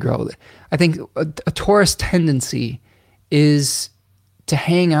it's time to grow. I think a Taurus tendency is to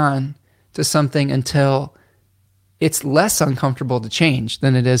hang on to something until it's less uncomfortable to change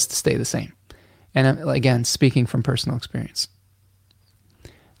than it is to stay the same. And again, speaking from personal experience.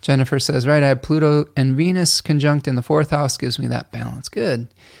 Jennifer says, right, I have Pluto and Venus conjunct in the 4th house, gives me that balance. Good.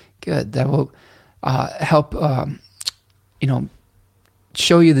 That will help,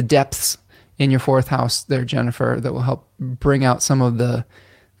 show you the depths in your 4th house there, Jennifer, that will help bring out some of the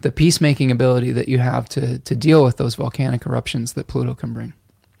peacemaking ability that you have to deal with those volcanic eruptions that Pluto can bring.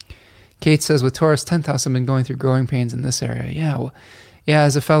 Kate says, with Taurus 10th house, I've been going through growing pains in this area. Yeah,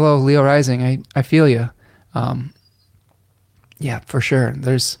 as a fellow Leo rising, I feel you. Yeah, for sure.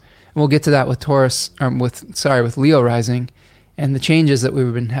 We'll get to that with with Leo rising and the changes that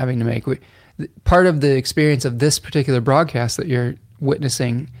we've been having to make. Part of the experience of this particular broadcast that you're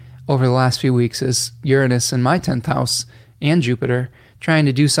witnessing over the last few weeks is Uranus in my 10th house and Jupiter, trying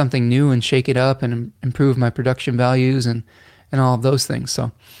to do something new and shake it up and improve my production values and all of those things.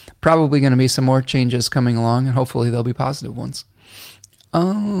 So probably going to be some more changes coming along, and hopefully they'll be positive ones.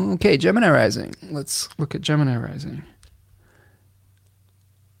 Okay, Gemini rising. Let's look at Gemini rising.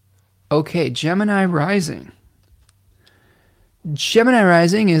 Okay, Gemini rising. Gemini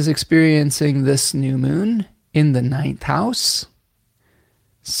rising is experiencing this new moon in the 9th house.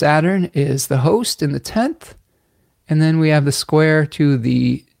 Saturn is the host in the 10th. And then we have the square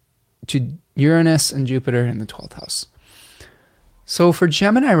to Uranus and Jupiter in the 12th house. So for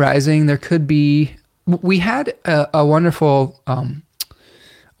Gemini rising, there could be, we had a wonderful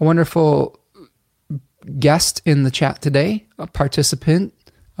guest in the chat today, a participant,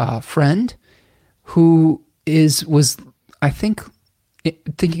 friend, who was I think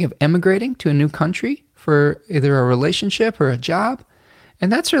thinking of emigrating to a new country for either a relationship or a job.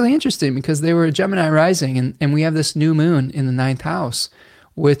 And that's really interesting because they were a Gemini rising, and we have this new moon in the 9th house,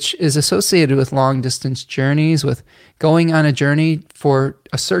 which is associated with long distance journeys, with going on a journey for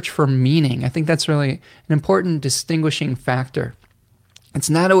a search for meaning. I think that's really an important distinguishing factor. It's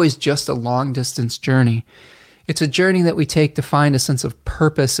not always just a long distance journey. It's a journey that we take to find a sense of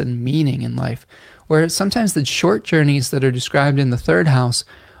purpose and meaning in life, where sometimes the short journeys that are described in the 3rd house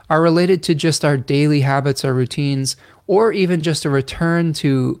are related to just our daily habits, our routines, or even just a return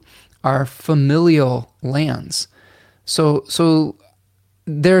to our familial lands. So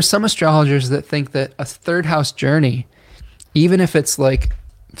there are some astrologers that think that a 3rd house journey, even if it's like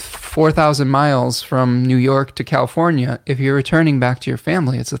 4,000 miles from New York to California, if you're returning back to your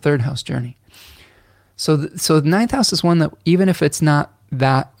family, it's a 3rd house journey. So the 9th house is one that, even if it's not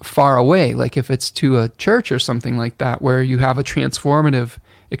that far away, like if it's to a church or something like that, where you have a transformative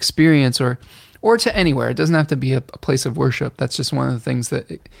experience, or to anywhere, it doesn't have to be a place of worship. That's just one of the things that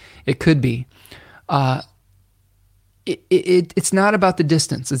it could be. It's not about the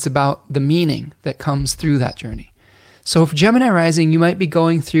distance. It's about the meaning that comes through that journey. So for Gemini rising, you might be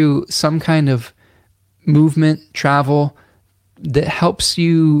going through some kind of movement, travel that helps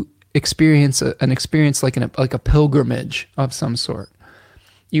you experience an experience like a pilgrimage of some sort.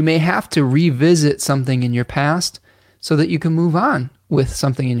 You may have to revisit something in your past so that you can move on with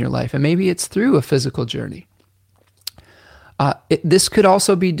something in your life. And maybe it's through a physical journey. This could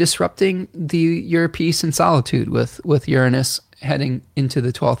also be disrupting your peace and solitude with Uranus heading into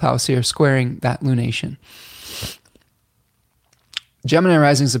the 12th house here, squaring that lunation. Gemini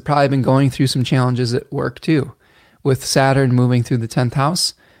risings have probably been going through some challenges at work too, with Saturn moving through the 10th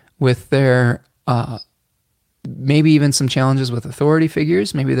house, with their maybe even some challenges with authority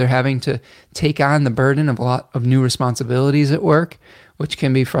figures. Maybe they're having to take on the burden of a lot of new responsibilities at work, which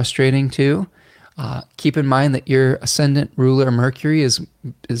can be frustrating too. Keep in mind that your ascendant ruler Mercury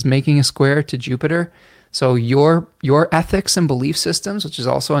is making a square to Jupiter. So your ethics and belief systems, which is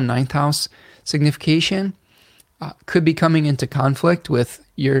also a 9th house signification, could be coming into conflict with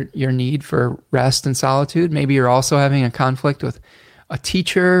your need for rest and solitude. Maybe you're also having a conflict with a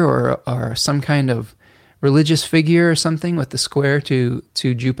teacher or some kind of religious figure or something with the square to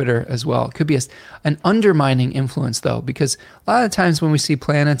Jupiter as well. It could be an undermining influence though, because a lot of times when we see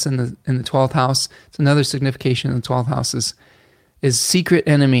planets in the 12th house, it's another signification of the 12th house is secret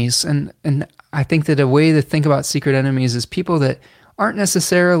enemies. And I think that a way to think about secret enemies is people that aren't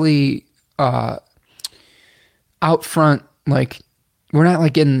necessarily out front, like we're not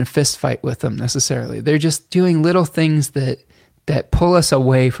like getting in a fist fight with them necessarily. They're just doing little things that pull us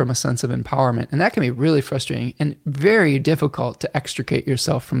away from a sense of empowerment. And that can be really frustrating and very difficult to extricate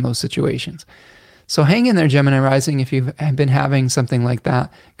yourself from those situations. So hang in there, Gemini rising, if you've been having something like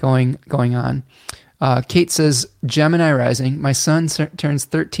that going on. Kate says, Gemini rising, my son turns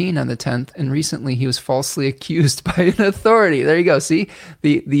 13 on the 10th, and recently he was falsely accused by an authority. There you go. See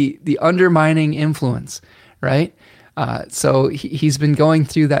the undermining influence, right? So he's been going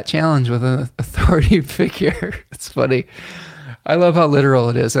through that challenge with an authority figure. It's funny. I love how literal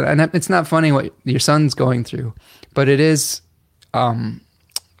it is. And it's not funny what your son's going through, but it is,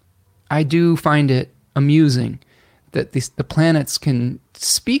 I do find it amusing that the planets can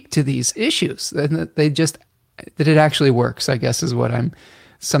speak to these issues, that it actually works, I guess, is what I'm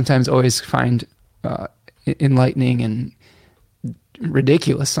sometimes always find enlightening and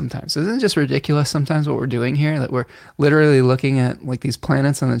ridiculous sometimes. Isn't it just ridiculous sometimes what we're doing here? That we're literally looking at like these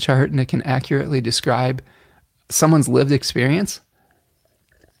planets on the chart and it can accurately describe someone's lived experience.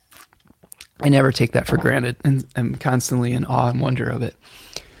 I never take that for granted, and I'm constantly in awe and wonder of it.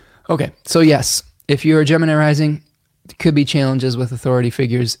 Okay, so yes, if you're a Gemini rising, there could be challenges with authority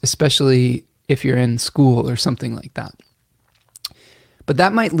figures, especially if you're in school or something like that. But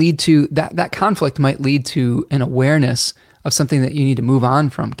that might lead to that conflict might lead to an awareness of something that you need to move on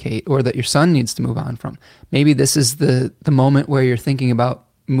from, Kate, or that your son needs to move on from. Maybe this is the moment where you're thinking about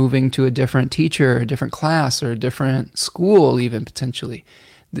moving to a different teacher, or a different class, or a different school, even potentially.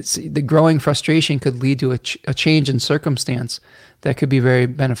 The growing frustration could lead to a change in circumstance that could be very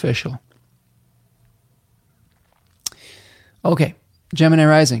beneficial. Okay, Gemini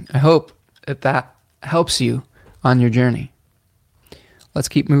rising. I hope that helps you on your journey. Let's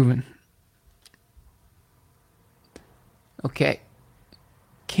keep moving. Okay.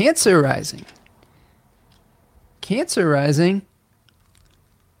 Cancer rising. Cancer rising,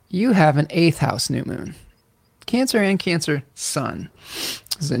 you have an 8th house new moon. Cancer and Cancer sun.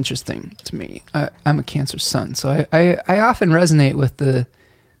 This is interesting to me. I'm a Cancer sun, so I often resonate with the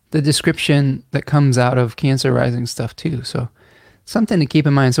description that comes out of Cancer rising stuff too. So something to keep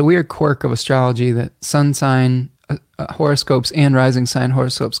in mind. It's a weird quirk of astrology that sun sign horoscopes and rising sign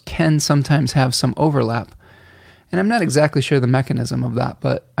horoscopes can sometimes have some overlap. And I'm not exactly sure the mechanism of that,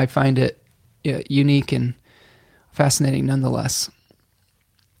 but I find it unique and fascinating nonetheless.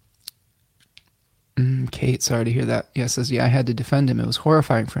 Kate, sorry to hear that. Yeah, says, I had to defend him. It was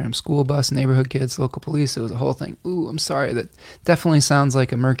horrifying for him. School bus, neighborhood kids, local police. It was a whole thing. Ooh, I'm sorry. That definitely sounds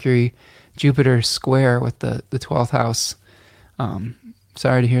like a Mercury-Jupiter square with the 12th house.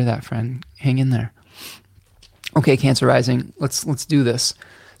 Sorry to hear that, friend. Hang in there. Okay, Cancer rising. Let's do this.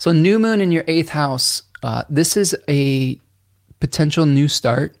 So new moon in your 8th house. This is a potential new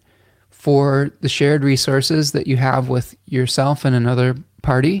start for the shared resources that you have with yourself and another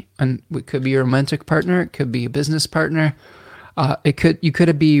party. And it could be a romantic partner. It could be a business partner. You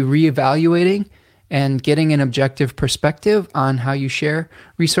could be reevaluating and getting an objective perspective on how you share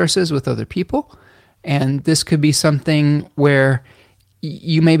resources with other people. And this could be something where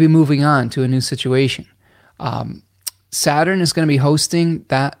you may be moving on to a new situation. Saturn is going to be hosting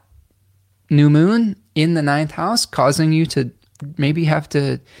that new moon in the 9th house, causing you to maybe have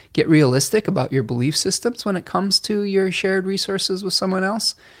to get realistic about your belief systems when it comes to your shared resources with someone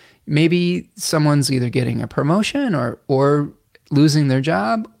else. Maybe someone's either getting a promotion or losing their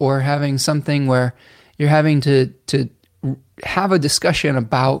job, or having something where you're having to have a discussion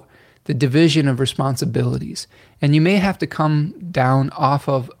about the division of responsibilities. And you may have to come down off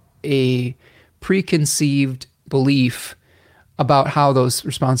of a preconceived belief about how those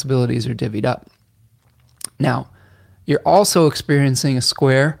responsibilities are divvied up. Now, you're also experiencing a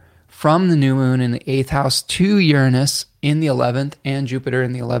square from the new moon in the 8th house to Uranus in the 11th and Jupiter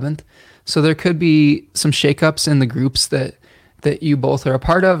in the 11th. So there could be some shakeups in the groups that you both are a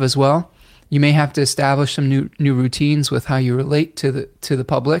part of as well. You may have to establish some new routines with how you relate to the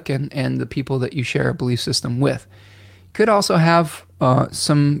public and the people that you share a belief system with. Could also have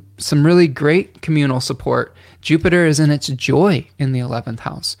some really great communal support. Jupiter is in its joy in the 11th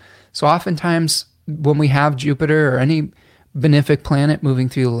house. So oftentimes when we have Jupiter or any benefic planet moving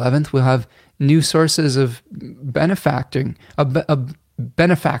through the 11th, we'll have new sources of benefactors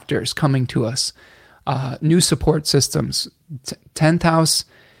coming to us, new support systems. 10th house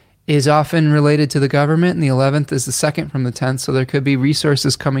is often related to the government, and the 11th is the second from the 10th, so there could be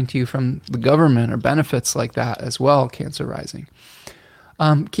resources coming to you from the government or benefits like that as well, Cancer rising.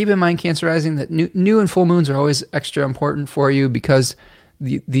 Keep in mind, Cancer rising, that new and full moons are always extra important for you because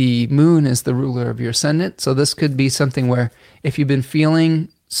the moon is the ruler of your ascendant. So this could be something where if you've been feeling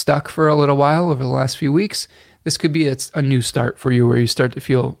stuck for a little while over the last few weeks, this could be a new start for you where you start to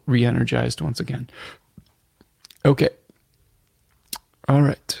feel re-energized once again. Okay. All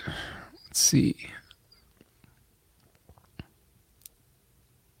right. Let's see.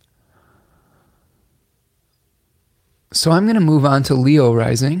 So I'm going to move on to Leo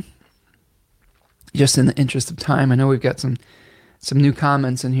rising, just in the interest of time. I know we've got some new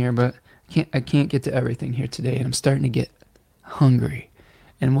comments in here, but I can't get to everything here today, and I'm starting to get hungry.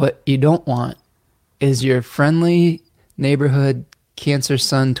 And what you don't want is your friendly neighborhood Cancer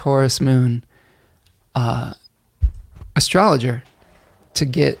Sun Taurus Moon astrologer to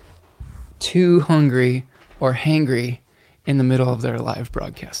get too hungry or hangry in the middle of their live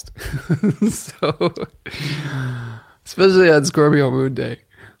broadcast. So, especially on Scorpio Moon Day.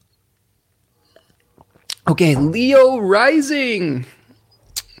 Okay, Leo rising.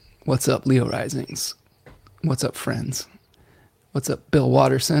 What's up, Leo risings? What's up, friends? What's up, Bill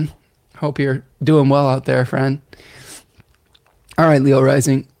Watterson? Hope you're doing well out there, friend. All right, Leo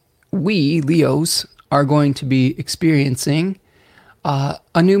rising. We, Leos, are going to be experiencing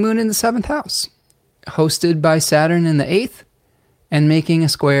a new moon in the 7th house, hosted by Saturn in the 8th, and making a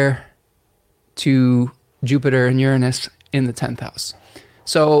square to Jupiter and Uranus in the 10th house.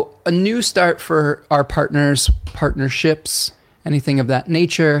 So a new start for our partners, partnerships, anything of that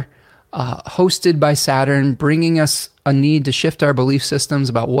nature, hosted by Saturn, bringing us a need to shift our belief systems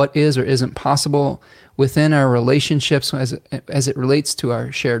about what is or isn't possible within our relationships as it relates to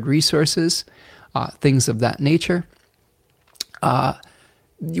our shared resources, things of that nature.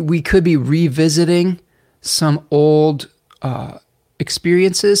 We could be revisiting some old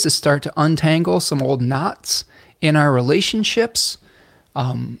experiences to start to untangle some old knots in our relationships.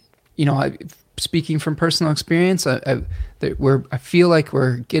 Speaking from personal experience, I feel like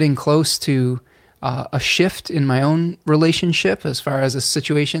we're getting close to a shift in my own relationship as far as a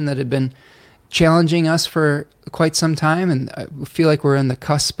situation that had been challenging us for quite some time, and I feel like we're on the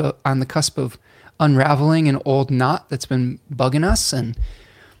cusp of unraveling an old knot that's been bugging us. And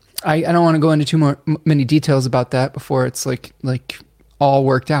I don't want to go into many details about that before it's like all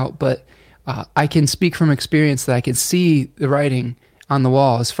worked out, but I can speak from experience that I can see the writing on the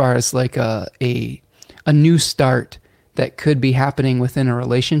wall as far as like a new start that could be happening within a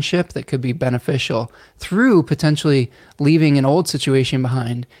relationship that could be beneficial through potentially leaving an old situation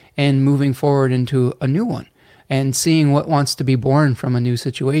behind and moving forward into a new one and seeing what wants to be born from a new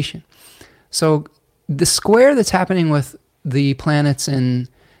situation. So the square that's happening with the planets in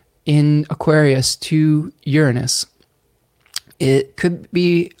Aquarius to Uranus, it could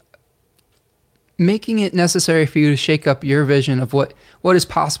be making it necessary for you to shake up your vision of what is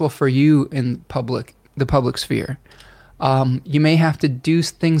possible for you in the public sphere. You may have to do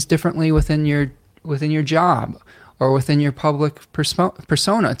things differently within your job or within your public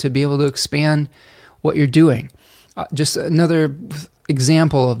persona to be able to expand what you're doing. Just another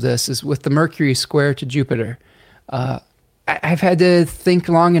example of this is with the Mercury square to Jupiter. I've had to think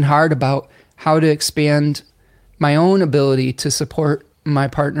long and hard about how to expand my own ability to support my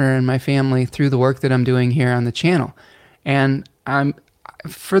partner and my family through the work that I'm doing here on the channel. And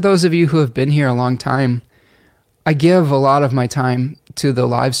for those of you who have been here a long time, I give a lot of my time to the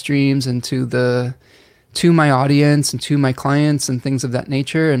live streams and to my audience and to my clients and things of that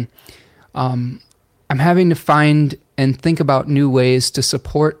nature. And I'm having to find and think about new ways to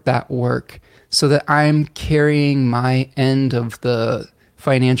support that work so that I'm carrying my end of the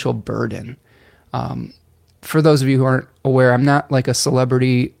financial burden. For those of you who aren't aware, I'm not like a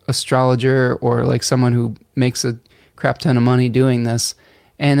celebrity astrologer or like someone who makes a crap ton of money doing this.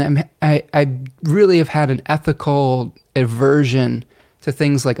 And I really have had an ethical aversion to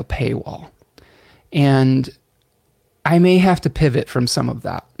things like a paywall. And I may have to pivot from some of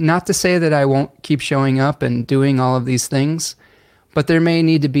that. Not to say that I won't keep showing up and doing all of these things, but there may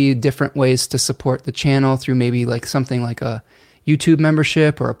need to be different ways to support the channel through maybe like something like a YouTube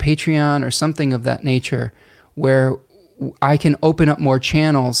membership or a Patreon or something of that nature, where I can open up more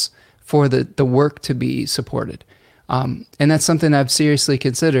channels for the work to be supported. And that's something I've seriously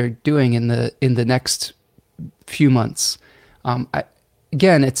considered doing in the next few months.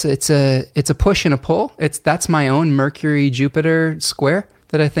 Again, it's a push and a pull. That's my own Mercury Jupiter square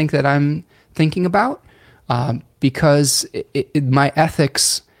that I think that I'm thinking about, because my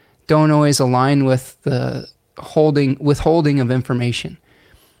ethics don't always align with the withholding of information.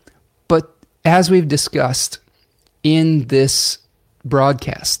 But as we've discussed in this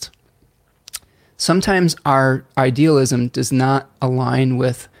broadcast, sometimes our idealism does not align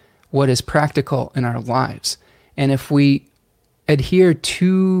with what is practical in our lives. And if we adhere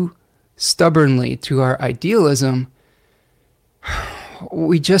too stubbornly to our idealism,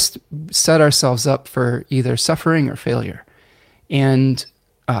 we just set ourselves up for either suffering or failure. And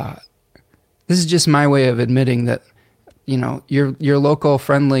this is just my way of admitting that, your local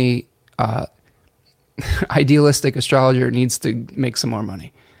friendly idealistic astrologer needs to make some more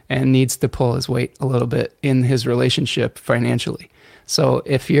money and needs to pull his weight a little bit in his relationship financially. So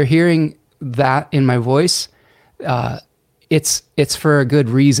if you're hearing that in my voice, it's for a good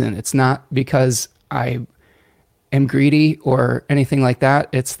reason. It's not because I am greedy or anything like that.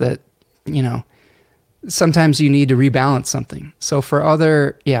 It's that, sometimes you need to rebalance something. So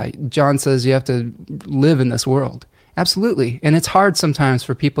John says you have to live in this world. Absolutely. And it's hard sometimes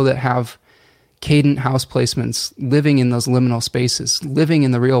for people that have cadent house placements, living in those liminal spaces. Living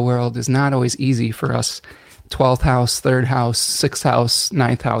in the real world is not always easy for us 12th house, 3rd house, 6th house,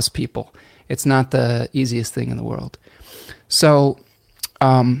 9th house people. It's not the easiest thing in the world. So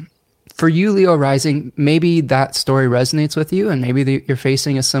for you, Leo rising, maybe that story resonates with you, and maybe you're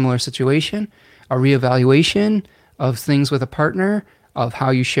facing a similar situation, a reevaluation of things with a partner, of how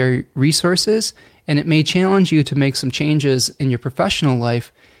you share resources, and it may challenge you to make some changes in your professional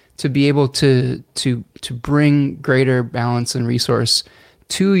life to be able to bring greater balance and resource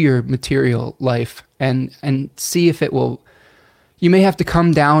to your material life, and see if it will. You may have to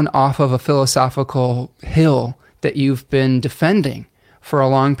come down off of a philosophical hill that you've been defending for a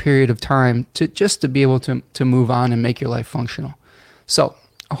long period of time to be able to move on and make your life functional. So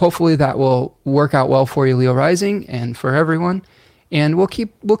hopefully that will work out well for you, Leo rising, and for everyone. And we'll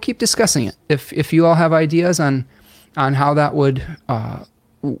keep discussing it. If you all have ideas on how that would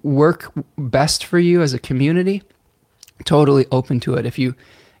work best for you as a community, totally open to it. If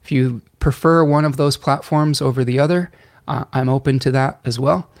you prefer one of those platforms over the other, I'm open to that as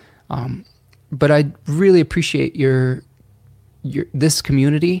well. But I really appreciate your this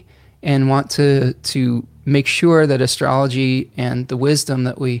community and want to make sure that astrology and the wisdom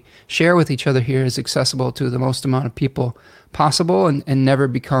that we share with each other here is accessible to the most amount of people possible, and never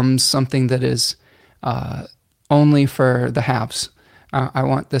becomes something that is only for the haves. I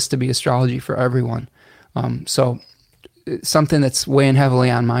want this to be astrology for everyone. So it's something that's weighing heavily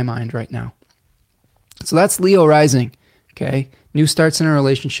on my mind right now. So that's Leo rising. Okay. New starts in a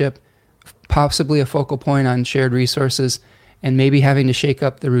relationship, possibly a focal point on shared resources, and maybe having to shake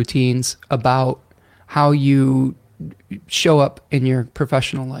up the routines about how you show up in your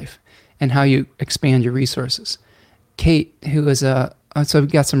professional life and how you expand your resources. Kate, who is so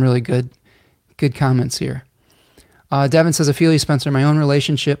we've got some really good comments here. Devin says, I feel you, Spencer. My own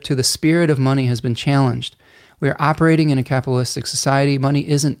relationship to the spirit of money has been challenged. We are operating in a capitalistic society. Money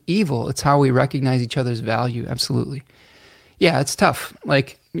isn't evil. It's how we recognize each other's value. Absolutely. Yeah, it's tough.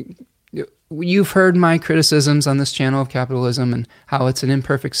 Like, you've heard my criticisms on this channel of capitalism and how it's an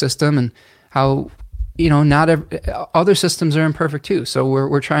imperfect system, and how, not other systems are imperfect too. So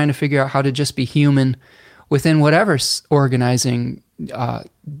we're trying to figure out how to just be human within whatever organizing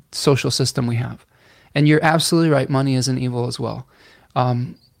social system we have. And you're absolutely right. Money isn't evil as well.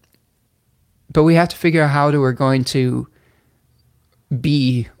 But we have to figure out how we're going to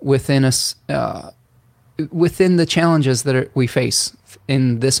be within us, within the challenges that we face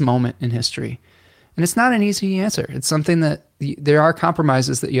in this moment in history. And it's not an easy answer. It's something that there are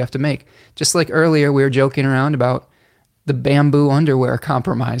compromises that you have to make. Just like earlier, we were joking around about the bamboo underwear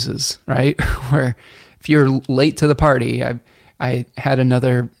compromises, right? Where if you're late to the party, I had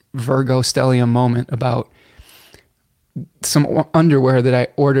another Virgo stellium moment about some underwear that I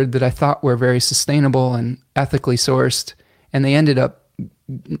ordered that I thought were very sustainable and ethically sourced, and they ended up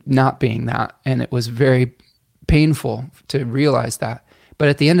not being that, and it was very painful to realize that. But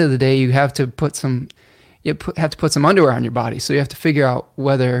at the end of the day, you have to put some underwear on your body, so you have to figure out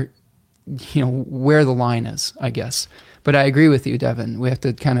whether, where the line is, I guess. But I agree with you, Devin. We have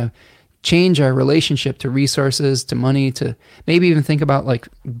to kind of change our relationship to resources, to money, to maybe even think about like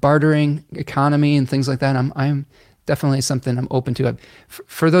bartering economy and things like that. I'm definitely something I'm open to.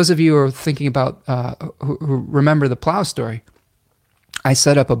 For those of you who are thinking about, who remember the plow story, I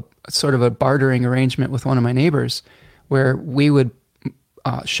set up a sort of a bartering arrangement with one of my neighbors where we would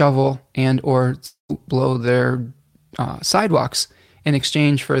shovel and or blow their sidewalks in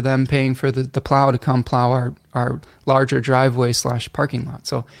exchange for them paying for the plow to come plow our larger driveway / parking lot.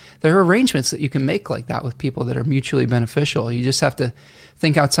 So there are arrangements that you can make like that with people that are mutually beneficial. You just have to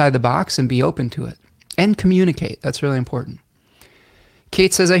think outside the box and be open to it and communicate. That's really important.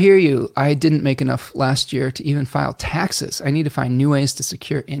 Kate says, I hear you. I didn't make enough last year to even file taxes. I need to find new ways to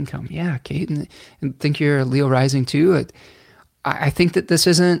secure income. Yeah, Kate, and think you're a Leo rising too. I think that this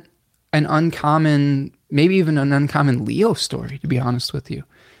isn't an uncommon, maybe even an uncommon Leo story, to be honest with you,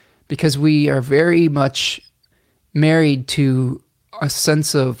 because we are very much married to a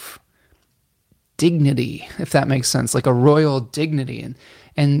sense of dignity, if that makes sense, like a royal dignity.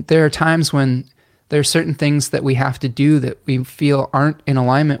 And there are times when there are certain things that we have to do that we feel aren't in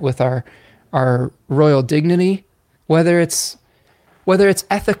alignment with our royal dignity, whether it's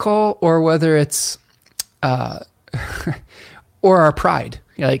ethical or whether it's or our pride,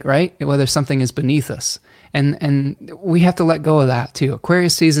 like, right? Whether something is beneath us. And we have to let go of that too.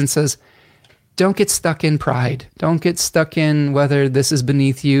 Aquarius season says, don't get stuck in pride. Don't get stuck in whether this is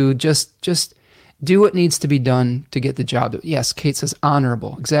beneath you. Just do what needs to be done to get the job. Yes, Kate says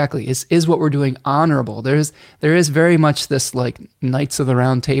honorable. Exactly. Is what we're doing honorable? There is very much this like Knights of the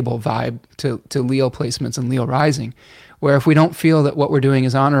Round Table vibe to Leo placements and Leo rising, where if we don't feel that what we're doing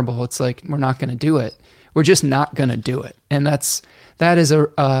is honorable, it's like we're not going to do it. We're just not going to do it. And that is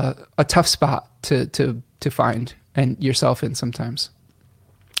a tough spot to find and yourself in sometimes.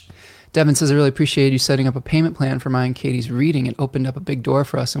 Devin says, I really appreciate you setting up a payment plan for my and Katie's reading. It opened up a big door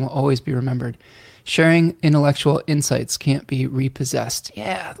for us and will always be remembered. Sharing intellectual insights can't be repossessed.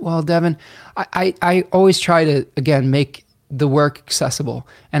 Yeah, well, Devin, I always try to, again, make the work accessible.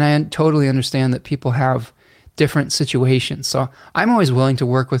 And I totally understand that people have different situations. So I'm always willing to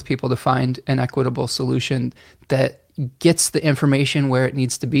work with people to find an equitable solution that gets the information where it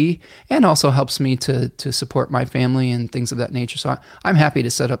needs to be, and also helps me to support my family and things of that nature. So I'm happy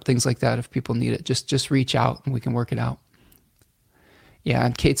to set up things like that if people need it. Just reach out and we can work it out. Yeah,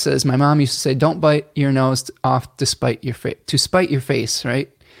 and Kate says, my mom used to say, don't bite your nose off to spite your face,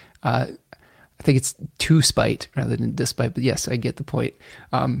 right? I think it's to spite rather than despite, but yes, I get the point.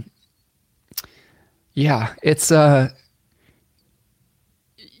 Yeah, it's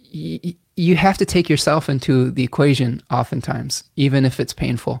you have to take yourself into the equation oftentimes, even if it's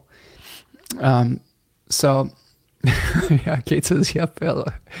painful. So, yeah, Kate says, yep,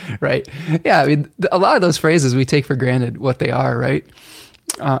 right. Yeah, I mean, a lot of those phrases we take for granted what they are, right?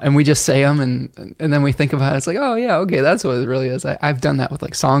 And we just say them, and then we think about it. It's like, oh yeah, okay, that's what it really is. I've done that with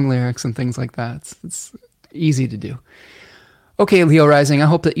like song lyrics and things like that. It's easy to do. Okay, Leo rising, I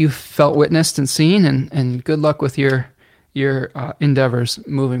hope that you felt witnessed and seen, and good luck with your endeavors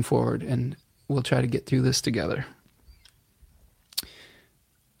moving forward, and we'll try to get through this together.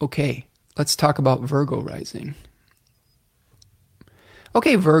 Okay, let's talk about Virgo rising.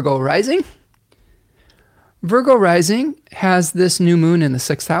 Okay, Virgo rising. Virgo rising has this new moon in the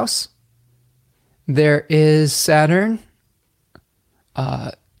 6th house. There is Saturn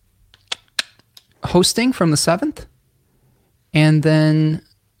hosting from the 7th. And then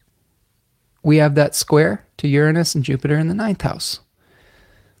we have that square to Uranus and Jupiter in the 9th house.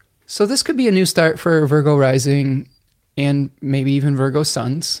 So this could be a new start for Virgo rising and maybe even Virgo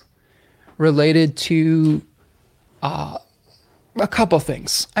suns related to a couple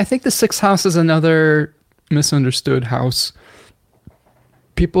things. I think the 6th house is another misunderstood house.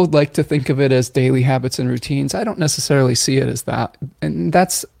 People like to think of it as daily habits and routines. I don't necessarily see it as that. And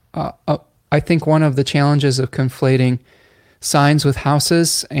that's, I think, one of the challenges of conflating signs with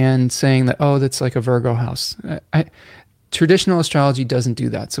houses and saying that, oh, that's like a Virgo house. Traditional astrology doesn't do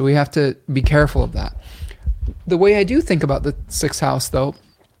that. So we have to be careful of that. The way I do think about the 6th house, though,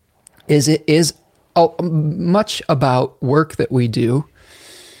 is it is much about work that we do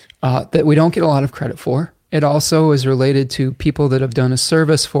that we don't get a lot of credit for. It also is related to people that have done a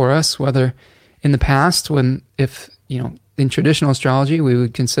service for us, whether in the past, in traditional astrology, we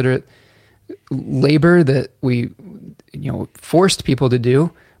would consider it labor that we, forced people to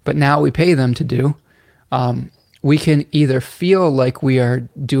do, but now we pay them to do. We can either feel like we are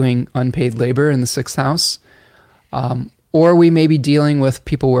doing unpaid labor in the 6th house, or we may be dealing with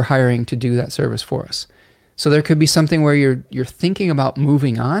people we're hiring to do that service for us. So there could be something where you're thinking about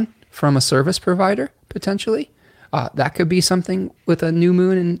moving on from a service provider, potentially. That could be something with a new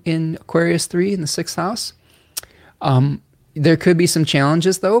moon in Aquarius 3 in the 6th house. There could be some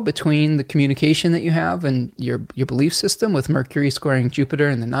challenges, though, between the communication that you have and your belief system with Mercury squaring Jupiter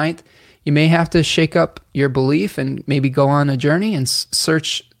in the 9th. You may have to shake up your belief and maybe go on a journey and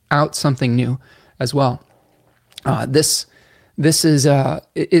search out something new as well. This is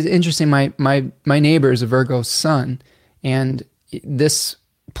interesting. My neighbor is a Virgo sun, and this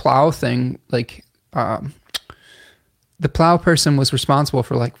plow thing, the plow person was responsible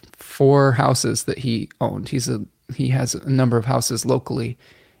for like 4 houses that he owned. He has a number of houses locally,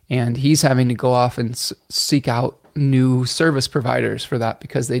 and he's having to go off and seek out new service providers for that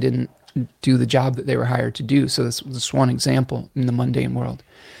because they didn't do the job that they were hired to do. So this was one example in the mundane world.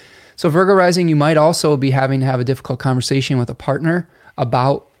 So Virgo rising, you might also be having to have a difficult conversation with a partner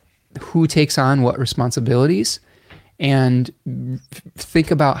about who takes on what responsibilities, and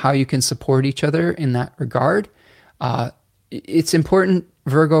think about how you can support each other in that regard. It's important,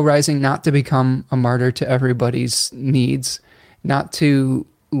 Virgo rising, not to become a martyr to everybody's needs, not to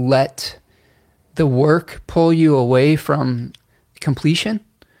let the work pull you away from completion.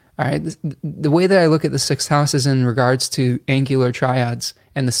 All right. The way that I look at the 6th house is in regards to angular triads,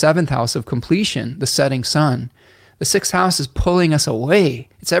 and the 7th house of completion, the setting sun. The 6th house is pulling us away.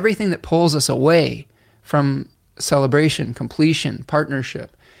 It's everything that pulls us away from celebration, completion,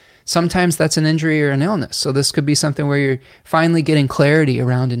 partnership. Sometimes that's an injury or an illness. So this could be something where you're finally getting clarity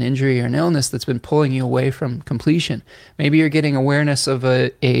around an injury or an illness that's been pulling you away from completion. Maybe you're getting awareness of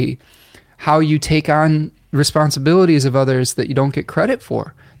how you take on responsibilities of others that you don't get credit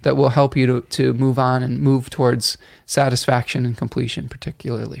for, that will help you to move on and move towards satisfaction and completion,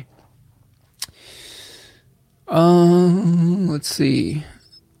 particularly. Let's see.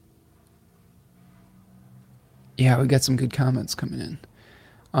 Yeah, we got some good comments coming in.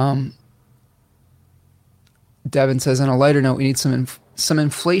 Devin says, on a lighter note, we need some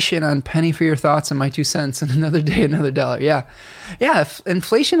inflation on penny for your thoughts and my 2 cents, and another day, another dollar. Yeah.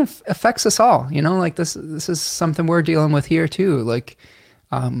 Inflation affects us all, like this is something we're dealing with here too. Like,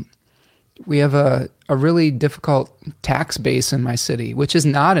 we have a really difficult tax base in my city, which is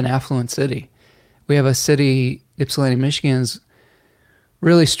not an affluent city. We have a city Ypsilanti, Michigan is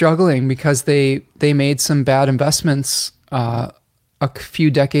really struggling because they made some bad investments a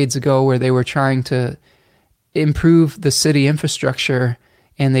few decades ago where they were trying to improve the city infrastructure,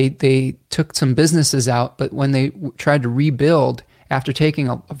 and they took some businesses out. But when they tried to rebuild after taking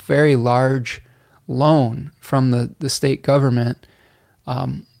a very large loan from the state government,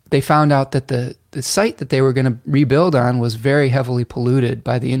 they found out that the site that they were going to rebuild on was very heavily polluted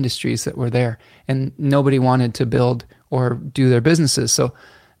by the industries that were there, and nobody wanted to build or do their businesses. So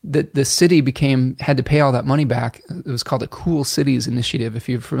the city had to pay all that money back. It was called the Cool Cities Initiative, if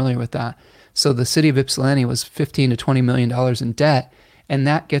you're familiar with that. So the city of Ypsilanti was $15 to $20 million in debt, and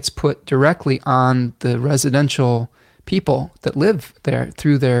that gets put directly on the residential people that live there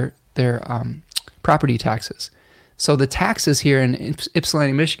through their property taxes. So the taxes here in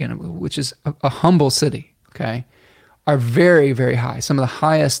Ypsilanti, Michigan, which is a humble city, okay, are very, very high. Some of the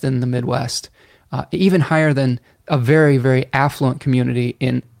highest in the Midwest, even higher than a very, very affluent community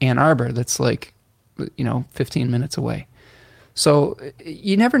in Ann Arbor that's 15 minutes away. So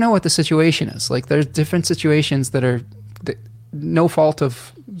you never know what the situation is. Like, there's different situations that are no fault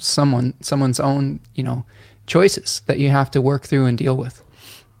of someone's own, choices that you have to work through and deal with.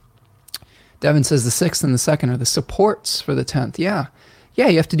 Devin says the 6th and the 2nd are the supports for the 10th. Yeah,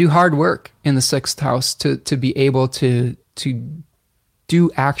 you have to do hard work in the 6th house to be able to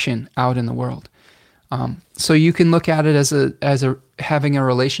do action out in the world. So you can look at it as a having a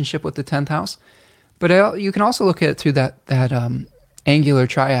relationship with the 10th house, but you can also look at it through that angular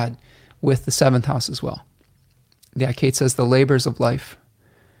triad with the 7th house as well. Yeah, Kate says the labors of life.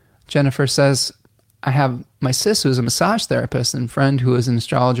 Jennifer says, I have my sis who's a massage therapist and friend who is an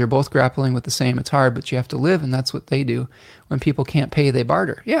astrologer, both grappling with the same. It's hard, but you have to live, and that's what they do. When people can't pay, they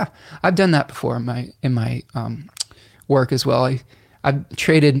barter. Yeah, I've done that before in my work as well. I've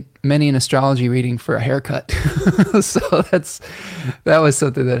traded many an astrology reading for a haircut. So that was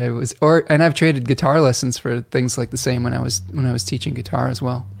something that and I've traded guitar lessons for things like the same when I was teaching guitar as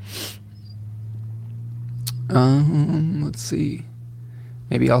well. Let's see.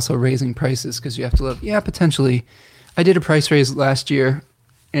 Maybe also raising prices because you have to live. Yeah, potentially. I did a price raise last year,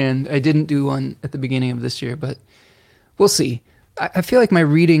 and I didn't do one at the beginning of this year, but we'll see. I feel like my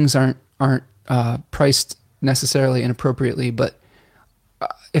readings aren't priced necessarily inappropriately, but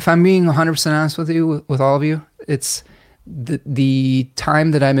if I'm being 100% honest with you, with all of you, it's the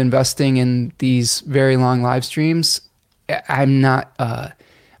time that I'm investing in these very long live streams. I'm not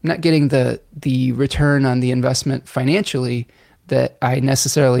getting the return on the investment financially that I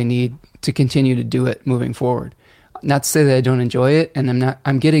necessarily need to continue to do it moving forward. Not to say that I don't enjoy it, and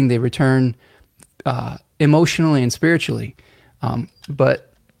I'm getting the return emotionally and spiritually,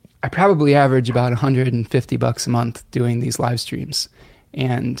 but I probably average about $150 a month doing these live streams,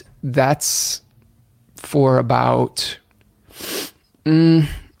 and that's for about I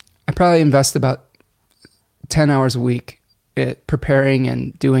probably invest about 10 hours a week at preparing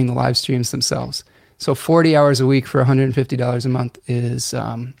and doing the live streams themselves. So 40 hours a week for $150 a month is,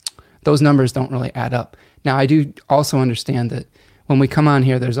 those numbers don't really add up. Now, I do also understand that when we come on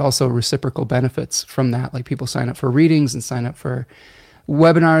here, there's also reciprocal benefits from that. Like, people sign up for readings and sign up for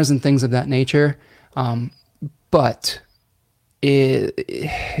webinars and things of that nature. But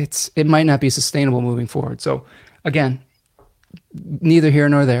it might not be sustainable moving forward. So again, neither here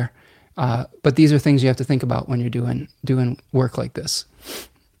nor there. But these are things you have to think about when you're doing work like this.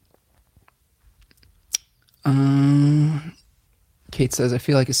 Kate says, I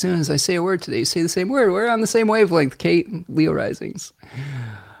feel like as soon as I say a word today, you say the same word. We're on the same wavelength, Kate. Leo risings.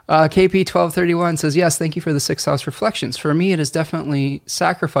 KP1231 says, yes, thank you for the 6th house reflections. For me, it is definitely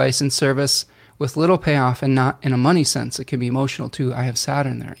sacrifice and service with little payoff, and not in a money sense. It can be emotional too. I have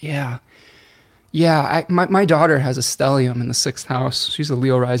Saturn there. Yeah. My daughter has a stellium in the 6th house. She's a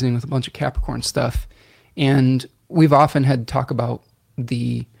Leo rising with a bunch of Capricorn stuff. And we've often had to talk about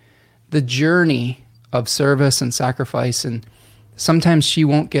the journey of service and sacrifice, and sometimes she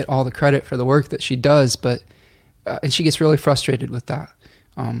won't get all the credit for the work that she does, but and she gets really frustrated with that.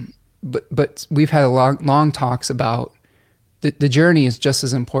 But we've had long talks about the journey is just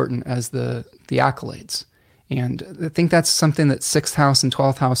as important as the accolades, and I think that's something that 6th house and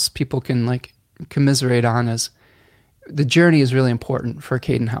 12th house people can commiserate on, as the journey is really important for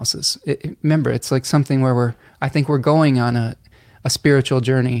Caden houses. Remember, it's like something where I think we're going on a spiritual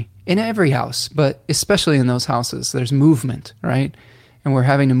journey in every house, but especially in those houses, there's movement, right? And we're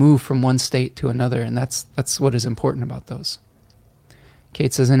having to move from one state to another, and that's what is important about those.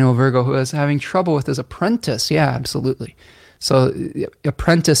 Kate says, I know a Virgo who is having trouble with his apprentice. Yeah, absolutely. So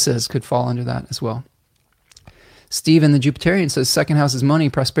apprentices could fall under that as well. Stephen, the Jupiterian, says second house is money,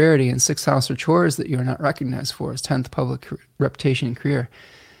 prosperity, and sixth house are chores that you are not recognized for. As 10th, public reputation and career.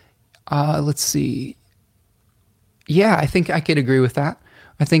 Let's see. Yeah, I think I could agree with that.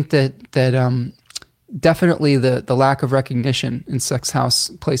 I think that definitely the lack of recognition in sixth house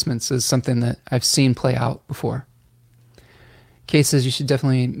placements is something that I've seen play out before. Kate says you should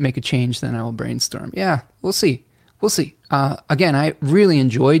definitely make a change, then I will brainstorm. Yeah, we'll see. We'll see. Again, I really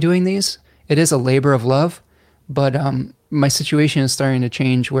enjoy doing these. It is a labor of love, but my situation is starting to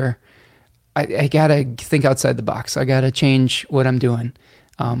change where I got to think outside the box. I got to change what I'm doing.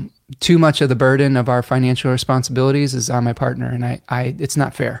 Too much of the burden of our financial responsibilities is on my partner, and it's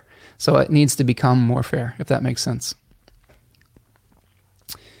not fair. So it needs to become more fair, if that makes sense.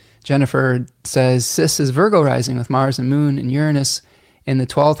 Jennifer says, Sis is Virgo rising with Mars and Moon and Uranus in the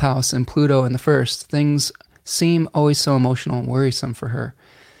 12th house and Pluto in the 1st. Things seem always so emotional and worrisome for her.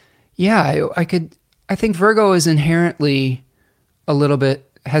 Yeah, I think Virgo is inherently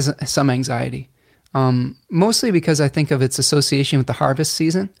has some anxiety. Mostly because I think of its association with the harvest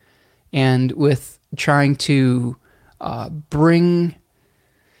season and with trying to bring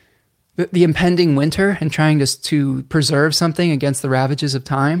the impending winter and trying to preserve something against the ravages of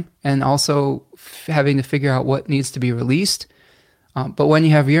time, and also having to figure out what needs to be released. But when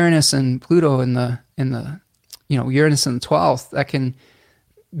you have Uranus and Pluto in the Uranus in the 12th, that can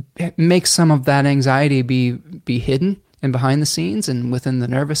make some of that anxiety be hidden and behind the scenes and within the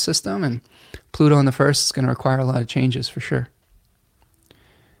nervous system. And Pluto in the 1st is going to require a lot of changes for sure.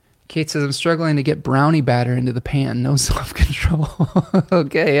 Kate says, I'm struggling to get brownie batter into the pan. No self-control.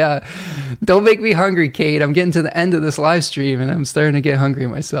 Okay, yeah. Don't make me hungry, Kate. I'm getting to the end of this live stream, and I'm starting to get hungry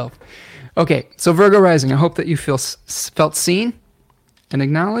myself. Okay, so Virgo rising, I hope that you felt seen and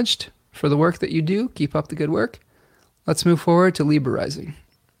acknowledged for the work that you do. Keep up the good work. Let's move forward to Libra rising.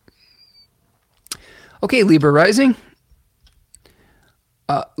 Okay, Libra rising.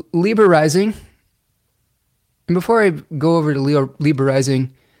 Libra rising. And before I go over to Libra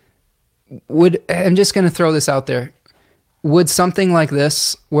rising, I'm just going to throw this out there. Would something like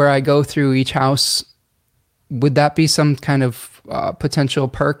this, where I go through each house, would that be some kind of potential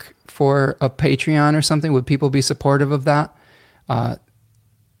perk for a Patreon or something? Would people be supportive of that?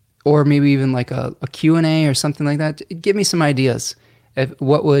 Or maybe even like a Q&A or something like that? Give me some ideas of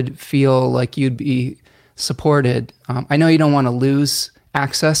what would feel like you'd be supported. I know you don't want to lose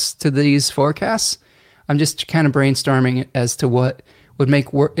access to these forecasts. I'm just kind of brainstorming as to what would make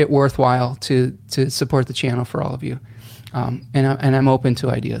it worthwhile to support the channel for all of you. And I'm open to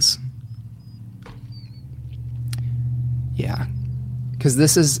ideas. Yeah, because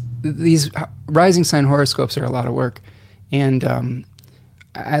these rising sign horoscopes are a lot of work, and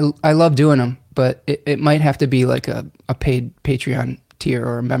I love doing them, but it might have to be like a paid Patreon tier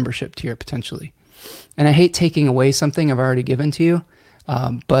or a membership tier potentially. And I hate taking away something I've already given to you,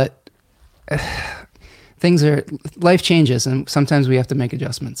 but life changes, and sometimes we have to make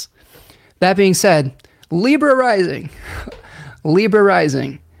adjustments. That being said, Libra rising. Libra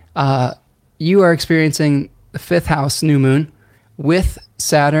rising. You are experiencing the 5th house new moon with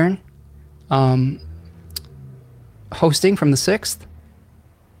Saturn hosting from the 6th,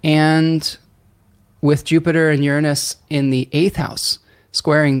 and with Jupiter and Uranus in the 8th house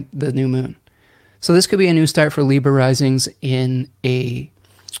squaring the new moon. So this could be a new start for Libra risings in the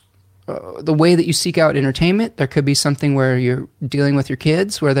way that you seek out entertainment. There could be something where you're dealing with your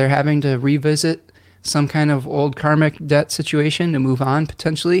kids, where they're having to revisit some kind of old karmic debt situation to move on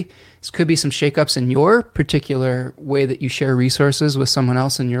potentially. This could be some shakeups in your particular way that you share resources with someone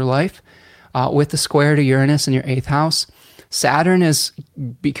else in your life. With the square to Uranus in your 8th house, Saturn is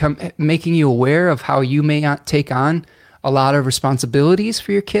making you aware of how you may not take on a lot of responsibilities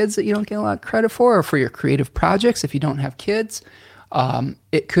for your kids that you don't get a lot of credit for, or for your creative projects if you don't have kids.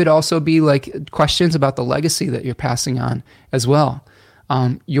 It could also be like questions about the legacy that you're passing on as well.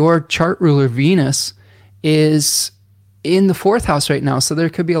 Your chart ruler Venus is in the 4th house right now, so there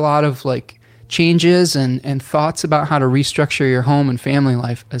could be a lot of like changes and thoughts about how to restructure your home and family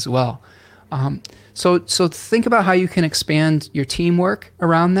life as well. So think about how you can expand your teamwork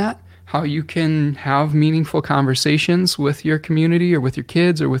around that, how you can have meaningful conversations with your community or with your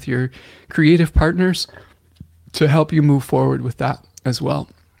kids or with your creative partners to help you move forward with that as well.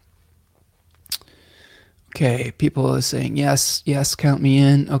 Okay, people are saying, yes, count me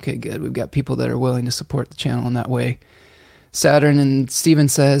in. Okay, good. We've got people that are willing to support the channel in that way. Saturn, and Steven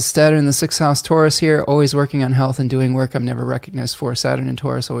says, Saturn in the 6th house, Taurus here, always working on health and doing work I'm never recognized for. Saturn in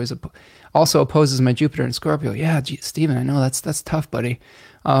Taurus always also opposes my Jupiter in Scorpio. Yeah, Steven, I know that's tough, buddy.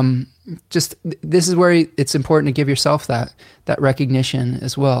 Just this is where it's important to give yourself that recognition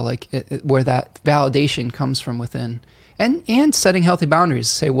as well, like where that validation comes from within, and setting healthy boundaries.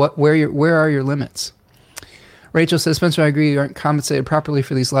 Say where are your limits. Rachel says, Spencer, I agree. You aren't compensated properly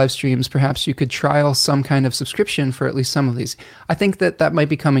for these live streams. Perhaps you could trial some kind of subscription for at least some of these. I think that might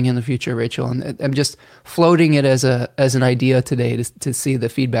be coming in the future, Rachel. And I'm just floating it as an idea today to see the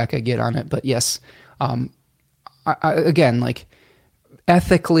feedback I get on it. But yes, again, like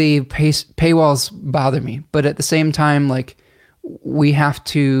ethically, paywalls bother me. But at the same time, like we have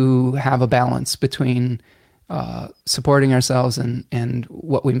to have a balance between supporting ourselves and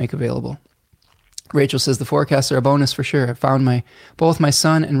what we make available. Rachel says, the forecasts are a bonus for sure. I found both my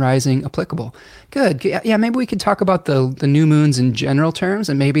sun and rising applicable. Good. Yeah, maybe we could talk about the new moons in general terms,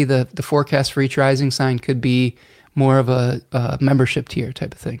 and maybe the forecast for each rising sign could be more of a membership tier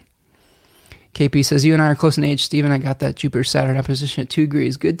type of thing. KP says, you and I are close in age, Stephen. I got that Jupiter-Saturn opposition at 2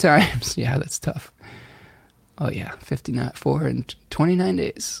 degrees. Good times. Yeah, that's tough. Oh yeah, 54 and 29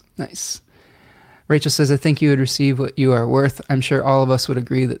 days. Nice. Rachel says, I think you would receive what you are worth. I'm sure all of us would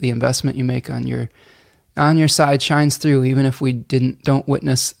agree that the investment you make on your side shines through, even if we don't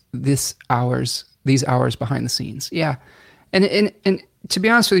witness these hours behind the scenes. Yeah. And to be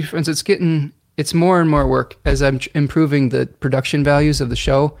honest with you, friends, it's more and more work as I'm improving the production values of the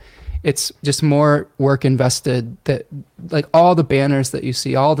show. It's just more work invested, that like all the banners that you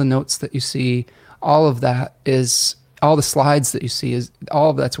see, all the notes that you see, all of that is, all the slides that you see, is all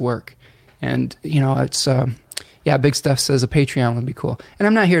of that's work. And, it's, Big Stuff says a Patreon would be cool. And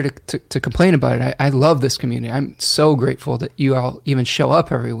I'm not here to complain about it. I love this community. I'm so grateful that you all even show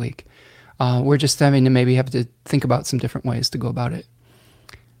up every week. We're just having to maybe have to think about some different ways to go about it.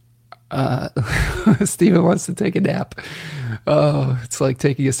 Stephen wants to take a nap. Oh, it's like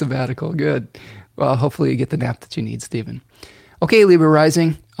taking a sabbatical. Good. Well, hopefully you get the nap that you need, Stephen. Okay, Libra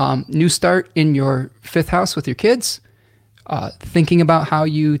rising. New start in your 5th house with your kids. Thinking about how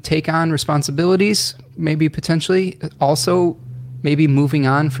you take on responsibilities, maybe potentially also maybe moving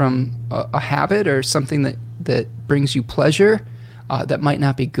on from a habit or something that brings you pleasure that might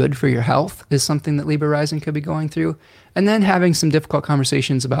not be good for your health is something that Libra rising could be going through. And then having some difficult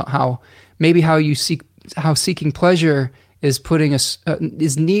conversations about how seeking pleasure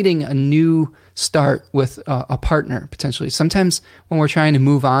is needing a new start with a partner potentially. Sometimes when we're trying to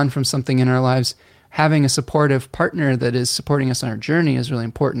move on from something in our lives, having a supportive partner that is supporting us on our journey is really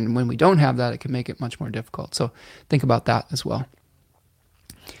important. And when we don't have that, it can make it much more difficult. So think about that as well.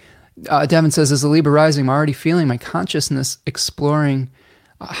 Devin says, as a Libra rising, I'm already feeling my consciousness exploring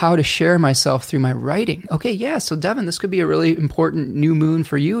how to share myself through my writing. Okay, yeah. So Devin, this could be a really important new moon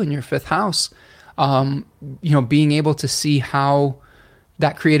for you in your 5th house. Being able to see how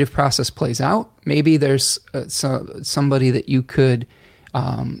that creative process plays out. Maybe there's somebody that you could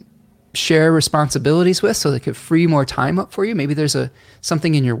share responsibilities with so they could free more time up for you. Maybe there's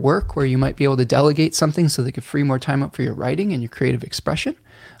something in your work where you might be able to delegate something so they could free more time up for your writing and your creative expression.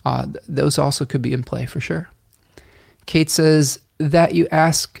 Those also could be in play for sure. Kate says, that you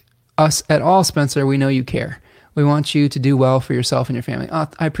ask us at all, Spencer, we know you care. We want you to do well for yourself and your family. Oh,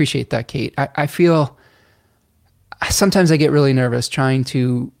 I appreciate that, Kate. I feel sometimes I get really nervous trying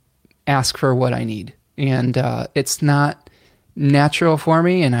to ask for what I need. And it's not natural for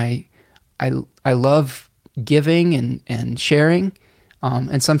me. And I love giving and sharing.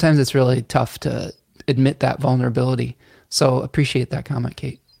 And sometimes it's really tough to admit that vulnerability. So appreciate that comment,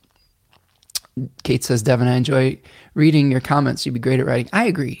 Kate. Kate says, Devin, I enjoy reading your comments. You'd be great at writing. I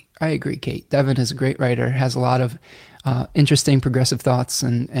agree, Kate. Devin is a great writer, has a lot of interesting progressive thoughts.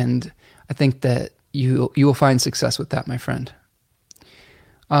 And I think that you will find success with that, my friend.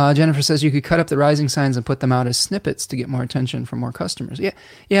 Jennifer says, you could cut up the rising signs and put them out as snippets to get more attention from more customers.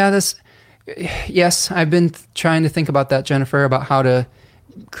 Yes, I've been trying to think about that, Jennifer, about how to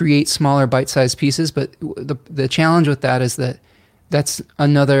create smaller bite-sized pieces. But the challenge with that is that's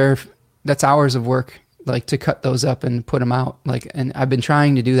hours of work, like to cut those up and put them out. And I've been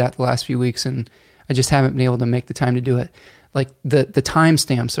trying to do that the last few weeks, and I just haven't been able to make the time to do it. Like the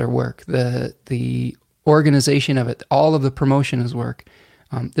timestamps are work, the organization of it, all of the promotion is work.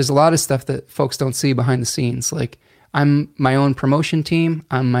 There's a lot of stuff that folks don't see behind the scenes. Like I'm my own promotion team.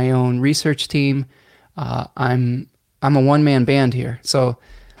 I'm my own research team. I'm a one-man band here. So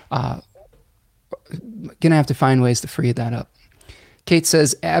gonna have to find ways to free that up. Kate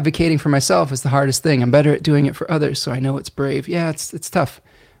says, advocating for myself is the hardest thing. I'm better at doing it for others, so I know it's brave. Yeah, it's tough,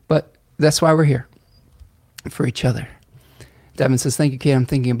 but that's why we're here, for each other. Devin says, thank you, Kate. I'm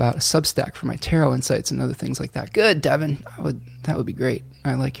thinking about a Substack for my tarot insights and other things like that. Good, Devin. That would be great.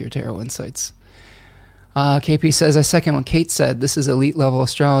 I like your tarot insights. KP says, I second what Kate said. This is elite level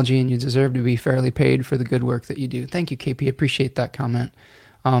astrology, and you deserve to be fairly paid for the good work that you do. Thank you, KP. Appreciate that comment.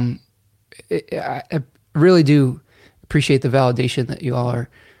 I really do appreciate the validation that you all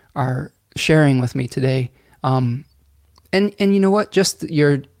are sharing with me today. And you know what? Just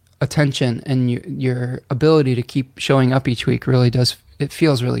your attention and your ability to keep showing up each week really does, it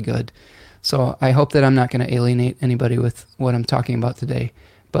feels really good. So I hope that I'm not going to alienate anybody with what I'm talking about today,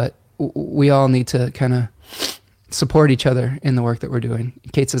 but we all need to kind of support each other in the work that we're doing.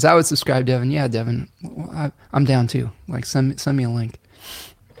 Kate says, I would subscribe, Devin. Yeah, Devin, I'm down too. Like, send me a link.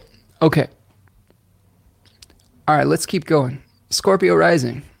 Okay. All right, let's keep going. Scorpio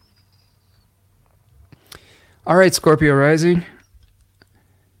rising. All right, Scorpio rising.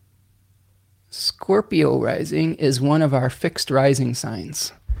 Scorpio rising is one of our fixed rising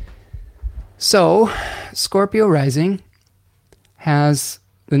signs. So, Scorpio rising has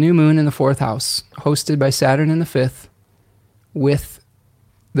the new moon in the 4th house, hosted by Saturn in the 5th, with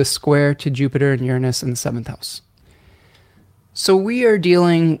the square to Jupiter and Uranus in the 7th house. So we are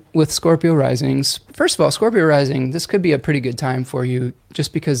dealing with Scorpio risings. First of all, Scorpio rising, this could be a pretty good time for you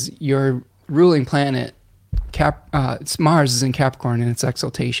just because your ruling planet, it's Mars, is in Capricorn in its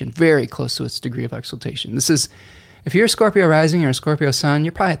exaltation, very close to its degree of exaltation. This is, if you're a Scorpio rising or a Scorpio sun,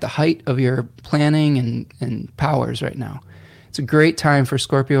 you're probably at the height of your planning and powers right now. It's a great time for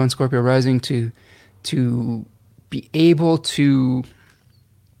Scorpio and Scorpio rising to be able to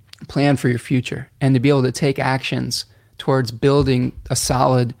plan for your future and to be able to take actions towards building a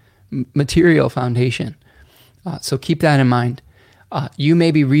solid material foundation. So keep that in mind. You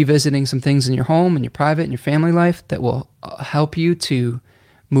may be revisiting some things in your home and your private and your family life that will help you to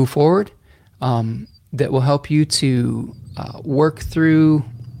move forward, that will help you to work through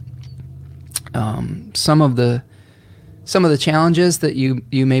some of the challenges that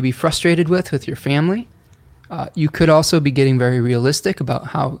you may be frustrated with your family. You could also be getting very realistic about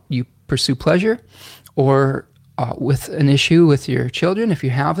how you pursue pleasure, or with an issue with your children, if you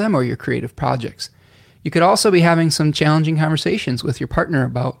have them, or your creative projects. You could also be having some challenging conversations with your partner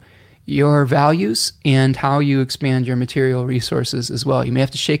about your values and how you expand your material resources as well. You may have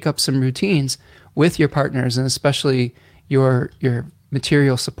to shake up some routines with your partners, and especially your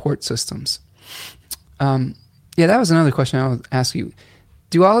material support systems. Yeah, that was another question I would ask you.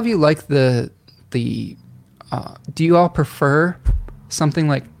 Do all of you like do you all prefer something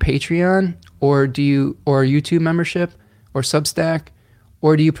like Patreon, or YouTube membership, or Substack,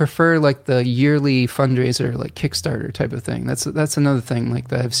 or do you prefer like the yearly fundraiser, like Kickstarter type of thing? That's another thing like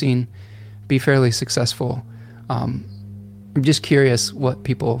that I've seen be fairly successful. I'm just curious what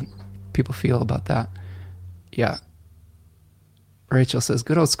people feel about that. Yeah. Rachel says,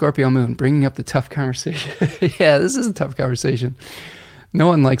 good old Scorpio moon, bringing up the tough conversation. Yeah, this is a tough conversation. No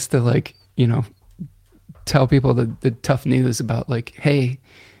one likes to tell people the tough news about like, hey,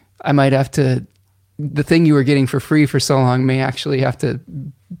 I might have to, the thing you were getting for free for so long may actually have to,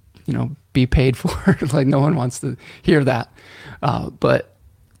 be paid for. Like, no one wants to hear that. But,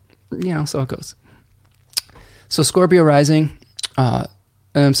 so it goes. So Scorpio rising, and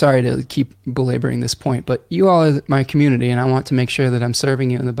I'm sorry to keep belaboring this point, but you all are my community, and I want to make sure that I'm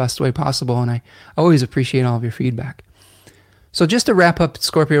serving you in the best way possible, and I always appreciate all of your feedback. So just to wrap up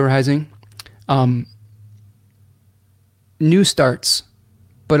Scorpio rising, new starts,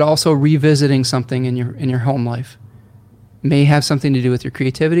 but also revisiting something in your home life may have something to do with your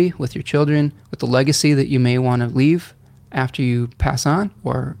creativity, with your children, with the legacy that you may want to leave after you pass on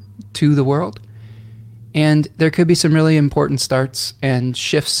or to the world. And there could be some really important starts and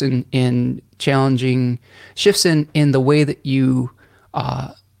shifts in challenging shifts in the way that you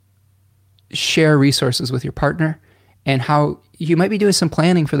share resources with your partner, and how you might be doing some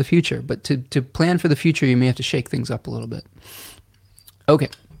planning for the future. But to plan for the future, you may have to shake things up a little bit. Okay.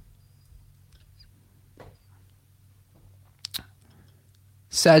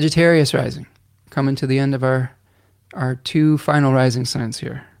 Sagittarius rising. Coming to the end of our two final rising signs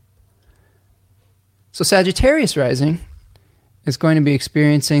here. So Sagittarius rising is going to be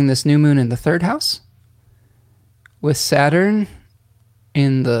experiencing this new moon in the 3rd house, with Saturn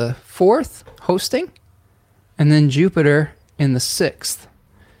in the 4th hosting, and then Jupiter in the 6th.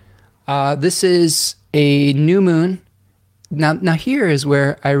 This is a new moon. Now here is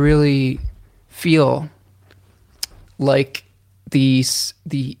where I really feel like the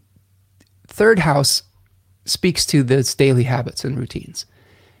 3rd house speaks to this daily habits and routines.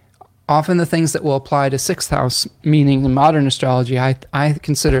 Often the things that will apply to 6th house, meaning in modern astrology, I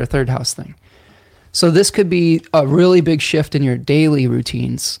consider a 3rd house thing. So this could be a really big shift in your daily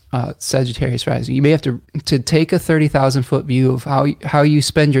routines, Sagittarius rising. You may have to take a 30,000 foot view of how you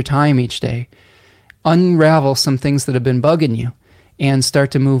spend your time each day, unravel some things that have been bugging you and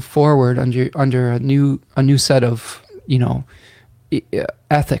start to move forward under a new set of,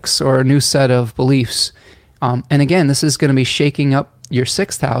 ethics or a new set of beliefs. And again, this is going to be shaking up your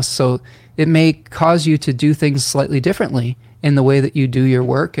sixth house, so it may cause you to do things slightly differently in the way that you do your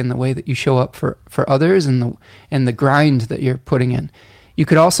work and the way that you show up for others and the grind that you're putting in. You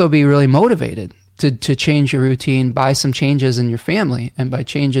could also be really motivated to change your routine by some changes in your family and by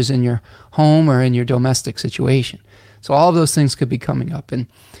changes in your home or in your domestic situation. So all of those things could be coming up. And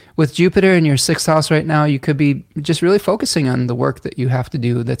with Jupiter in your sixth house right now, you could be just really focusing on the work that you have to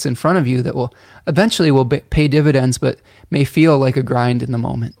do that's in front of you that will eventually pay dividends, but may feel like a grind in the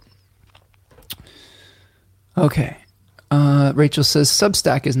moment. Okay. Rachel says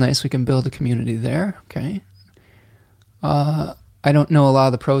Substack is nice. We can build a community there. Okay. I don't know a lot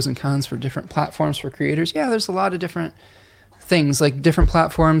of the pros and cons for different platforms for creators. Yeah, there's a lot of different things. Like different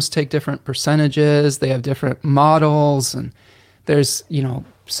platforms take different percentages. They have different models. And there's,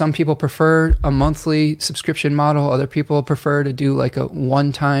 some people prefer a monthly subscription model. Other people prefer to do like a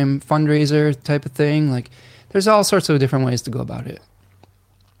one-time fundraiser type of thing. Like there's all sorts of different ways to go about it.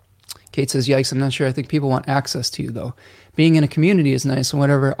 Kate says, yikes, I'm not sure. I think people want access to you, though. Being in a community is nice, and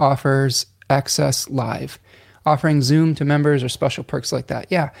whatever offers access live. Offering Zoom to members or special perks like that.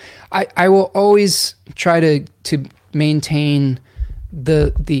 Yeah, I will always try to maintain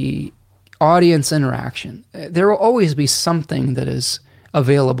the audience interaction. There will always be something that is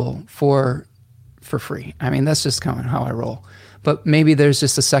available for free. I mean, that's just kind of how I roll. But maybe there's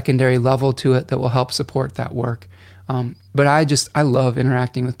just a secondary level to it that will help support that work. But I love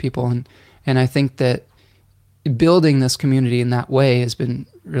interacting with people, and I think that building this community in that way has been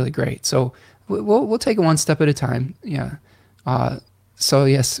really great. So we'll take it one step at a time. Yeah. So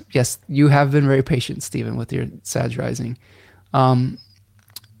yes, you have been very patient, Stephen, with your Sag rising.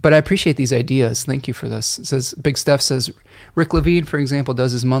 But I appreciate these ideas. Thank you for this. It says Big Steph says Rick Levine, for example,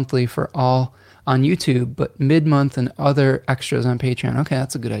 does his monthly for all on YouTube, but mid-month and other extras on Patreon. Okay,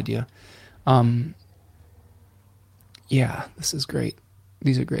 that's a good idea. Yeah, this is great.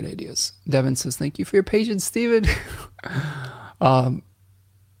 These are great ideas. Devin says, thank you for your patience, Stephen. Let's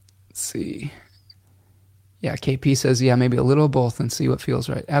see. Yeah, KP says, yeah, maybe a little of both and see what feels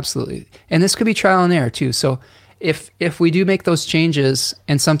right. Absolutely. And this could be trial and error too. So if we do make those changes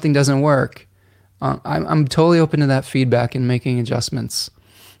and something doesn't work, I'm totally open to that feedback and making adjustments.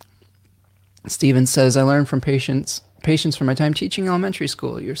 Steven says, I learned from patience from my time teaching elementary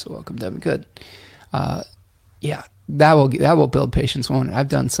school. You're so welcome, Devin. Good. Yeah, that will build patience, won't it? I've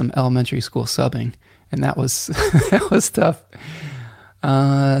done some elementary school subbing, and that was that was tough.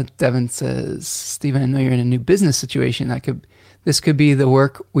 Devin says, Stephen, I know you're in a new business situation. This could be the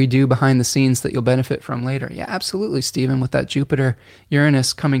work we do behind the scenes that you'll benefit from later. Yeah, absolutely, Stephen. With that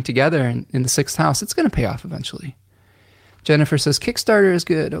Jupiter-Uranus coming together in the sixth house, it's going to pay off eventually. Jennifer says, Kickstarter is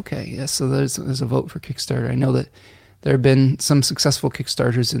good. Okay, yes, so there's a vote for Kickstarter. I know that there have been some successful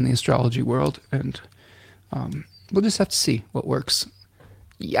Kickstarters in the astrology world, and we'll just have to see what works.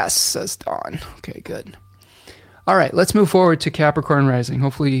 Yes, says Dawn. Okay, good. All right, let's move forward to Capricorn rising.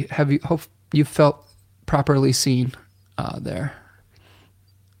 Hopefully, hope you felt properly seen there.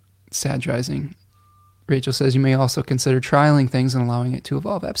 Sag rising. Rachel says you may also consider trialing things and allowing it to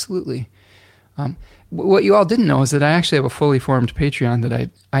evolve. Absolutely. What you all didn't know is that I actually have a fully formed Patreon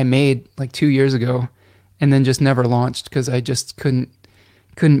that I made like 2 years ago, and then just never launched because I just couldn't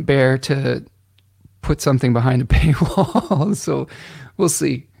bear to put something behind a paywall. So we'll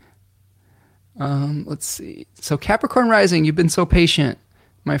see. Let's see. So Capricorn rising, you've been so patient,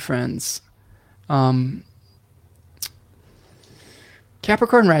 my friends.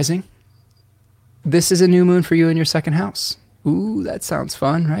 Capricorn rising, this is a new moon for you in your second house. Ooh, that sounds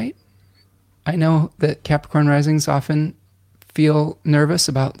fun, right? I know that Capricorn risings often feel nervous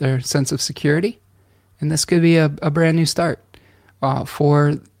about their sense of security, and this could be a brand new start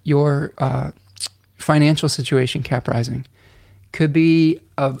for your financial situation, Cap rising. Could be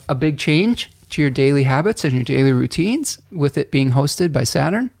a big change to your daily habits and your daily routines with it being hosted by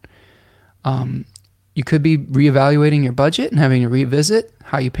Saturn. You could be reevaluating your budget and having to revisit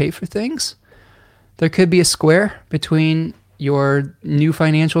how you pay for things. There could be a square between your new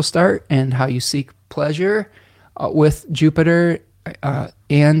financial start and how you seek pleasure with Jupiter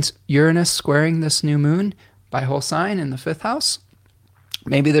and Uranus squaring this new moon by whole sign in the fifth house.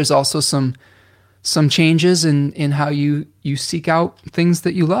 Maybe there's also some changes in how you seek out things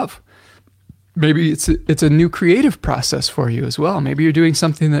that you love. Maybe it's a new creative process for you as well. Maybe you're doing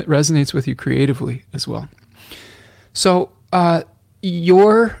something that resonates with you creatively as well. So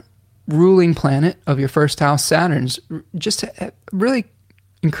your ruling planet of your first house, Saturn's just really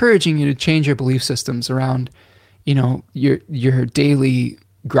encouraging you to change your belief systems around, your daily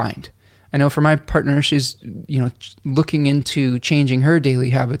grind. I know for my partner, she's, looking into changing her daily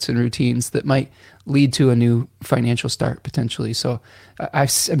habits and routines that might lead to a new financial start potentially. So I'm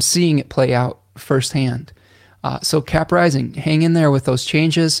seeing it play out firsthand. So Cap Rising, hang in there with those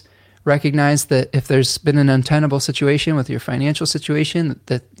changes. Recognize that if there's been an untenable situation with your financial situation,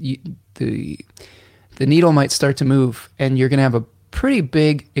 that the needle might start to move, and you're going to have a pretty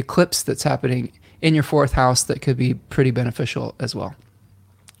big eclipse that's happening in your fourth house that could be pretty beneficial as well.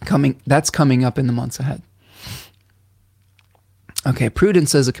 That's coming up in the months ahead. Okay,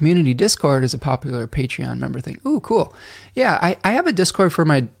 Prudence says a community Discord is a popular Patreon member thing. Ooh, cool. Yeah, I have a Discord for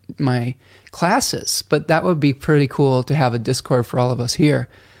my classes, but that would be pretty cool to have a Discord for all of us here.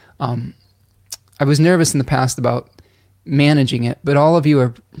 I was nervous in the past about managing it, but all of you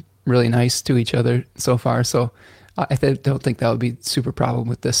are really nice to each other so far, so I don't think that would be super problem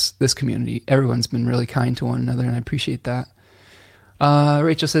with this community. Everyone's been really kind to one another, and I appreciate that.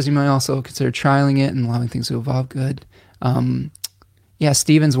 Rachel says you might also consider trialing it and allowing things to evolve. Good. Yeah,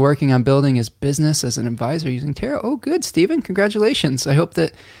 Steven's working on building his business as an advisor using tarot. Oh, good, Steven. Congratulations. I hope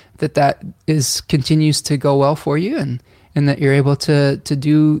that continues to go well for you, and that you're able to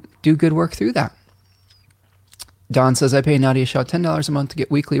do good work through that. Don says, I pay Nadia Shaw $10 a month to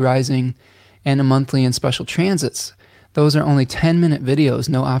get weekly rising and a monthly and special transits. Those are only 10-minute videos,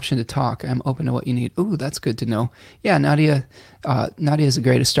 no option to talk. I'm open to what you need. Ooh, that's good to know. Yeah, Nadia is a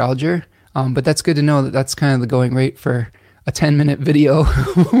great astrologer, but that's good to know that that's kind of the going rate for a 10-minute video.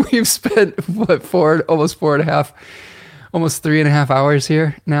 We've spent, almost 3.5 hours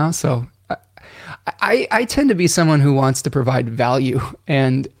here now. So I tend to be someone who wants to provide value,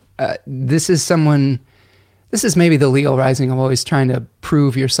 and this is maybe the Leo rising of always trying to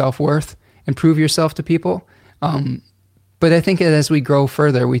prove your self-worth and prove yourself to people. But I think that as we grow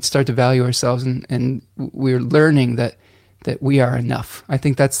further, we start to value ourselves, and we're learning that we are enough. I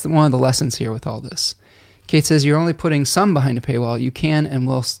think that's one of the lessons here with all this. Kate says, you're only putting some behind a paywall. You can and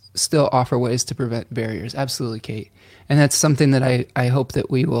will still offer ways to prevent barriers. Absolutely, Kate. And that's something that I hope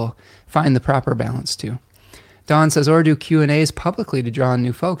that we will find the proper balance to. Dawn says, or do Q&As publicly to draw in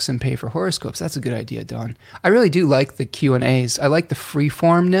new folks and pay for horoscopes. That's a good idea, Dawn. I really do like the Q&As. I like the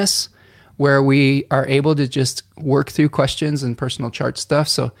freeformness where we are able to just work through questions and personal chart stuff.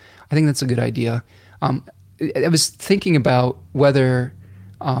 So I think that's a good idea. I was thinking about whether,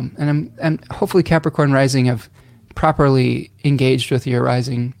 and hopefully Capricorn rising have properly engaged with your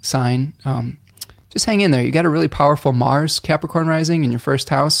rising sign. Just hang in there. You got a really powerful Mars Capricorn rising in your first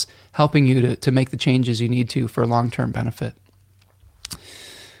house, helping you to make the changes you need to for long-term benefit.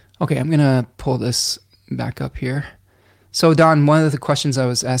 Okay, I'm going to pull this back up here. So Don, one of the questions I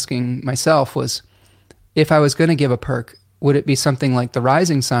was asking myself was, if I was going to give a perk, would it be something like the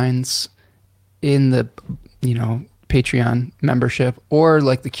rising signs in the, Patreon membership, or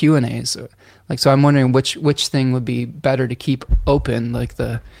like the Q&As? So I'm wondering which thing would be better to keep open,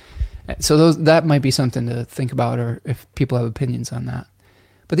 that might be something to think about, or if people have opinions on that.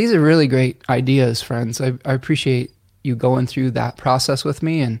 But these are really great ideas, friends. I appreciate you going through that process with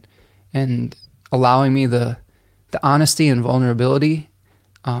me and allowing me the honesty and vulnerability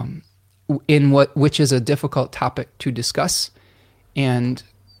in which is a difficult topic to discuss. And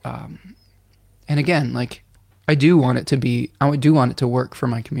again, I do want it to work for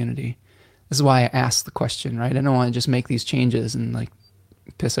my community. This is why I asked the question, right? I don't want to just make these changes and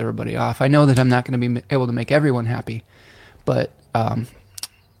piss everybody off. I know that I'm not going to be able to make everyone happy, but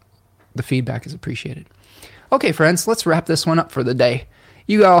the feedback is appreciated. Okay, friends, let's wrap this one up for the day.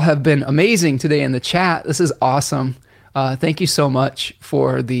 You all have been amazing today in the chat. This is awesome. Thank you so much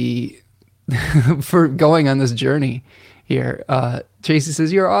for for going on this journey here. Tracy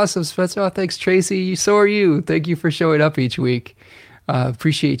says, you're awesome, Spencer. Oh, thanks, Tracy. So are you. Thank you for showing up each week.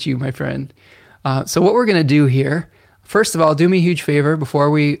 Appreciate you, my friend. So what we're going to do here, first of all, do me a huge favor before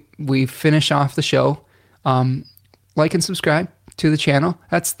we finish off the show. Like and subscribe to the channel.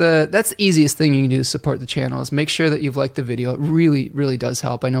 That's the easiest thing you can do to support the channel, is make sure that you've liked the video. It really, really does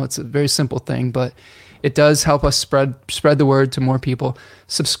help. I know it's a very simple thing, but it does help us spread the word to more people.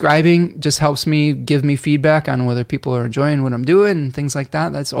 Subscribing just helps me, give me feedback on whether people are enjoying what I'm doing and things like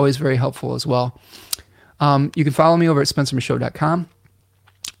that. That's always very helpful as well. You can follow me over at spencermichaud.com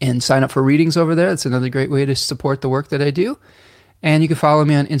and sign up for readings over there. That's another great way to support the work that I do. And you can follow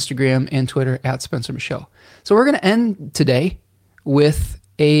me on Instagram and Twitter at Spencer Michaud. So we're going to end today with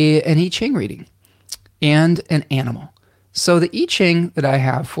an I Ching reading and an animal. So the I Ching that I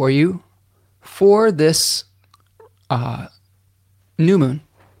have for you for this new moon,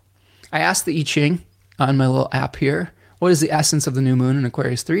 I asked the I Ching on my little app here what is the essence of the new moon in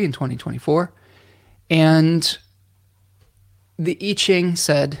Aquarius 3 in 2024? And the I Ching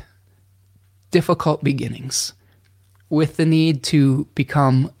said, difficult beginnings with the need to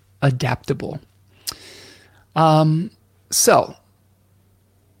become adaptable. So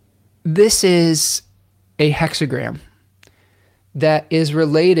this is a hexagram that is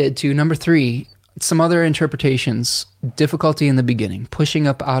related to number 3, some other interpretations: difficulty in the beginning, pushing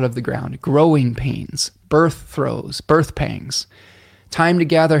up out of the ground, growing pains, birth throes, birth pangs, time to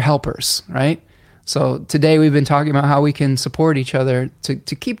gather helpers, right? So today we've been talking about how we can support each other to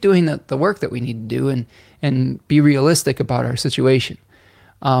keep doing the work that we need to do and be realistic about our situation.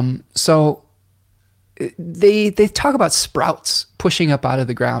 So they talk about sprouts pushing up out of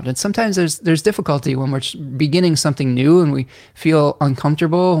the ground. And sometimes there's difficulty when we're beginning something new and we feel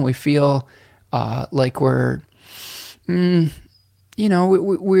uncomfortable and we feel like we're being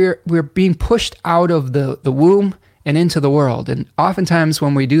pushed out of the womb and into the world. And oftentimes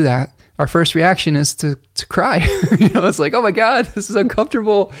when we do that, our first reaction is to cry. It's like, oh my God, this is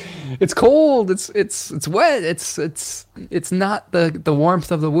uncomfortable. It's cold. It's wet. It's not the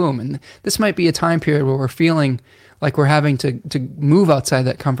warmth of the womb. And this might be a time period where we're feeling like we're having to move outside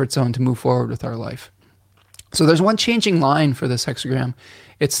that comfort zone to move forward with our life. So there's one changing line for this hexagram.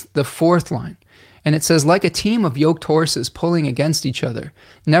 It's the 4th line. And it says, like a team of yoked horses pulling against each other,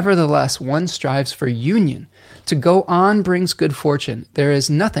 nevertheless, one strives for union. To go on brings good fortune. There is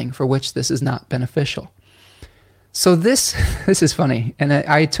nothing for which this is not beneficial. So this is funny. And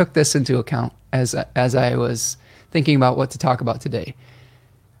I took this into account as I was thinking about what to talk about today.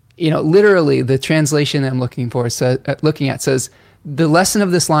 Literally the translation I'm looking at says, the lesson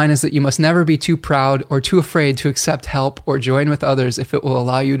of this line is that you must never be too proud or too afraid to accept help or join with others if it will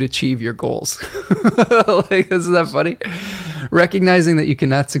allow you to achieve your goals. Isn't that funny? Recognizing that you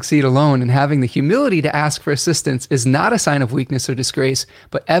cannot succeed alone and having the humility to ask for assistance is not a sign of weakness or disgrace,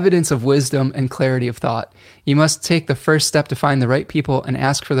 but evidence of wisdom and clarity of thought. You must take the first step to find the right people and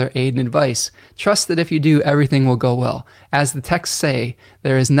ask for their aid and advice. Trust that if you do, everything will go well. As the texts say,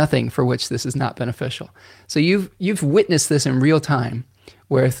 there is nothing for which this is not beneficial. So you've witnessed this in real time,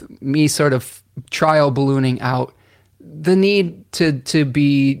 with me sort of trial ballooning out the need to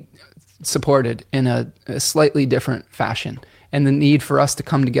be supported in a slightly different fashion, and the need for us to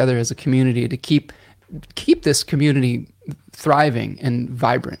come together as a community to keep this community thriving and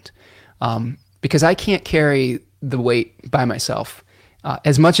vibrant. Because I can't carry the weight by myself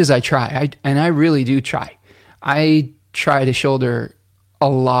as much as I try. I really do try. I try to shoulder a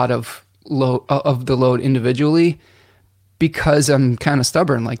lot of the load individually because I'm kind of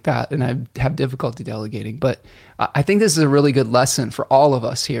stubborn like that and I have difficulty delegating. But I think this is a really good lesson for all of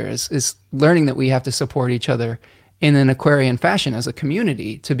us here is learning that we have to support each other in an Aquarian fashion as a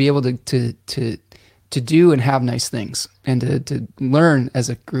community to be able to do and have nice things and to learn as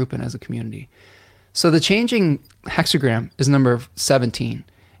a group and as a community. So the changing hexagram is number 17.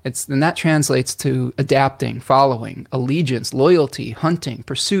 And that translates to adapting, following, allegiance, loyalty, hunting,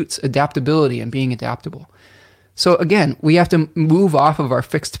 pursuits, adaptability, and being adaptable. So again, we have to move off of our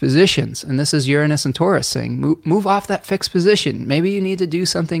fixed positions. And this is Uranus and Taurus saying, move off that fixed position. Maybe you need to do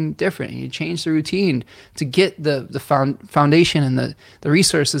something different. You change the routine to get the foundation and the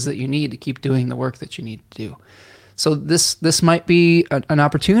resources that you need to keep doing the work that you need to do. So this might be an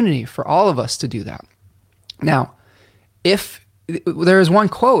opportunity for all of us to do that. Now, if there is one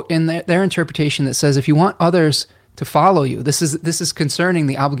quote in their interpretation that says, if you want others to follow you, this is concerning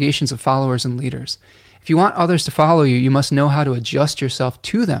the obligations of followers and leaders. If you want others to follow you, you must know how to adjust yourself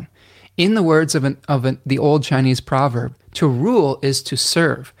to them. In the words of the old Chinese proverb, to rule is to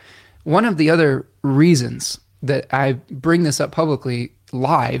serve. One of the other reasons that I bring this up publicly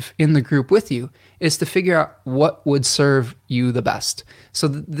live in the group with you is to figure out what would serve you the best. So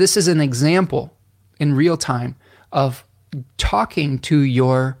this is an example in real time of talking to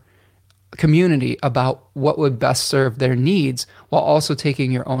your community about what would best serve their needs while also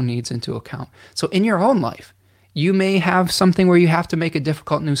taking your own needs into account. So in your own life, you may have something where you have to make a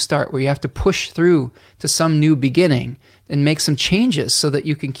difficult new start, where you have to push through to some new beginning and make some changes so that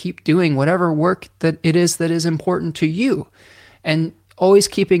you can keep doing whatever work that it is that is important to you. And always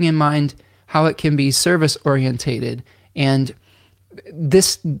keeping in mind how it can be service orientated. And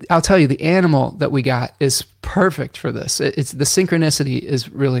this, I'll tell you, the animal that we got is perfect for this. It's the synchronicity is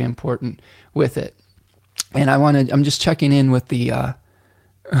really important with it. And I'm just checking in with the,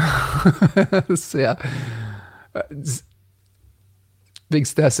 Big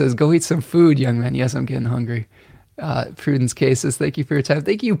Steph says, go eat some food, young man. Yes, I'm getting hungry. Prudence K says, thank you for your time.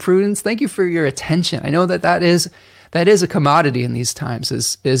 Thank you, Prudence. Thank you for your attention. I know that that is a commodity in these times,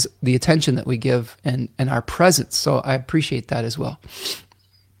 is the attention that we give and our presence. So I appreciate that as well.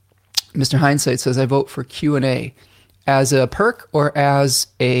 Mr. Hindsight says, I vote for Q&A as a perk or as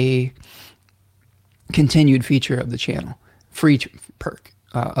a continued feature of the channel, perk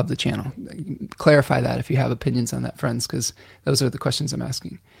of the channel. Clarify that if you have opinions on that, friends, because those are the questions I'm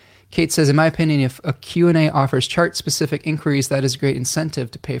asking. Kate says, in my opinion, if a Q&A offers chart-specific inquiries, that is a great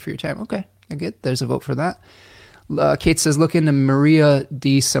incentive to pay for your time. Okay, I get. There's a vote for that. Kate says, look into Maria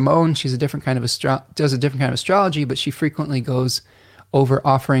Di Simone. She's a different kind of does a different kind of astrology, but she frequently goes over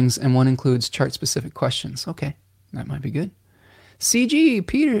offerings, and one includes chart-specific questions. Okay, that might be good. CG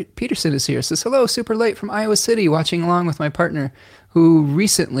Peterson is here. Says, hello, super late from Iowa City, watching along with my partner who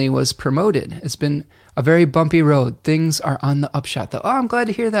recently was promoted. It's been a very bumpy road. Things are on the upshot, though. Oh, I'm glad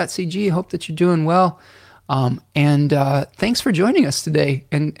to hear that, CG. Hope that you're doing well. And thanks for joining us today.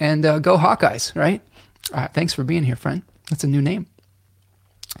 And go Hawkeyes, right? Thanks for being here, friend. That's a new name.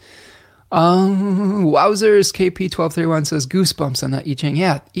 Wowzers KP1231 says, goosebumps on that I Ching.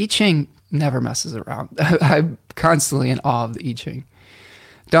 Yeah, I Ching never messes around. I'm constantly in awe of the I Ching.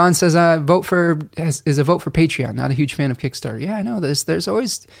 Don says, is a vote for Patreon. Not a huge fan of Kickstarter. Yeah, I know this. There's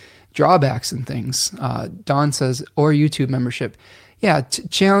always drawbacks and things. Don says, or YouTube membership. Yeah,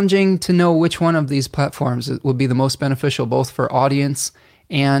 challenging to know which one of these platforms will be the most beneficial, both for audience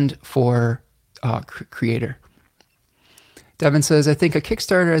and for creator. Devin says, I think a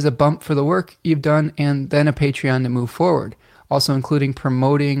Kickstarter is a bump for the work you've done and then a Patreon to move forward. Also including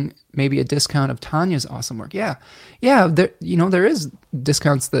promoting maybe a discount of Tanya's awesome work. Yeah. There is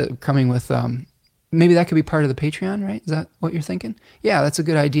discounts that are coming with, maybe that could be part of the Patreon, right? Is that what you're thinking? Yeah, that's a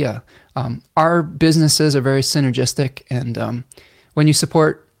good idea. Our businesses are very synergistic, and when you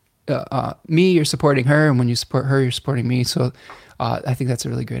support me, you're supporting her, and when you support her, you're supporting me. So I think that's a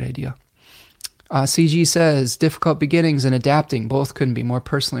really great idea. CG says, difficult beginnings and adapting both couldn't be more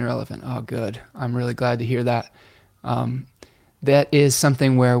personally relevant. Oh, good. I'm really glad to hear that. That is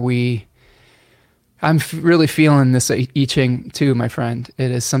something where I'm really feeling this I Ching too, my friend.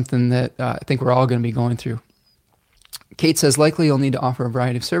 It is something that I think we're all going to be going through. Kate says, likely you'll need to offer a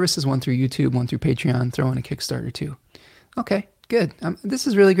variety of services, one through YouTube, one through Patreon, throw in a Kickstarter too. Okay, good. This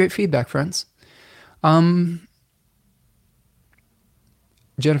is really great feedback, friends.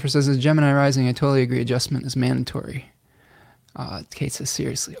 Jennifer says, as Gemini rising, I totally agree. Adjustment is mandatory. Kate says,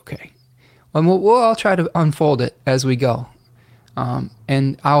 seriously, okay. Well, we'll all try to unfold it as we go.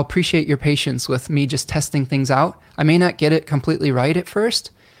 And I'll appreciate your patience with me just testing things out. I may not get it completely right at first,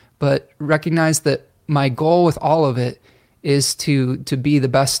 but recognize that my goal with all of it is to be the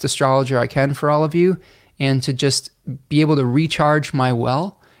best astrologer I can for all of you, and to just be able to recharge my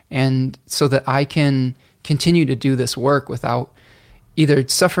well, and so that I can continue to do this work without either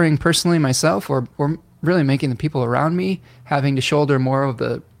suffering personally myself or really making the people around me having to shoulder more of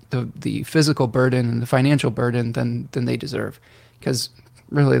the physical burden and the financial burden than they deserve. Because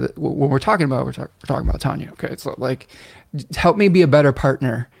really, when we're talking about, we're talking about Tanya. Okay, so like, help me be a better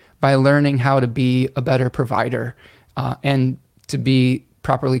partner by learning how to be a better provider, and to be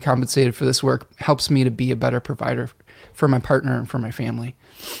properly compensated for this work helps me to be a better provider for my partner and for my family.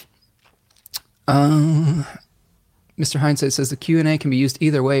 Mr. Hindsight says the Q&A can be used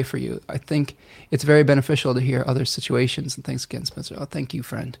either way for you. I think it's very beneficial to hear other situations. And thanks again, Spencer. Oh, thank you,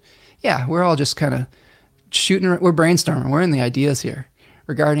 friend. Yeah, we're all just kind of we're brainstorming. We're in the ideas here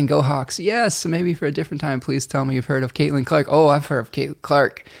regarding Go Hawks. Yes, so maybe for a different time, please tell me you've heard of Caitlin Clark. Oh, I've heard of Caitlin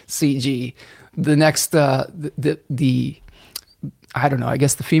Clark, CG. The next, I don't know, I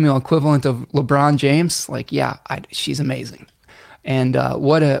guess the female equivalent of LeBron James. Like, yeah, she's amazing. And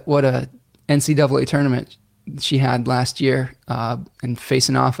what a NCAA tournament she had last year, and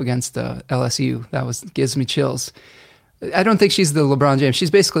facing off against LSU. Gives me chills. I don't think she's the LeBron James.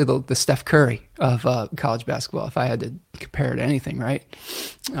 She's basically the Steph Curry of college basketball, if I had to compare it to anything, right?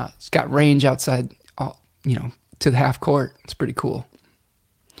 She's got range outside, to the half court. It's pretty cool.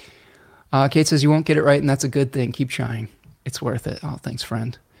 Kate says, you won't get it right, and that's a good thing. Keep trying. It's worth it. Oh, thanks,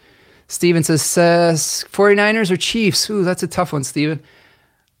 friend. Steven says 49ers or Chiefs? Ooh, that's a tough one, Steven.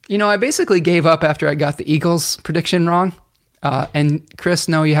 I basically gave up after I got the Eagles prediction wrong. And Chris,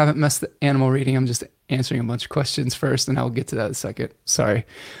 no, you haven't messed the animal reading. I'm just answering a bunch of questions first, and I'll get to that in a second. Sorry.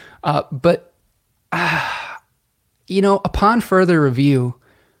 But upon further review,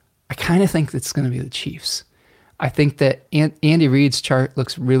 I kind of think it's going to be the Chiefs. I think that Andy Reid's chart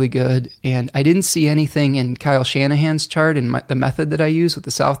looks really good, and I didn't see anything in Kyle Shanahan's chart and the method that I use with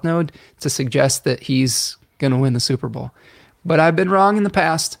the South Node to suggest that he's going to win the Super Bowl. But I've been wrong in the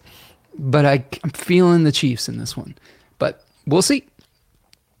past, but I'm feeling the Chiefs in this one. But we'll see.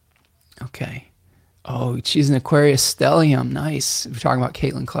 Okay. Oh, she's an Aquarius stellium. Nice. We're talking about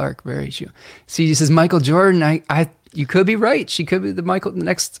Caitlin Clark. Very true. See, he says Michael Jordan. You could be right. She could be the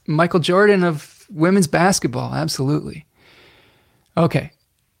next Michael Jordan of women's basketball. Absolutely. Okay.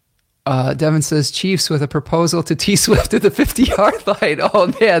 Devin says Chiefs with a proposal to T Swift at the 50-yard line.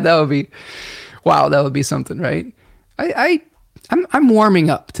 Oh man, that would be, wow, that would be something, right? I'm warming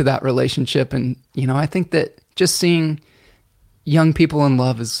up to that relationship, and I think that just seeing young people in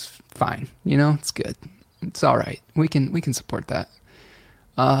love is fine. It's good. It's all right. We can support that.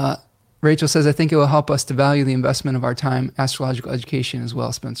 Rachel says, I think it will help us to value the investment of our time, astrological education as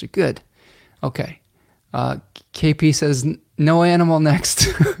well, Spencer. Good. Okay. KP says, no animal next.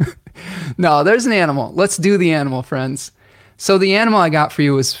 No, there's an animal. Let's do the animal, friends. So the animal I got for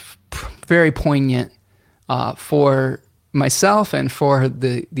you was very poignant for myself and for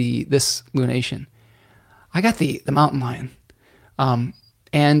this lunation. I got the mountain lion.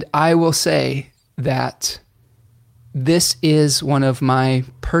 And I will say that this is one of my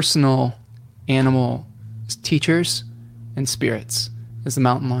personal animal teachers and spirits, is the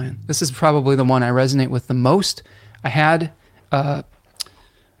mountain lion. This is probably the one I resonate with the most. I had a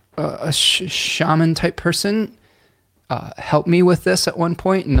shaman type person help me with this at one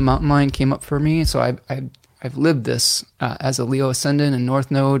point, and the mountain lion came up for me. So I've lived this as a Leo ascendant and North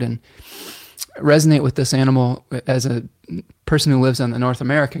Node, and resonate with this animal as a person who lives on the North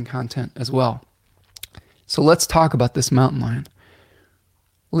American continent as well. So let's talk about this mountain lion.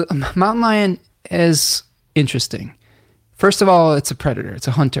 Mountain lion is interesting. First of all, it's a predator. It's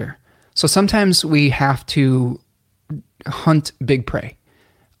a hunter. So sometimes we have to hunt big prey.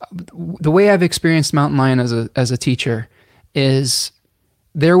 The way I've experienced mountain lion as a teacher is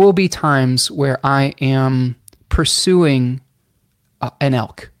there will be times where I am pursuing an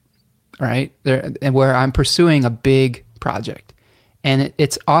elk, right? And where I'm pursuing a big project. And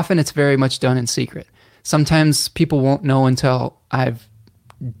it's very much done in secret. Sometimes people won't know until I've,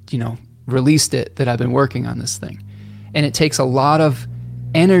 released it that I've been working on this thing. And it takes a lot of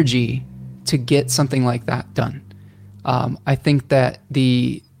energy to get something like that done. I think that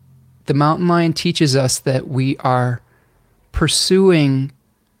the mountain lion teaches us that we are pursuing,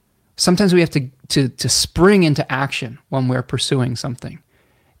 sometimes we have to spring into action when we're pursuing something.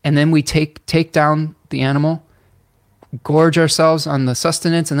 And then we take down the animal, gorge ourselves on the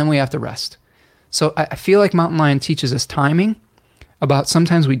sustenance, and then we have to rest. So I feel like mountain lion teaches us timing, about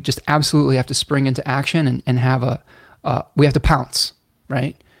sometimes we just absolutely have to spring into action and have we have to pounce,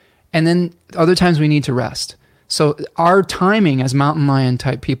 right? And then other times we need to rest. So our timing as mountain lion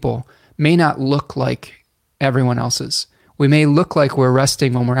type people may not look like everyone else's. We may look like we're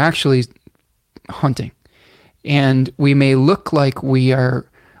resting when we're actually hunting. And we may look like we are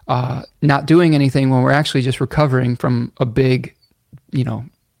not doing anything when we're actually just recovering from a big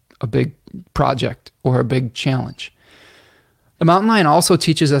project or a big challenge. The mountain lion also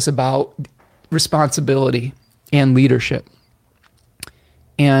teaches us about responsibility and leadership.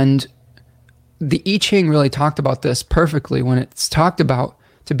 And the I Ching really talked about this perfectly when it's talked about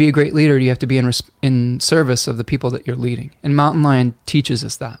to be a great leader, you have to be in service of the people that you're leading. And mountain lion teaches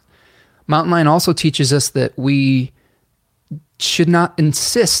us that. Mountain lion also teaches us that we should not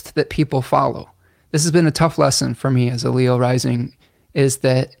insist that people follow. This has been a tough lesson for me as a Leo rising, is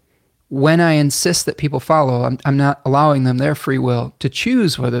that when I insist that people follow, I'm not allowing them their free will to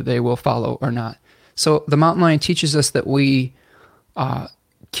choose whether they will follow or not. So the mountain lion teaches us that we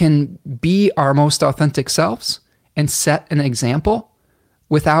can be our most authentic selves and set an example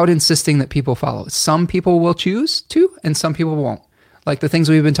without insisting that people follow. Some people will choose to, and some people won't. Like the things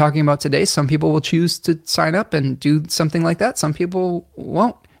we've been talking about today, some people will choose to sign up and do something like that. Some people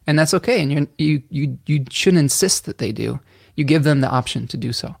won't, and that's okay. And you shouldn't insist that they do. You give them the option to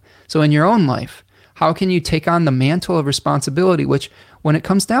do so. So in your own life, how can you take on the mantle of responsibility, which when it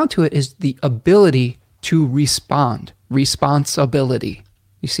comes down to it is the ability to respond, responsibility.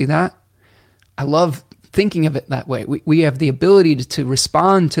 You see that? I love thinking of it that way. We have the ability to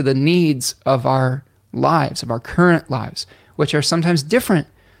respond to the needs of our lives, of our current lives, which are sometimes different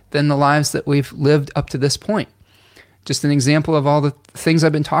than the lives that we've lived up to this point. Just an example of all the things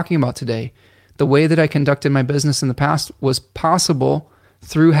I've been talking about today. The way that I conducted my business in the past was possible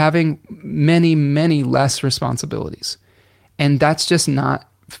through having many, many less responsibilities. And that's just not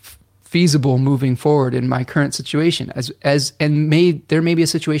feasible moving forward in my current situation. There may be a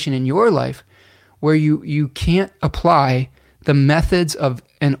situation in your life where you can't apply the methods of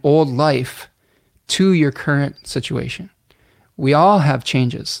an old life to your current situation. We all have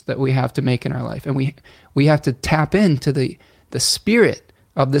changes that we have to make in our life, and we have to tap into the spirit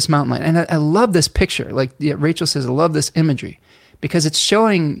of this mountain lion. And I love this picture. Like Rachel says, I love this imagery, because it's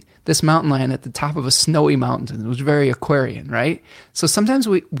showing this mountain lion at the top of a snowy mountain. It was very Aquarian, right? So sometimes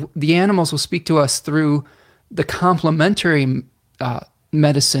the animals will speak to us through the complementary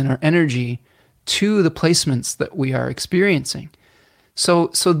medicine or energy to the placements that we are experiencing. So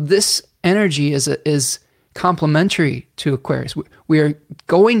this energy is complementary to Aquarius. We are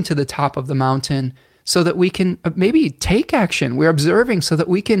going to the top of the mountain so that we can maybe take action. We're observing so that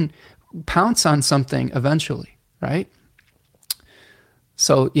we can pounce on something eventually, right?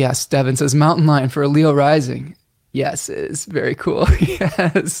 So yes, Devin says mountain lion for a Leo rising. Yes, it's very cool.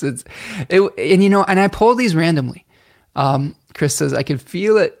 Yes, and I pull these randomly. Chris says I can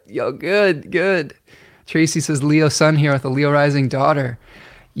feel it. Yo, good. Tracy says Leo sun here with a Leo rising daughter.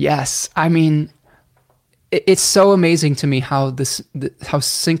 Yes, I mean, it's so amazing to me how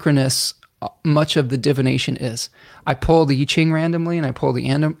synchronous much of the divination is. I pull the I Ching randomly and I pull the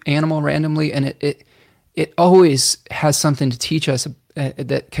animal randomly, and it always has something to teach us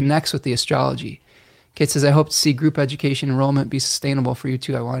that connects with the astrology. Kate says, I hope to see group education enrollment be sustainable for you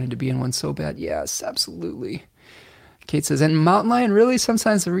too. I wanted to be in one so bad. Yes, absolutely. Kate says, and Mountain Lion, really?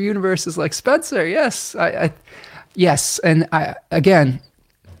 Sometimes the universe is like Spencer. Yes, yes. And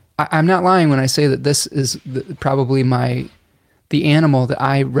I'm not lying when I say that this is probably the animal that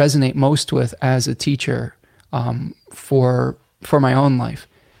I resonate most with as a teacher for my own life,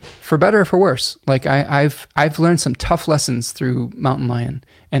 for better or for worse. Like I've learned some tough lessons through Mountain Lion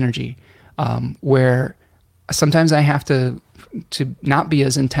energy, where sometimes I have to not be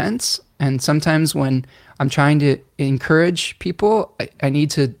as intense, and sometimes when I'm trying to encourage people, I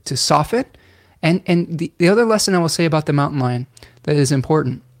need to soften. And the other lesson I will say about the Mountain Lion that is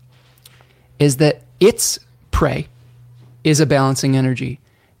important is that its prey is a balancing energy.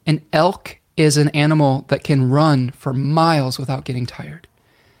 An elk is an animal that can run for miles without getting tired.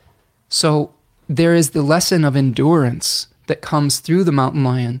 So there is the lesson of endurance that comes through the mountain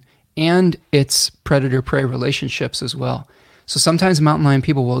lion and its predator-prey relationships as well. So sometimes mountain lion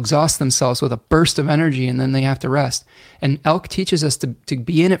people will exhaust themselves with a burst of energy and then they have to rest. And elk teaches us to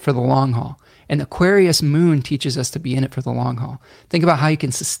be in it for the long haul. And Aquarius moon teaches us to be in it for the long haul. Think about how you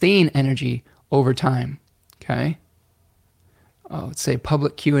can sustain energy over time, okay? Oh, let's say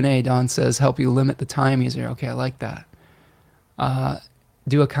public Q&A, Dawn says, help you limit the time easier. Okay, I like that.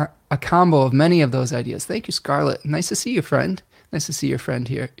 Do a combo of many of those ideas. Thank you, Scarlett. Nice to see you, friend. Nice to see your friend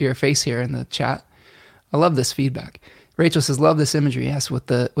here, your face here in the chat. I love this feedback. Rachel says, love this imagery. Yes, with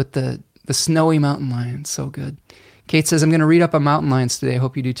the snowy mountain lion. So good. Kate says, I'm going to read up on mountain lions today. I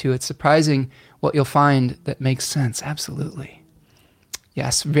hope you do too. It's surprising what you'll find that makes sense. Absolutely.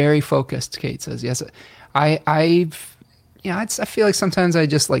 Yes, very focused, Kate says. Yes, I feel like sometimes I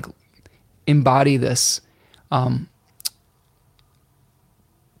just like embody this. But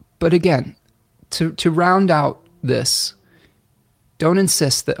again, to round out this, don't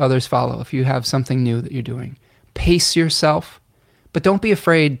insist that others follow if you have something new that you're doing. Pace yourself, but don't be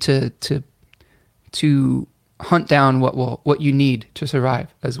afraid to hunt down what you need to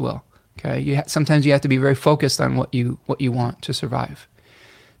survive as well. Okay, sometimes you have to be very focused on what you want to survive.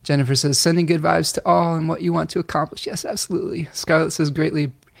 Jennifer says, sending good vibes to all and what you want to accomplish. Yes, absolutely. Scarlett says,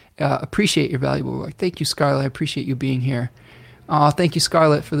 greatly appreciate your valuable work. Thank you, Scarlett. I appreciate you being here. Thank you,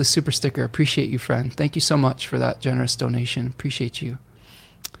 Scarlett, for the super sticker. Appreciate you, friend. Thank you so much for that generous donation. Appreciate you.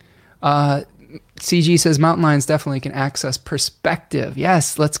 CG says, mountain lions definitely can access perspective.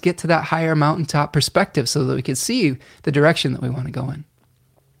 Yes, let's get to that higher mountaintop perspective so that we can see the direction that we want to go in.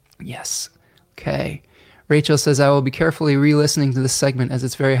 Yes. Okay. Rachel says, I will be carefully re-listening to this segment as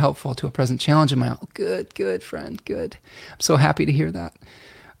it's very helpful to a present challenge in my life. Good, friend, good. I'm so happy to hear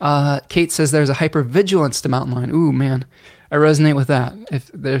that. Kate says there's a hypervigilance to mountain lion. Ooh, man, I resonate with that.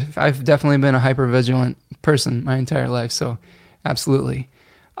 I've definitely been a hypervigilant person my entire life, so absolutely.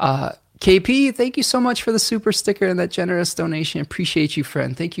 KP, thank you so much for the super sticker and that generous donation. Appreciate you,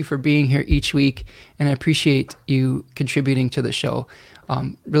 friend. Thank you for being here each week, and I appreciate you contributing to the show.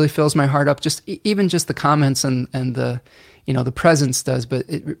 Really fills my heart up. Just even just the comments and the the presence does, but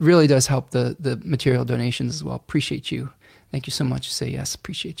it really does help the material donations as well. Appreciate you. Thank you so much. Say yes.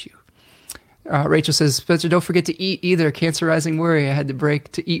 Appreciate you. Rachel says, Spencer, don't forget to eat either. Cancerizing worry. I had to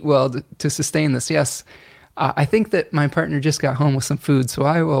break to eat well to sustain this. Yes. I think that my partner just got home with some food, so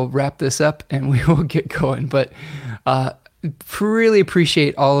I will wrap this up and we will get going. But really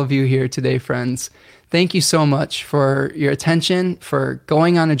appreciate all of you here today, friends. Thank you so much for your attention, for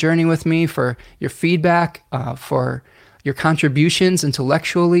going on a journey with me, for your feedback, for your contributions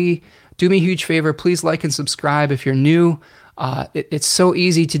intellectually. Do me a huge favor. Please like and subscribe if you're new. It's so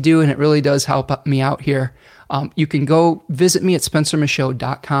easy to do, and it really does help me out here. You can go visit me at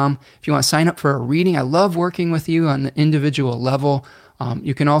spencermichaud.com if you want to sign up for a reading. I love working with you on the individual level.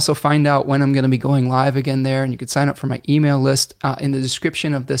 You can also find out when I'm going to be going live again there, and you can sign up for my email list in the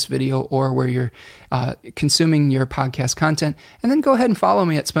description of this video or where you're consuming your podcast content. And then go ahead and follow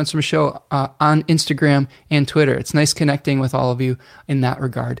me at Spencer Michaud on Instagram and Twitter. It's nice connecting with all of you in that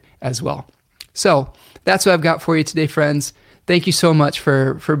regard as well. So that's what I've got for you today, friends. Thank you so much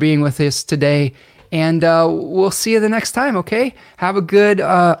for being with us today. And we'll see you the next time, okay? Have a good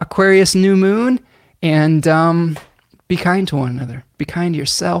Aquarius new moon, and be kind to one another. Be kind to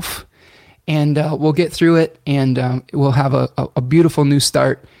yourself, and we'll get through it, and we'll have a beautiful new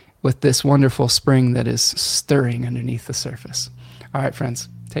start with this wonderful spring that is stirring underneath the surface. All right, friends,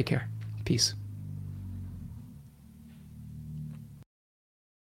 take care. Peace.